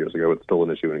 2 or 3 years ago, it's still an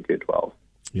issue in K-12.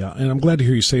 Yeah, and I'm glad to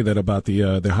hear you say that about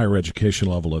the higher education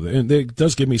level of it. And it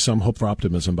does give me some hope for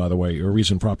optimism, by the way, or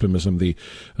reason for optimism, the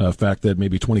fact that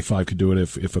maybe 25 could do it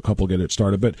if a couple get it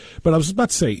started. But I was about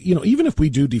to say, even if we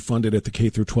do defund it at the K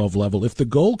through 12 level, if the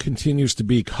goal continues to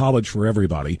be college for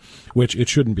everybody, which it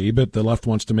shouldn't be, but the left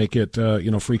wants to make it,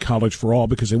 free college for all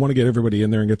because they want to get everybody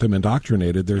in there and get them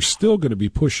indoctrinated, they're still going to be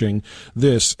pushing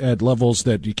this at levels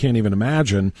that you can't even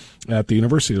imagine at the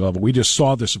university level. We just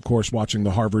saw this, of course, watching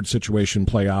the Harvard situation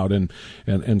play out and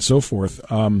so forth.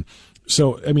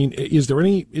 So, is there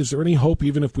any hope,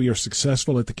 even if we are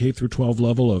successful at the K through 12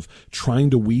 level, of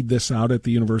trying to weed this out at the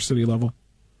university level?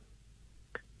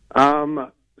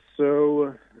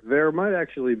 So there might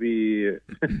actually be.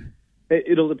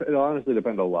 It'll honestly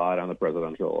depend a lot on the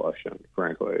presidential election,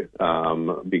 frankly,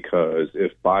 because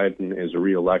if Biden is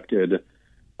reelected,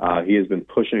 he has been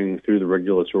pushing through the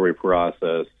regulatory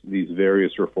process these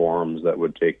various reforms that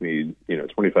would take me,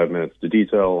 25 minutes to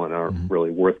detail and aren't really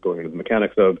worth going into the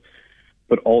mechanics of,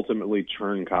 but ultimately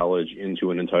turn college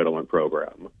into an entitlement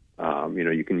program.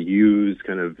 You can use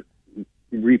kind of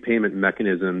repayment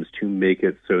mechanisms to make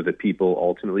it so that people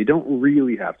ultimately don't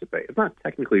really have to pay. It's not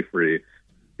technically free,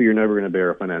 but you're never going to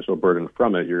bear a financial burden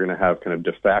from it. You're going to have kind of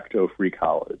de facto free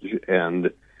college.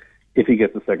 And if he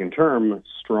gets a second term,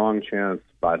 strong chance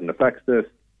Biden affects this.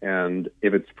 And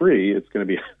if it's free, it's going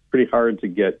to be pretty hard to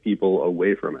get people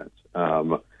away from it.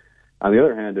 On the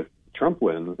other hand, if Trump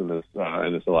wins in this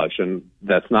election,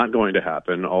 that's not going to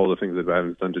happen. All the things that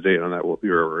Biden's done to date on that will be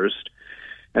reversed.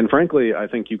 And frankly, I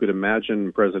think you could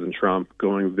imagine President Trump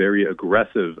going very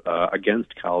aggressive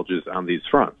against colleges on these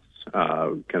fronts.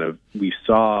 We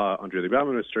saw under the Obama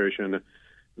administration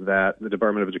that the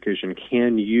Department of Education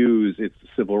can use its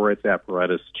civil rights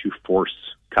apparatus to force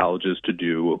colleges to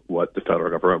do what the federal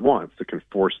government wants. It can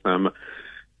force them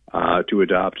to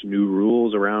adopt new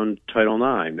rules around Title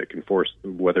IX. It can force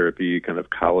them, whether it be kind of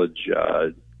college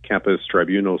campus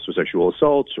tribunals for sexual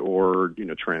assault or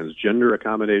transgender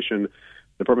accommodation.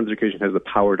 The Department of Education has the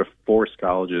power to force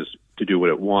colleges to do what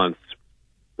it wants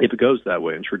if it goes that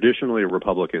way. And traditionally,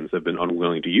 Republicans have been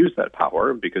unwilling to use that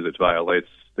power because it violates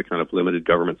the kind of limited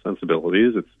government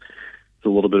sensibilities. It's a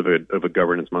little bit of a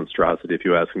governance monstrosity, if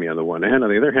you ask me, on the one hand. On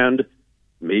the other hand,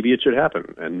 maybe it should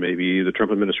happen, and maybe the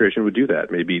Trump administration would do that.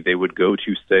 Maybe they would go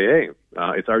to say, hey,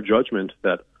 it's our judgment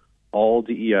that all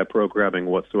DEI programming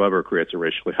whatsoever creates a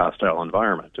racially hostile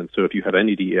environment. And so if you have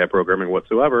any DEI programming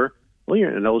whatsoever, well,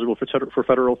 you're ineligible for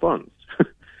federal funds.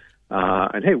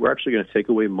 And hey, we're actually going to take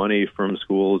away money from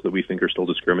schools that we think are still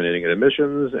discriminating at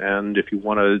admissions. And if you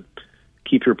want to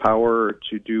keep your power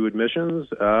to do admissions,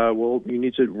 well, you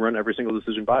need to run every single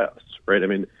decision by us, right? I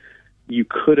mean, you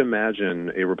could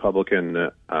imagine a Republican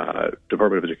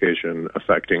Department of Education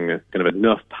affecting kind of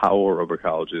enough power over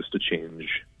colleges to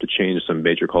change some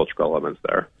major cultural elements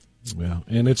there. Yeah,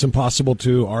 and it's impossible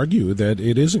to argue that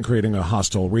it isn't creating a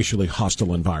racially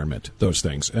hostile environment, those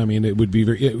things. I mean, it would be,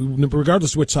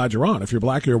 regardless of which side you're on, if you're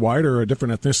black or white or a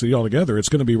different ethnicity altogether, it's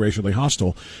going to be racially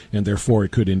hostile, and therefore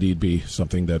it could indeed be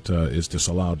something that is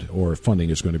disallowed or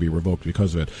funding is going to be revoked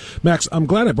because of it. Max, I'm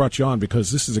glad I brought you on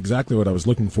because this is exactly what I was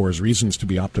looking for, is reasons to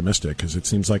be optimistic, because it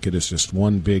seems like it is just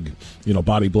one big,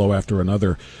 body blow after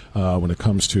another when it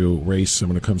comes to race and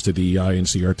when it comes to DEI and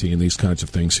CRT and these kinds of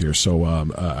things here. So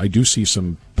I do see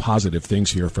some positive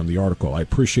things here from the article. I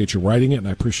appreciate you writing it, and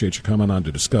I appreciate you coming on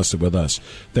to discuss it with us.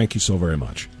 Thank you so very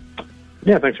much.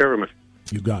 Yeah, thanks very much.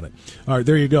 You got it. All right,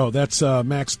 there you go. That's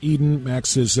Max Eden.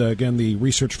 Max is, again, the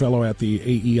research fellow at the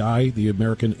AEI, the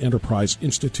American Enterprise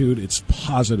Institute. It's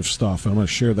positive stuff. I'm going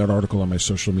to share that article on my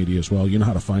social media as well. You know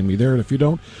how to find me there, and if you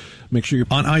don't, make sure you're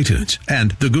on iTunes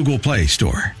and the Google Play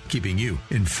Store, keeping you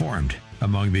informed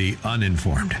among the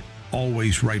uninformed.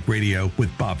 Always Right Radio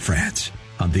with Bob Frantz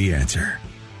on The Answer.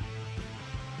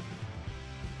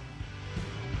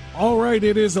 All right,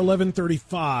 it is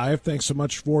 11:35. Thanks so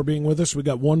much for being with us. We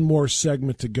got one more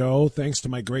segment to go. Thanks to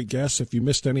my great guests. If you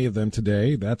missed any of them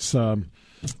today, that's a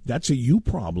you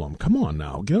problem. Come on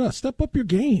now, step up your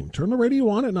game. Turn the radio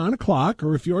on at 9 o'clock,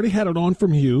 or if you already had it on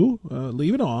from Hugh,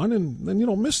 leave it on, and then you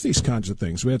don't miss these kinds of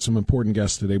things. We had some important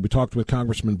guests today. We talked with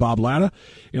Congressman Bob Latta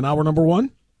in hour number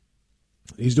one.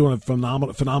 He's doing a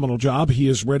phenomenal job. He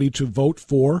is ready to vote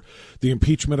for the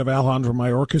impeachment of Alejandro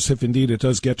Mayorkas if indeed it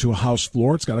does get to a House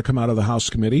floor. It's got to come out of the House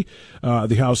committee,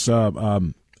 the House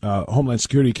Homeland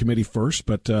Security Committee first,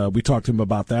 but we talked to him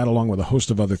about that along with a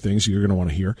host of other things you're going to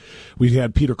want to hear. We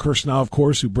had Peter Kirsnow, of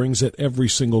course, who brings it every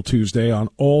single Tuesday on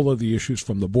all of the issues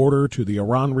from the border to the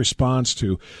Iran response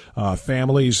to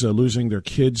families losing their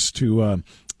kids to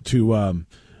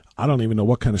I don't even know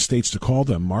what kind of states to call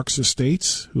them, Marxist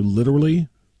states, who literally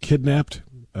kidnapped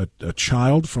a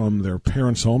child from their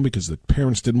parents' home because the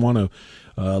parents didn't want to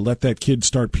let that kid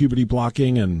start puberty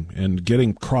blocking and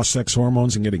getting cross-sex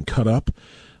hormones and getting cut up.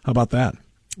 How about that?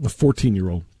 A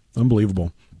 14-year-old.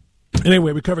 Unbelievable.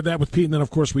 Anyway, we covered that with Pete, and then, of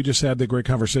course, we just had the great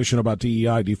conversation about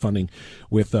DEI defunding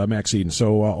with Max Eden.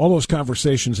 So all those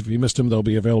conversations, if you missed them, they'll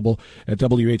be available at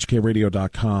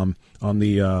WHKRadio.com on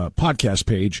the podcast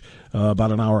page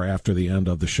about an hour after the end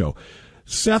of the show.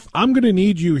 Seth, I'm going to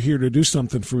need you here to do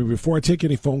something for me before I take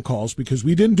any phone calls, because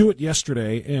we didn't do it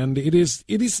yesterday, and it's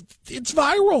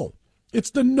viral.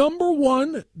 It's the number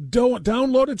one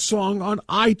downloaded song on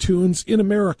iTunes in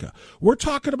America. We're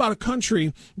talking about a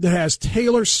country that has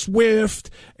Taylor Swift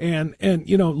and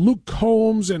Luke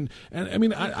Combs and I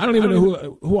mean I don't even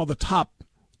know who all the top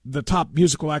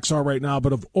musical acts are right now,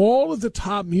 but of all of the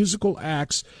top musical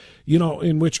acts,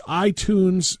 in which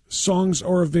iTunes songs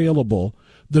are available,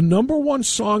 the number one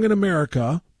song in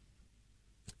America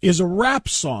is a rap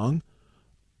song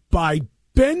by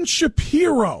Ben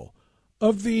Shapiro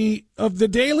of the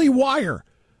Daily Wire,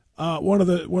 one of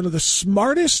the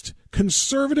smartest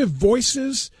conservative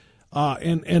voices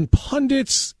and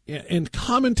pundits and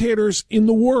commentators in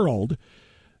the world.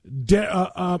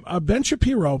 Ben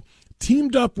Shapiro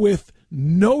teamed up with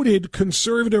noted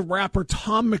conservative rapper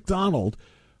Tom McDonald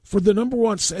for the number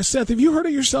one. Seth, have you heard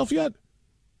it yourself yet?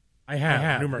 I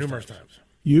have numerous times.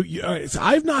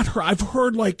 I've not heard. I've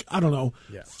heard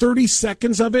 30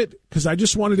 seconds of it because I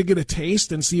just wanted to get a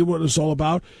taste and see what it was all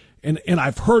about. And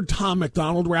I've heard Tom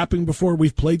McDonald rapping before.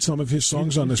 We've played some of his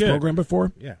songs on this program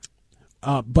before. Yeah.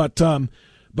 But all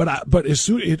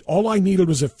I needed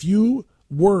was a few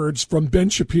words from Ben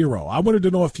Shapiro. I wanted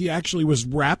to know if he actually was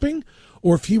rapping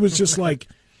or if he was just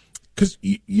because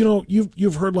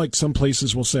you've heard some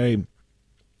places will say.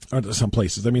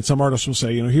 Some artists will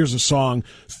say, here's a song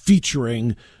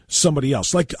featuring somebody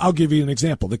else. I'll give you an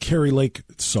example, the Carrie Lake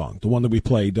song, the one that we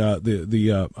played,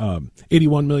 the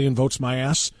 81 Million Votes My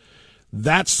Ass.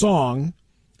 That song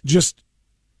just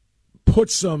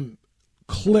put some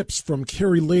clips from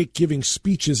Carrie Lake giving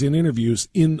speeches in interviews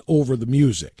in over the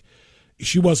music.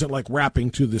 She wasn't rapping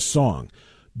to this song.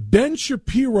 Ben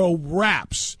Shapiro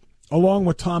raps along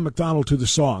with Tom McDonald to the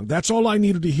song. That's all I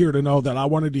needed to hear to know that I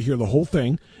wanted to hear the whole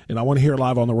thing, and I want to hear it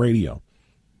live on the radio.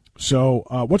 So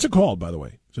what's it called, by the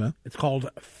way? It's called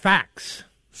Facts.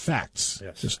 Facts.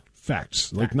 Yes. Just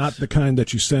Facts, like not the kind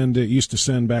that you used to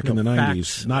send back in the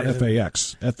 90s, not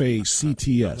FAX, FACTS. I'm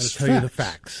going to tell you the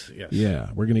facts. Yes.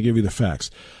 Yeah, we're going to give you the facts.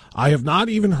 I have not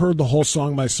even heard the whole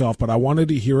song myself, but I wanted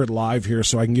to hear it live here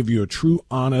so I can give you a true,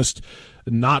 honest,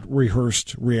 not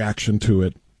rehearsed reaction to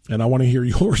it. And I want to hear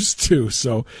yours too.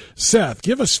 So, Seth,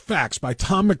 give us Facts by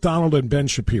Tom McDonald and Ben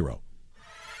Shapiro.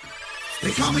 They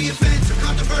call me offensive,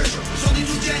 controversial. There's only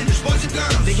two genders, boys and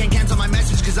girls. They can't cancel my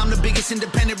message because I'm the biggest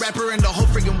independent rapper in the whole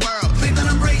freaking world. Claim that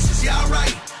I'm racist, yeah, alright.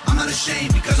 I'm not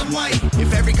ashamed because I'm white. If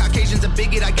every Caucasian's a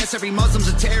bigot, I guess every Muslim's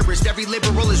a terrorist. Every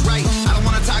liberal is right. I don't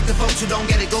want to talk to folks who don't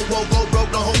get it. Go woke, go broke,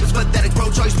 no hope is pathetic.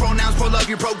 Pro-choice, pronouns, pro-love,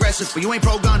 you're progressive. But you ain't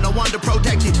pro-gun, no one to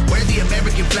protect it. Where the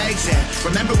American flags at?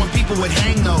 Remember when people would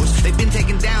hang those? They've been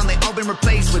taken down, they all been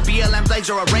replaced with BLM flags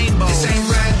or a rainbow. This ain't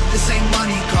rap, this ain't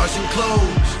money, cars and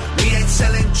clothes. We ain't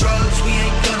selling drugs, we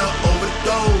ain't gonna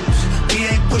overdose. We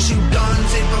ain't pushing guns,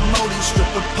 ain't promoting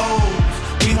stripper poles.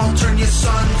 We won't turn your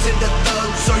sons into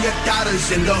thugs or your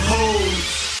daughters into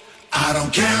hoes. I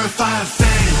don't care if I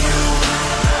offend you.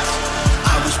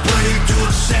 I was put here to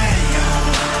upset you.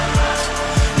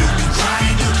 You can cry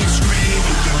and you can scream,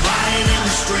 you can riot in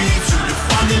the streets. You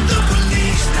defunded the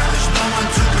police, now there's no one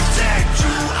to protect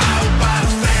you. I hope I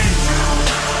offend you.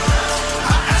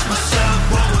 I ask myself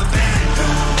what would Ben do.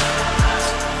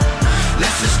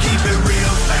 Let's just keep it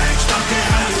real, facts. Don't care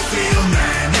how you feel,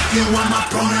 man. If you want my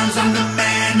pronouns, I'm the man.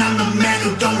 I'm the man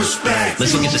who don't respect.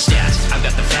 Let's look at the stats. I've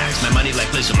got the facts. My money like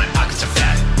Lizzo, my pockets are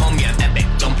fat. Homie, I'm epic.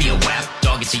 Don't be a wap.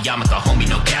 Dog, it's a yarmulke. Homie,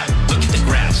 no cap. Look at the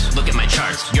graphs. Look at my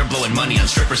charts. You're blowing money on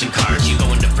strippers and cars. You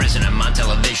going to prison. I'm on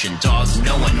television. Dogs,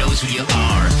 no one knows who you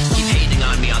are. Keep hating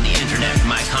on me on the internet.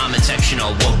 My comment section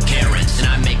all woke Karens. And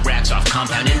I make racks off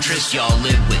compound interest. Y'all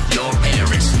live with your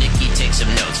parents. Nikki, take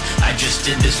some notes. I just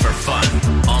did this for fun.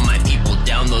 All my people,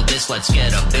 download this. Let's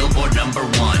get a Billboard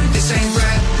 #1. This ain't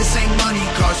rap, this ain't money,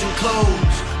 cars and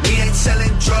clothes. We ain't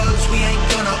selling drugs, we ain't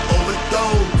gonna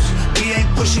overdose. We ain't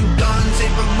pushing guns,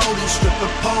 ain't promoting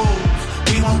stripper poles.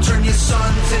 We won't turn your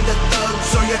sons into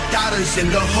thugs or your daughters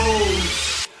into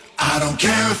hoes. I don't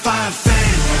care if I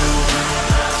offend you.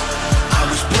 I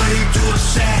was put here to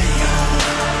upset you.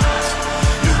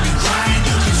 You can cry and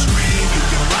you can scream, you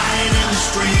can riot in the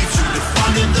streets. You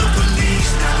defunded the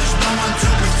police, now there's no one to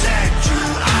protect you.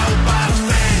 I hope I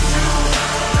offend you.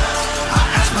 I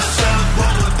ask myself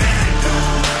what would Ben do.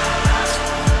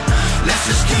 Let's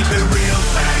just keep it real,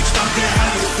 facts. Don't care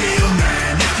how you feel,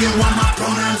 man. If you want my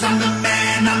pronouns, I'm the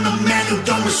man. I'm the man who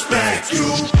don't respect you.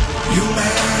 You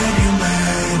mad, you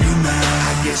mad, you mad.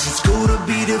 I guess it's cool to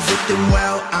be the victim,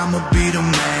 well, I'ma be the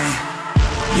man.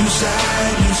 You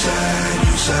sad, you sad,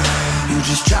 you sad. You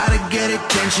just try to get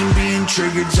attention, being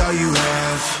triggered's all you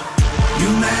have. You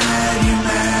mad, you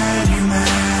mad, you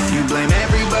mad. You blame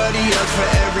everybody else for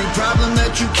every problem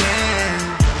that you can.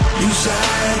 You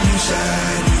sad, you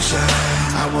sad, you sad.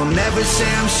 I will never say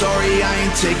I'm sorry, I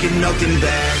ain't taking nothing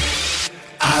back.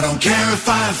 I don't care if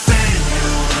I offend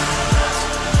you.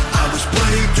 I was put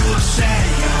here to upset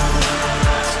you.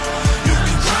 You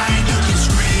can cry and you can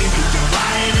scream, you can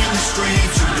riot in the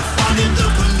streets. You defunded the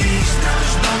police, now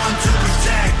there's no one to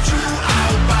protect you. I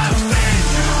hope I offend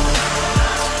you.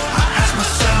 I ask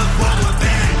myself what would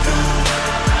Ben do.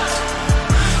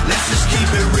 Let's just keep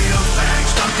it real,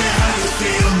 facts. Don't care how you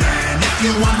feel, man. If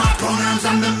you want my pronouns,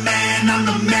 I'm the man. I'm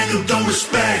the man who don't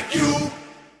respect you.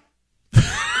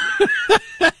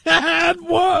 That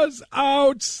was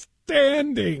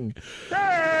outstanding.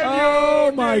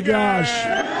 Oh, my gosh.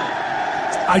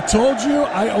 I told you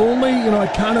I only, I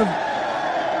kind of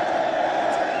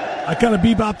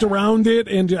bebopped around it,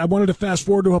 and I wanted to fast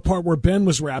forward to a part where Ben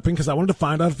was rapping because I wanted to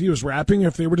find out if he was rapping or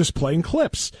if they were just playing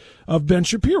clips of Ben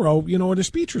Shapiro, in a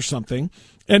speech or something.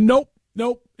 And nope.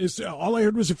 All I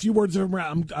heard was a few words of him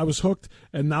rap. I was hooked,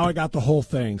 and now I got the whole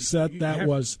thing. That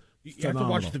was You phenomenal. have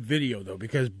to watch the video, though,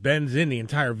 because Ben's in the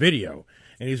entire video,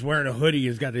 and he's wearing a hoodie.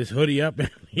 He's got his hoodie up.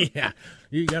 Yeah,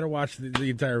 you got to watch the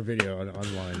entire video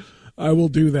online. I will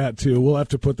do that, too. We'll have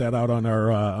to put that out on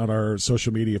our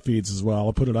social media feeds as well.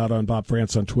 I'll put it out on Bob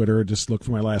Frantz on Twitter. Just look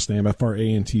for my last name,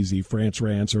 Frantz, Frantz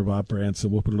Rants or Bob Frantz,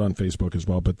 and we'll put it on Facebook as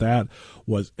well. But that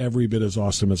was every bit as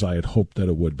awesome as I had hoped that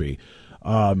it would be.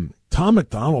 Tom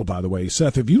McDonald, by the way.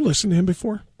 Seth, have you listened to him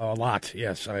before? A lot,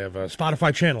 yes. I have a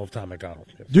Spotify channel of Tom McDonald.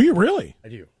 Yes. Do you really? I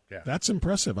do, yeah. That's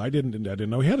impressive. I didn't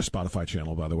know he had a Spotify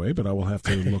channel, by the way, but I will have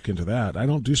to look into that. I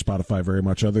don't do Spotify very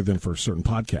much other than for certain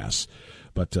podcasts,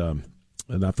 but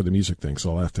not for the music thing,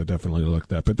 so I'll have to definitely look at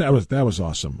that. But that was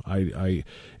awesome.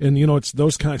 It's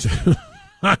those kinds of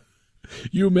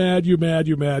you mad,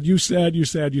 you sad.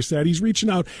 He's reaching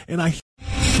out, and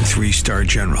Three-star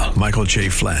General Michael J.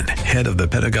 Flynn, head of the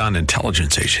Pentagon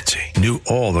Intelligence Agency, knew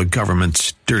all the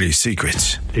government's dirty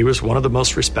secrets. He was one of the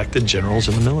most respected generals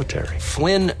in the military.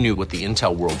 Flynn knew what the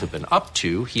intel world had been up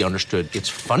to. He understood its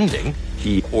funding.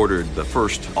 He ordered the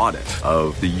first audit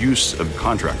of the use of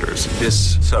contractors.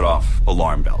 This set off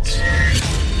alarm bells.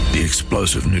 The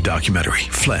explosive new documentary,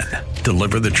 Flynn,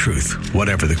 Deliver the Truth,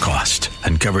 Whatever the Cost,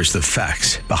 uncovers the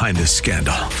facts behind this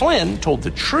scandal. Flynn told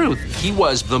the truth. He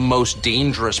was the most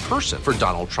dangerous person for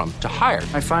Donald Trump to hire.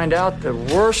 I find out the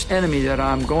worst enemy that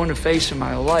I'm going to face in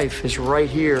my life is right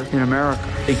here in America.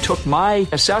 They took my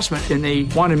assessment and they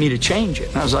wanted me to change it.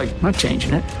 And I was like, I'm not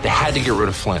changing it. They had to get rid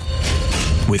of Flynn.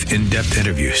 With in-depth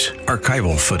interviews,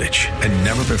 archival footage, and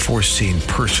never-before-seen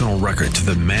personal records of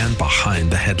the man behind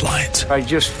the headlines. I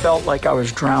just felt like I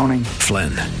was drowning.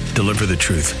 Flynn, Deliver the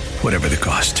Truth, Whatever the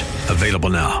Cost. Available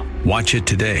now. Watch it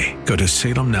today. Go to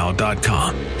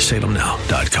salemnow.com.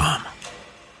 salemnow.com.